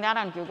start doing that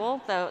on Google,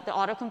 the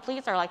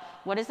autocompletes are like,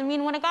 what does it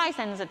mean when a guy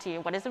sends it to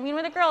you? What does it mean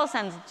when a girl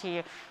sends it to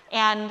you?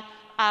 And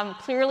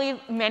clearly,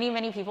 many,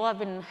 many people have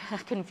been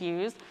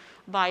confused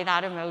by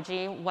that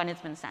emoji when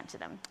it's been sent to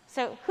them.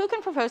 So who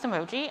can propose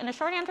emoji? And the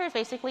short answer is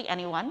basically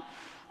anyone.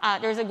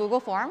 There's a Google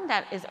form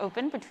that is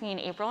open between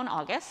April and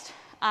August.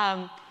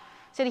 So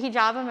the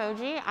hijab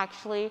emoji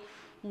actually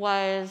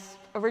was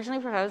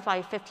originally proposed by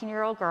a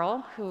 15-year-old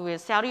girl who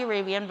is Saudi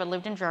Arabian but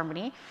lived in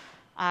Germany,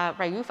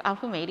 Rayouf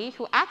Al-Humaidi,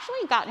 who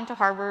actually got into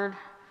Harvard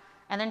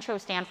and then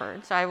chose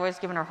Stanford. So I was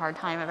giving her a hard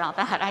time about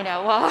that. I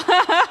know, well,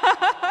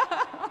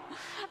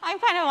 I'm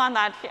kind of on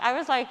that. I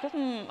was like,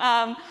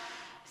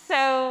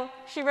 So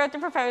she wrote the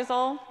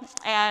proposal,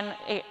 and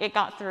it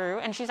got through.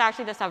 And she's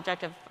actually the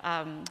subject of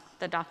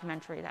the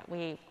documentary that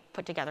we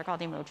put together called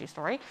The Emoji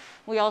Story.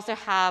 We also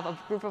have a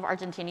group of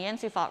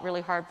Argentinians who fought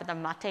really hard for the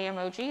mate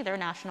emoji, their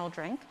national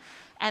drink.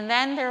 And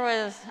then there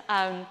was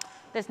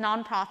this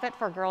nonprofit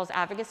for girls'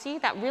 advocacy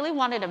that really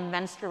wanted a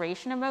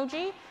menstruation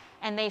emoji.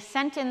 And they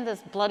sent in this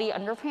bloody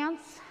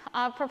underpants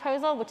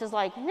proposal, which is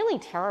like really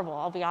terrible,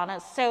 I'll be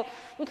honest. So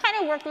we kind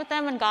of worked with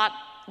them and got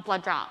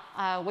blood drop,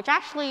 which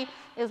actually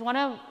is one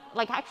of,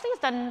 actually is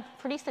done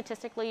pretty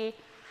statistically,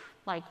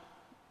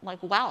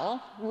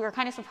 well. We were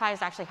kind of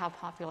surprised actually how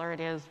popular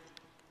it is.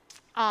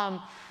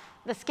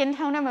 The skin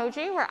tone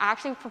emoji were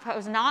actually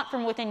proposed not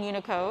from within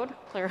Unicode,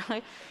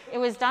 clearly. It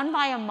was done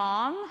by a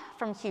mom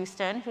from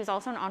Houston who's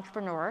also an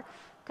entrepreneur,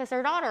 because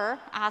their daughter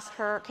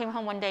came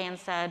home one day and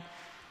said,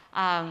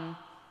 I'd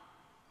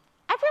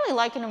really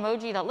like an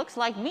emoji that looks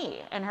like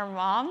me. And her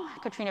mom,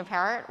 Katrina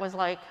Parrott, was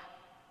like,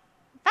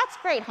 that's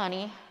great,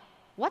 honey.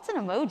 What's an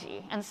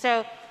emoji? And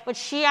so, but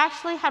she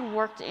actually had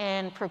worked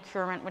in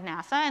procurement with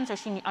NASA, and so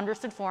she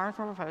understood forms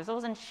from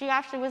proposals, and she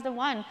actually was the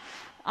one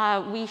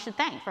we should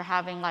thank for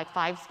having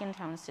 5 skin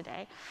tones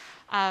today.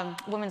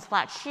 Women's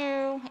flat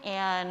shoe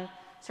and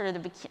sort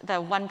of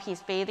the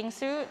one-piece bathing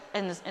suit,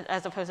 and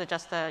as opposed to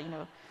just the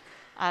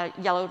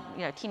yellow,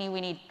 teeny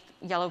weeny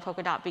yellow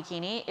polka dot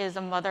bikini, is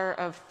a mother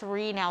of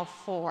 3, now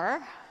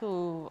 4,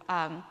 who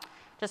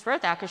just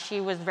wrote that because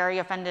she was very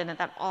offended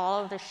that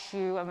all of the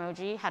shoe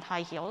emoji had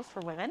high heels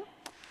for women.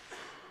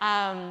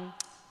 I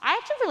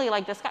actually really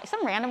like this guy.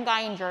 Some random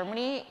guy in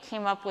Germany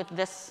came up with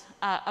this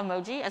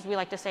emoji, as we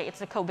like to say,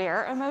 it's a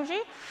Colbert emoji.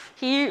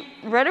 He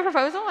wrote a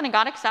proposal and it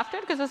got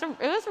accepted because it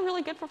was a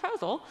really good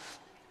proposal.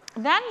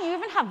 Then you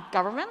even have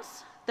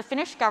governments. The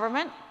Finnish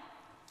government,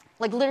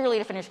 literally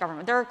the Finnish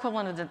government, their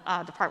equivalent of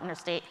the Department of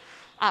State,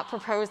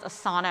 proposed a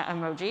sauna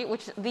emoji,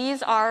 which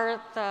these are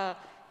the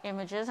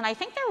images, and I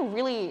think they're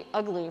really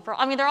ugly.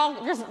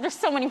 There's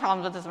so many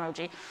problems with this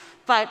emoji,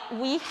 but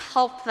we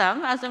helped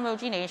them as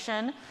Emoji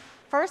Nation.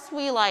 First,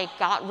 we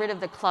got rid of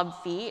the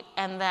club feet,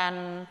 and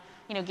then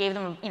gave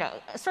them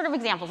sort of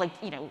examples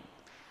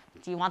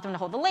do you want them to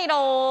hold the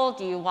ladle?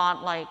 Do you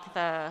want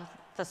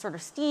the sort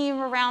of steam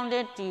around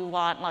it? Do you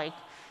want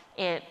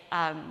it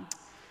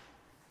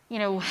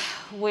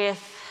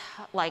with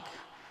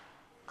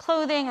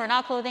clothing or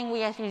not clothing?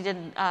 We actually did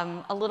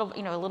a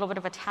little bit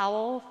of a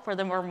towel for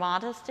the more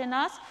modest in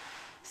us.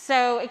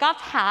 So it got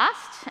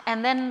passed,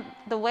 and then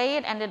the way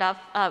it ended up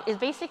is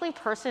basically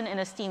person in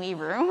a steamy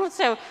room.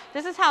 So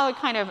this is how it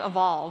kind of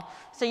evolved.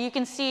 So you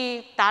can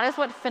see that is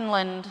what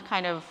Finland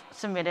kind of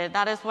submitted.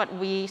 That is what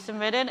we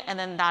submitted, and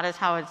then that is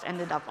how it's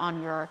ended up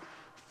on your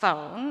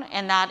phone.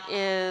 And that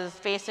is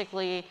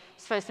basically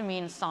supposed to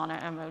mean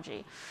sauna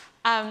emoji.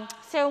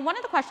 So one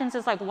of the questions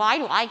is why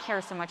do I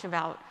care so much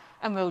about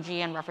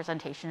emoji and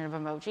representation of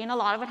emoji? And a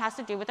lot of it has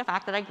to do with the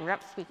fact that I grew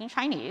up speaking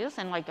Chinese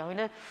and going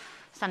to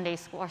Sunday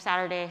school or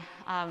Saturday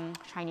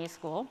Chinese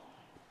school.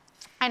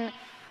 And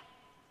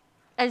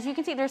as you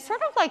can see, there's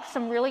sort of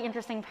some really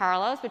interesting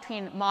parallels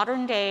between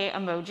modern day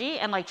emoji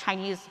and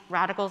Chinese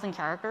radicals and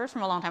characters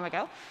from a long time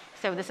ago.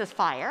 So this is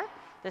fire,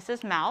 this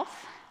is mouth,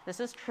 this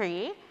is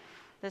tree,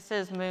 this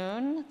is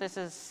moon, this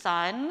is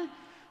sun.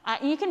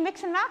 And you can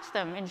mix and match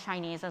them in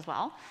Chinese as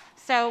well.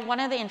 So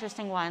one of the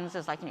interesting ones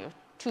is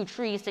 2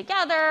 trees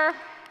together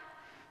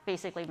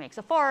basically makes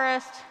a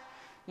forest.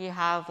 You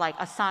have like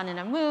a sun and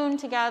a moon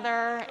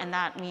together, and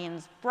that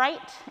means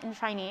bright in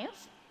Chinese.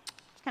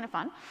 It's kind of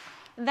fun.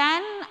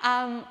 Then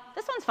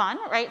this one's fun,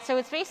 right? So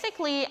it's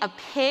basically a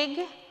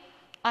pig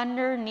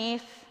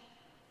underneath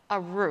a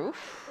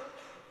roof.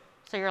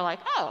 So you're like,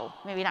 oh,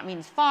 maybe that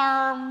means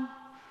farm,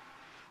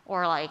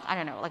 or like, I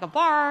don't know, like a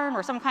barn,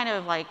 or some kind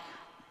of like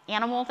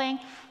animal thing.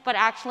 But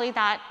actually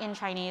that in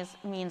Chinese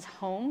means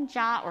home,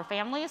 jia, or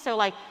family. So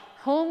like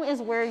home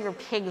is where your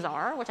pigs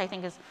are, which I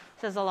think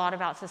says a lot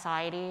about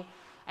society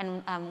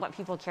and what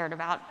people cared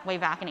about way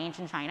back in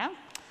ancient China.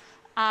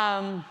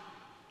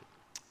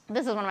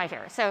 This is one of my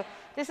favorites. So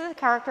this is a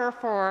character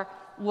for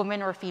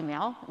woman or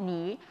female,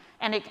 ni.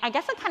 And I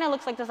guess it kind of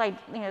looks like this, like,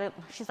 you know,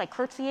 she's like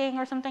curtsying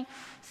or something.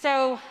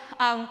 So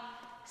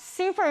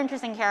super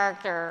interesting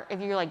character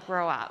if you like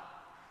grow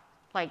up,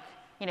 like,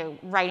 you know,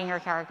 writing your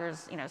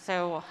characters, you know.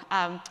 So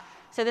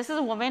this is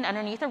a woman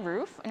underneath a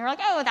roof, and you're like,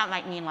 oh, that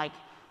might mean like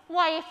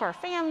wife or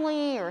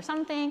family or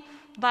something,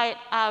 but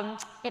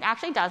it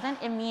actually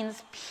doesn't. It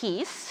means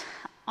peace.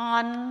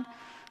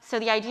 So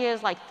the idea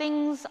is like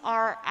things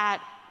are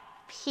at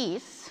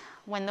peace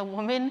when the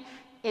woman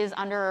is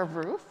under a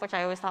roof, which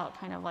I always thought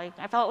kind of like,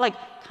 I felt like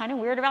kind of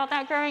weird about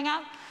that growing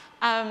up.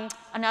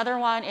 Another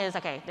one is,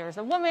 okay, there's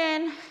a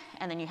woman,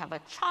 and then you have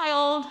a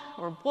child,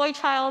 or boy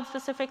child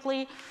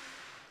specifically.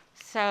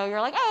 So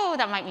you're like, oh,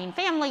 that might mean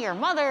family or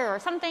mother or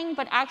something,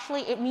 but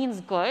actually it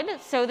means good.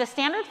 So the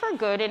standard for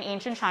good in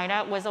ancient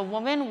China was a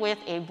woman with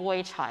a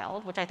boy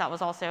child, which I thought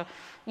was also,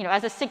 you know,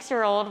 as a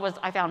 6-year-old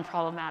I found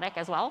problematic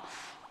as well.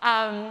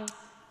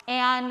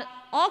 And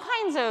all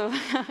kinds of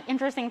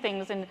interesting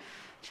things in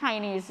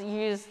Chinese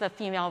use the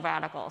female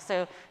radical.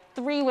 So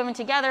 3 women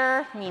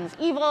together means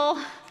evil.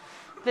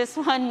 This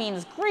one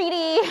means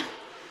greedy.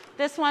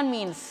 This one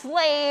means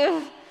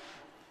slave.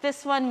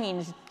 This one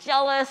means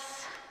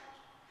jealous.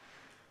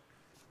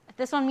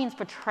 This one means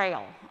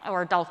betrayal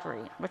or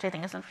adultery, which I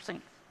think is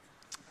interesting.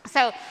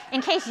 So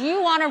in case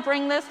you want to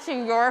bring this to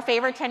your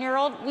favorite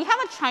 10-year-old, we have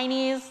a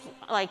Chinese,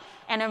 like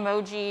an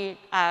emoji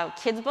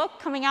kids book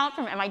coming out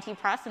from MIT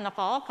Press in the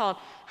fall called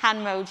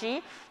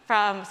Hanmoji.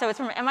 So it's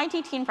from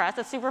MIT Teen Press.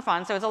 It's super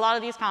fun. So it's a lot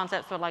of these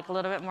concepts, but like a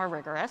little bit more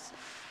rigorous.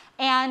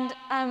 And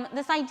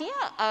this idea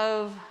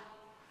of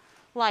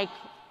like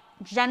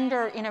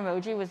gender in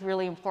emoji was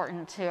really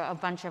important to a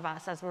bunch of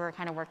us as we were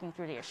kind of working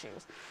through the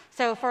issues.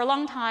 So for a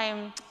long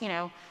time, you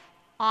know,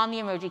 on the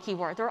emoji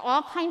keyboard, there are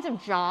all kinds of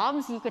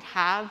jobs you could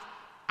have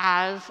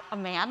as a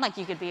man. Like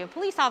you could be a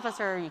police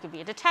officer, you could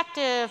be a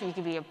detective, you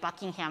could be a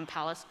Buckingham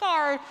Palace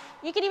guard,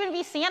 you could even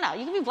be Santa,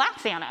 you could be Black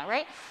Santa,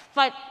 right?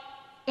 But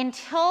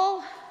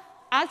until,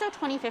 as of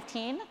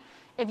 2015,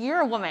 if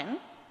you're a woman,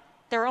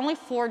 there are only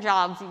 4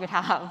 jobs you could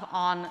have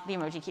on the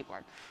emoji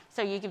keyboard.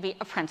 So you could be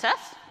a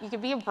princess, you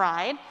could be a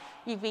bride,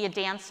 you could be a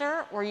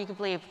dancer, or you could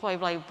be a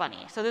Playboy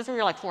bunny. So those are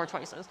your like 4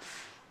 choices.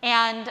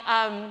 And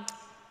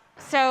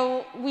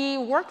so we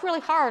worked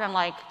really hard on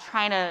like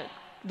trying to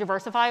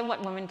diversify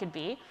what women could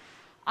be.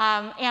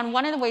 And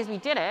one of the ways we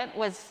did it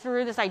was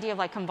through this idea of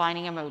like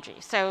combining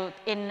emoji. So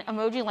in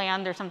emoji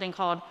land, there's something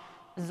called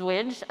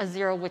zwidge, a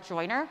zero-wit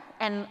joiner.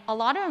 And a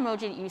lot of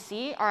emoji that you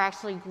see are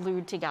actually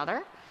glued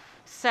together.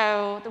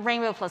 So the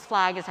rainbow plus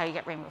flag is how you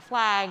get rainbow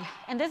flag.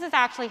 And this is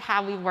actually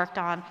how we worked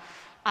on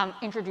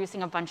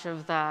introducing a bunch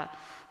of the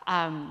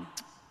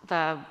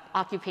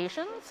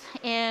occupations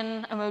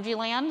in emoji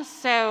land.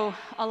 So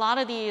a lot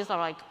of these are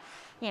like,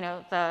 you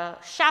know, the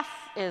chef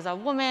is a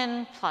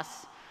woman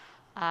plus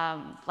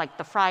like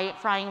the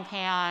frying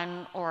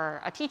pan,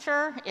 or a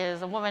teacher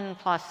is a woman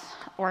plus,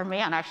 or a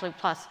man actually,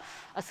 plus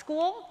a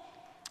school.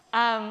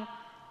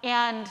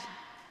 And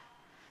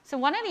so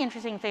one of the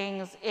interesting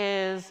things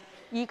is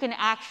you can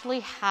actually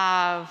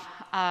have,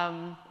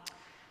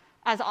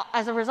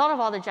 as a result of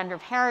all the gender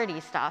parity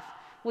stuff,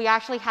 we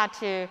actually had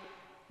to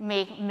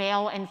make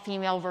male and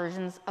female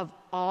versions of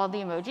all the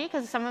emoji,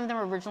 because some of them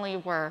originally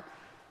were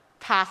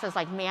passed as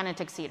like man in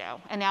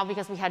tuxedo. And now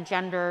because we had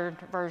gendered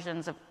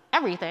versions of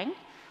everything,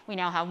 we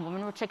now have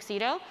woman with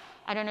tuxedo.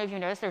 I don't know if you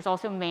noticed, there's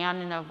also man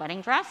in a wedding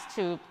dress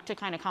to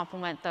kind of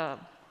complement the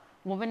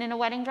woman in a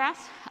wedding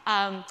dress.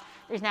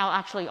 There's now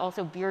actually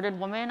also bearded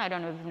woman. I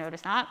don't know if you've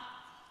noticed that.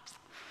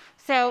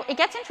 So it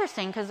gets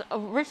interesting because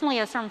originally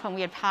at a certain point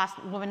we had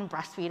passed women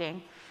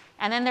breastfeeding.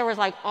 And then there was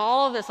like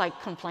all of this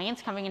like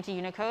complaints coming into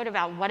Unicode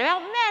about what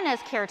about men as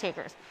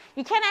caretakers?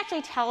 You can't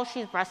actually tell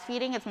she's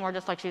breastfeeding. It's more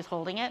just like she's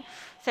holding it.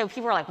 So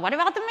people were like, what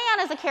about the man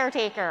as a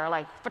caretaker?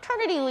 Like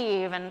paternity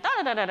leave and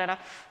da-da-da-da-da.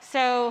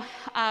 So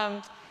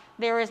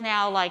there is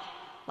now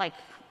like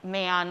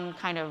man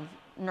kind of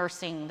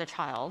nursing the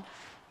child.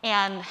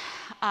 And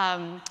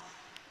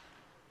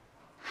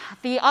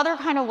the other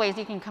kind of ways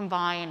you can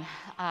combine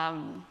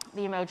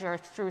the emoji are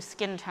through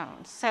skin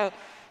tones. So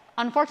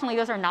unfortunately,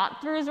 those are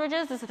not through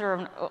zwidges. This is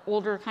through an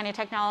older kind of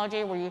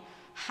technology where you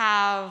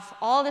have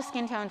all the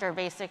skin tones are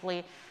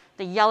basically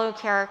the yellow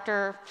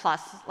character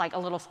plus like a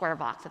little square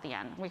box at the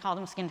end. We call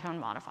them skin tone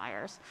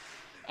modifiers.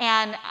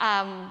 And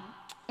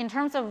in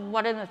terms of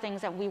one of the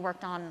things that we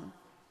worked on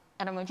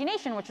at Emoji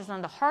Nation, which was one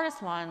of the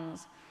hardest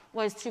ones,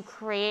 was to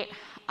create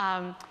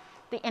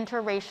the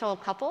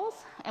interracial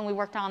couples, and we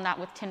worked on that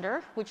with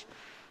Tinder, which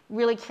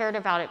really cared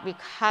about it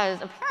because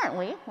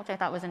apparently, which I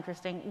thought was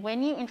interesting,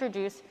 when you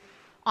introduce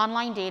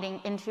online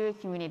dating into a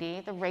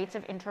community, the rates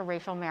of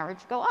interracial marriage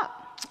go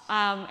up.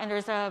 And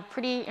there's a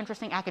pretty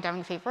interesting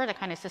academic paper that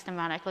kind of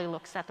systematically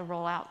looks at the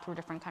rollout through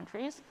different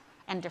countries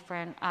and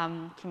different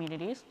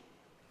communities.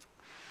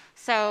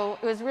 So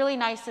it was really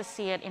nice to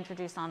see it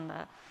introduced on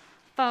the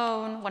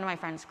phone. One of my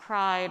friends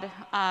cried.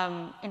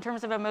 In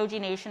terms of Emoji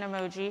Nation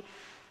emoji,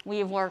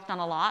 we've worked on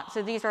a lot.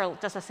 So these are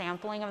just a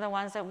sampling of the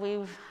ones that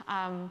we've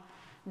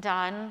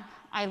done.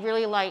 I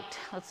really liked,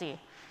 let's see,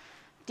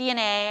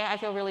 DNA, I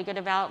feel really good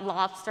about.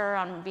 Lobster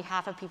on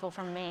behalf of people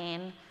from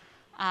Maine.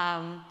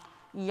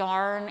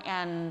 Yarn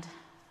and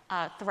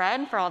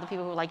thread for all the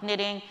people who like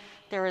knitting.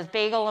 There was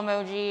bagel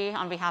emoji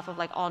on behalf of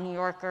like all New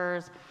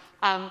Yorkers.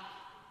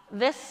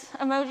 This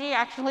emoji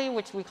actually,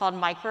 which we called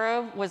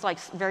microbe, was like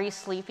very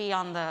sleepy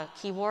on the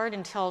keyboard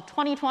until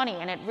 2020,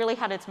 and it really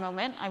had its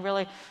moment. I'm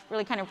really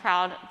kind of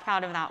proud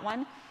of that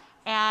one.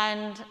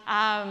 And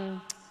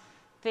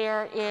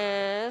there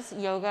is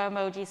yoga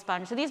emoji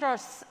sponge. So these are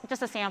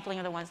just a sampling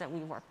of the ones that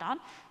we worked on.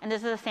 And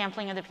this is a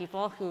sampling of the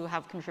people who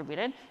have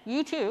contributed.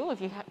 You too,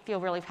 if you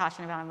feel really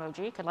passionate about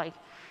emoji, could like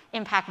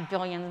impact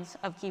billions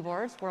of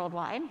keyboards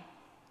worldwide.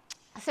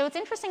 So it's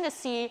interesting to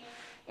see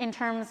in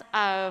terms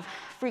of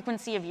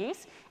frequency of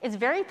use. It's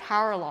very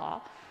power law,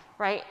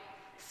 right?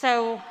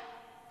 So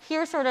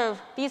here sort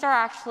of, these are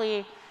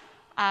actually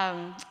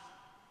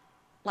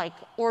like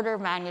order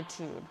of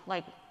magnitude.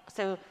 Like,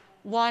 so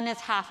 1 is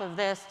half of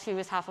this, 2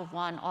 is half of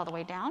 1, all the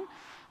way down.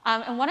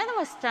 And one of the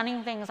most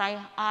stunning things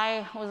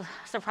I was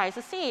surprised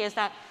to see is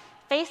that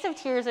Face of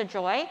Tears of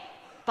Joy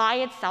by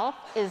itself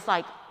is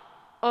like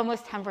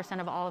almost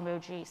 10% of all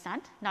emoji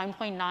sent.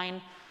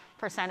 9.9%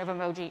 of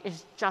emoji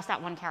is just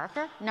that one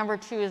character. Number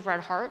 2 is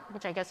red heart,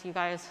 which I guess you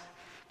guys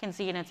can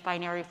see in its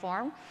binary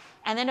form.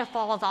 And then it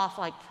falls off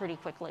like pretty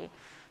quickly.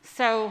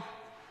 So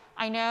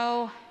I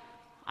know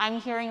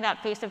I'm hearing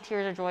that Face of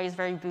Tears of Joy is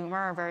very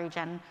boomer or very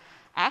Gen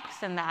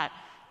X, and that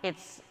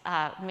it's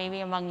maybe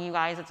among you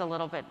guys it's a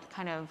little bit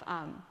kind of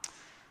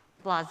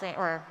blasé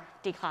or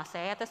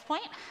déclassé at this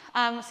point.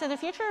 So the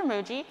future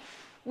emoji,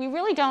 we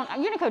really don't,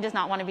 Unicode does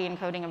not want to be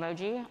encoding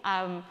emoji.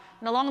 And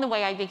along the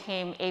way, I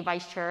became a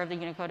vice chair of the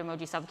Unicode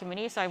emoji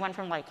subcommittee. So I went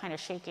from like kind of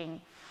shaking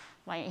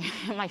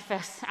my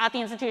fists at the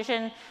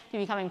institution to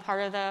becoming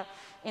part of the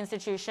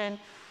institution.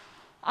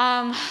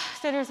 So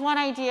there's one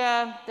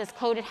idea, this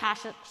coded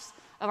hashes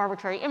of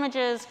arbitrary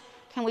images.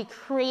 Can we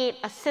create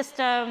a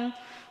system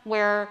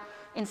where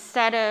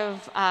instead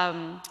of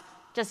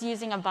just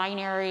using a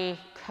binary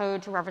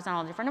code to represent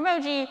all different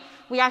emoji,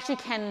 we actually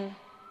can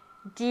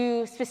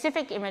do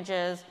specific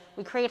images.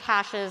 We create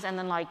hashes, and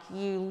then like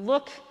you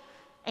look,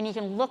 and you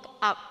can look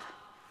up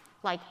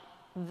like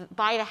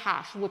by the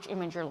hash which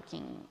image you're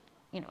looking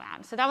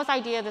at. So that was the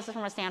idea. This is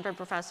from a Stanford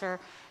professor.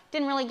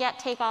 Didn't really get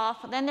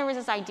takeoff. Then there was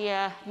this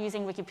idea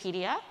using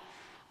Wikipedia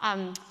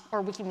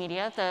or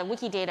Wikimedia, the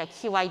Wikidata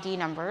QID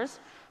numbers,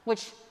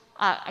 which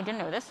I didn't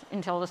know this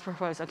until this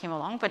proposal came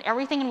along, but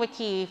everything in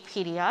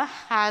Wikipedia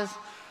has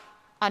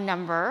a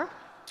number,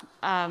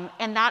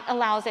 and that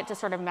allows it to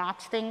sort of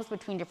match things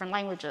between different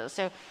languages.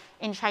 So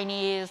in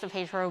Chinese, the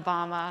page for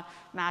Obama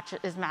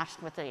is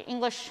matched with the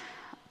English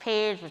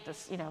page, with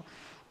this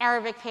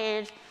Arabic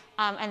page,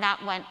 and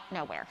that went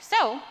nowhere.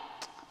 So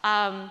what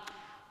I'm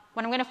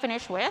going to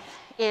finish with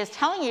is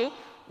telling you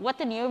what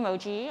the new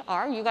emoji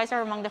are. You guys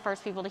are among the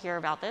first people to hear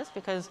about this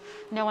because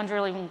no one's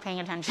really been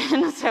paying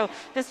attention. So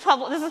this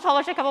was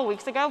published a couple of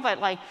weeks ago, but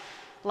like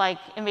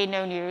it made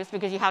no news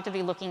because you have to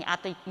be looking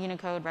at the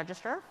Unicode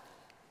register.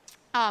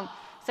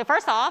 So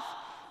first off,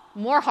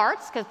 more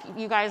hearts, because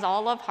you guys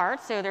all love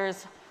hearts. So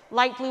there's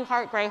light blue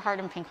heart, gray heart,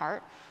 and pink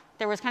heart.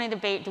 There was kind of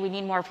debate, do we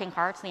need more pink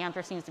hearts? And the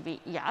answer seems to be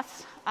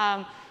yes.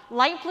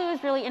 Light blue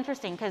is really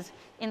interesting because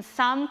in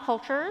some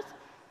cultures,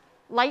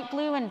 light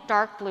blue and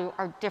dark blue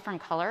are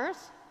different colors.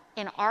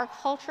 In our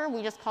culture,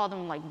 we just call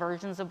them like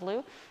versions of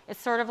blue.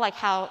 It's sort of like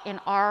how in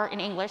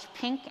English,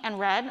 pink and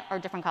red are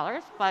different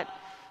colors, but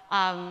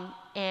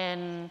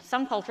in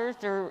some cultures,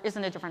 there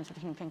isn't a difference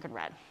between pink and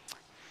red.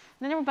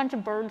 And then there were a bunch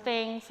of bird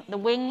things. The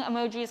wing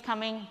emoji is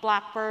coming,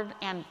 blackbird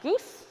and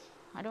goose.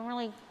 I don't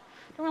really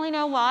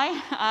know why.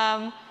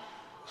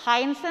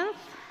 Hyacinth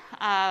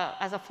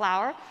as a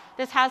flower.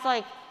 This has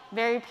like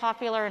very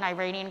popular in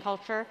Iranian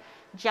culture.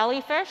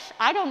 Jellyfish,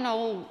 I don't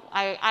know,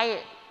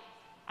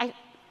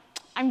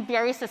 I'm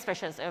very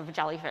suspicious of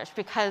jellyfish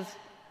because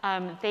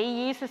they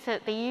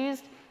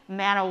used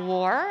man o'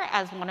 war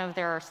as one of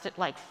their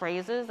like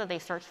phrases that they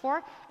searched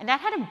for, and that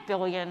had 1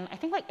 billion, I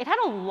think like it had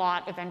a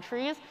lot of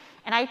entries,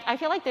 and I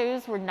feel like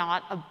those were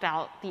not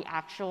about the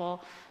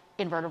actual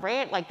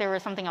invertebrate, like there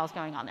was something else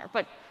going on there,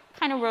 but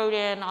kind of wrote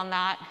in on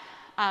that.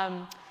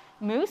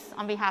 Moose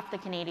on behalf of the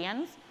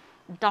Canadians,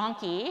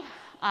 donkey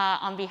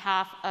on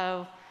behalf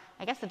of,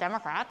 I guess, the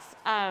Democrats.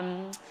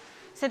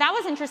 So that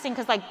was interesting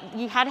because like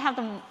you had to have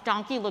the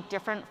donkey look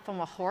different from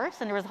a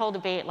horse, and there was a whole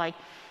debate like,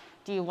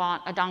 Do you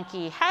want a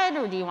donkey head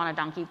or do you want a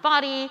donkey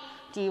body?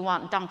 Do you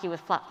want donkey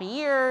with fluffy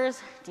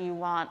ears? Do you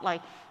want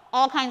like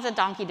all kinds of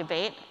donkey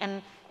debate?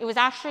 And it was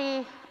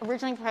actually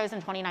originally proposed in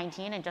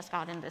 2019 and just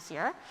got in this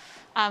year.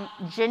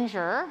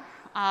 Ginger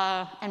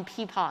and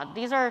pea pod.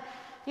 These are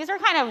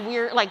kind of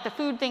weird, like the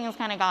food things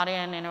kind of got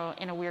in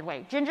a weird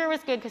way. Ginger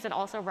was good because it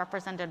also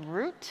represented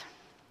root.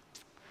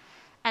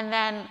 And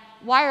then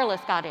wireless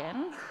got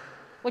in,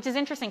 which is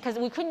interesting because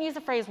we couldn't use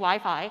the phrase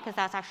Wi-Fi because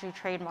that's actually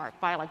trademarked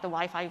by like the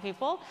Wi-Fi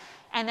people.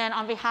 And then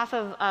on behalf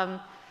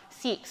of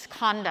Sikhs,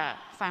 Khanda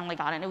finally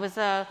got in. It was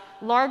the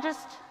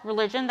largest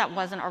religion that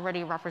wasn't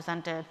already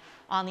represented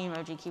on the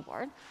emoji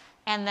keyboard.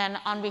 And then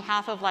on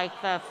behalf of like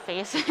the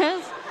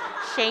faces,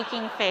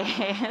 shaking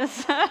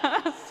face.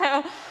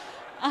 So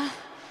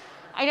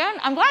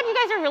I'm glad you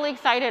guys are really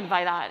excited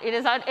by that. It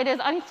is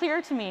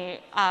unclear to me,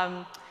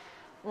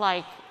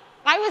 like,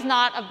 I was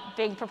not a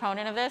big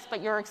proponent of this,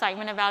 but your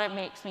excitement about it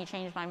makes me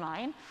change my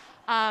mind.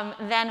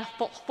 Then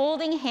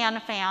folding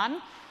hand fan.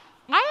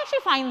 I actually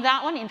find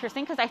that one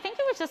interesting because I think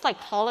it was just like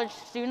college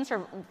students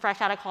or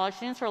fresh out of college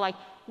students who were like,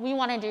 we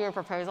want to do a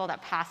proposal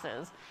that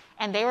passes.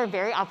 And they were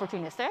very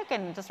opportunistic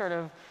and just sort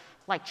of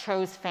like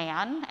chose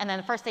fan. And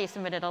then first they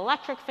submitted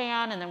electric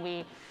fan, and then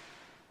we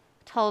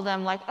told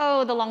them like,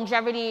 oh, the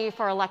longevity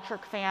for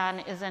electric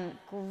fan isn't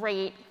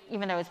great,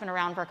 even though it's been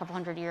around for a couple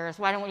hundred years.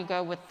 Why don't we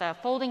go with the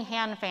folding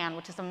hand fan,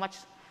 which is a much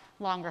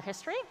longer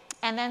history?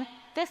 And then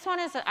this one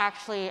is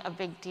actually a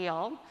big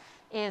deal,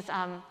 is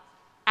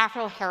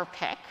Afro hair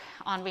pick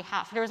on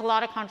behalf. There was a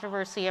lot of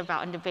controversy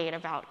about and debate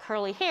about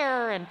curly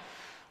hair, and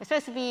it's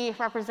supposed to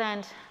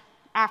represent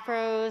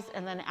afros,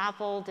 and then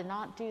Apple did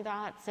not do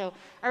that. So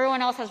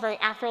everyone else has very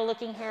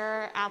afro-looking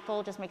hair.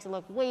 Apple just makes it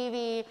look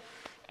wavy.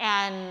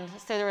 And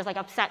so there was like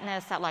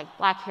upsetness that like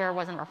black hair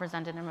wasn't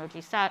represented in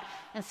emoji set.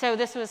 And so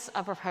this was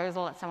a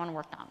proposal that someone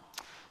worked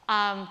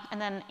on. And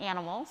then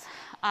animals,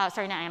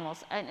 sorry, not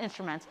animals,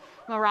 instruments,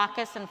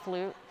 maracas and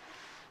flute.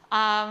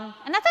 And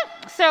that's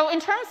it. So in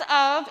terms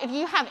of, if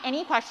you have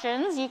any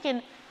questions, you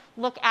can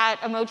look at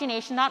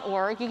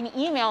emojination.org. You can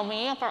email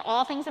me for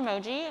all things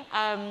emoji,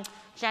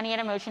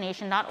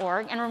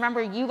 Jenny@emojination.org. And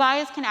remember, you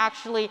guys can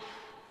actually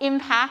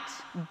impact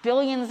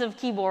billions of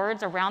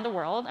keyboards around the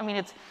world. I mean,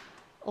 it's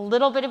a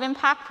little bit of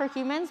impact for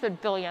humans, but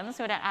billions,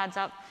 so it adds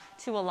up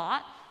to a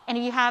lot. And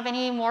if you have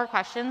any more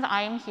questions,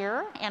 I am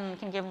here and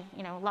can give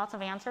lots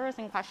of answers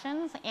and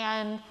questions.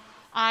 And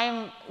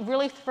I'm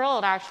really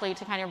thrilled, actually,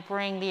 to kind of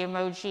bring the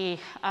emoji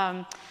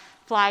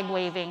flag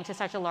waving to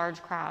such a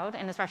large crowd,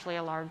 and especially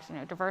a large,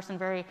 diverse and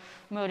very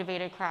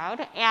motivated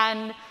crowd.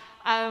 And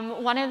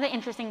one of the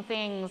interesting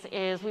things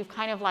is we've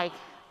kind of like,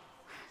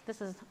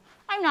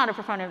 I'm not a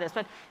proponent of this,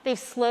 but they've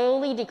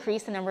slowly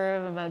decreased the number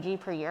of emoji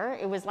per year.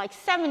 It was like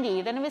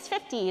 70, then it was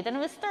 50, then it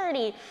was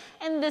 30,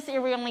 and this year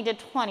we only did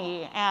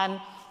 20. And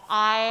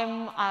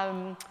I'm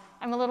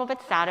a little bit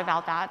sad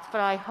about that,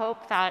 but I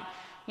hope that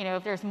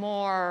if there's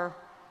more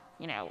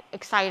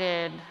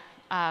excited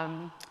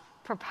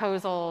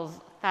proposals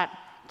that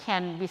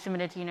can be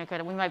submitted to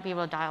Unicode, we might be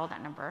able to dial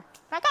that number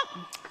back up.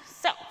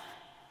 So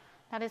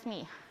that is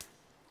me.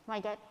 Am I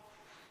good?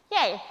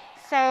 Yay.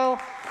 So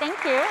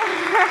thank you.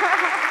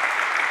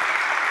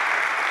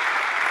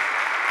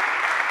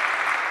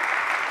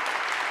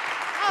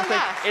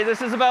 Hey,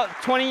 this is about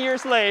 20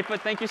 years late,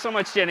 but thank you so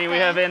much, Jenny. We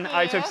have an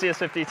I Took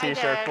CS50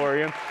 t-shirt for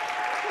you.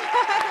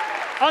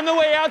 On the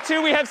way out,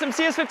 too, we have some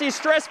CS50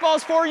 stress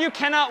balls for you.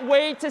 Cannot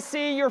wait to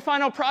see your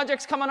final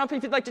projects coming up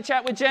if you'd like to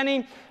chat with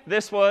Jenny.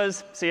 This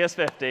was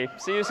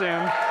CS50. See you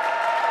soon.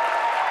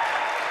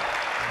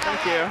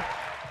 Thank you.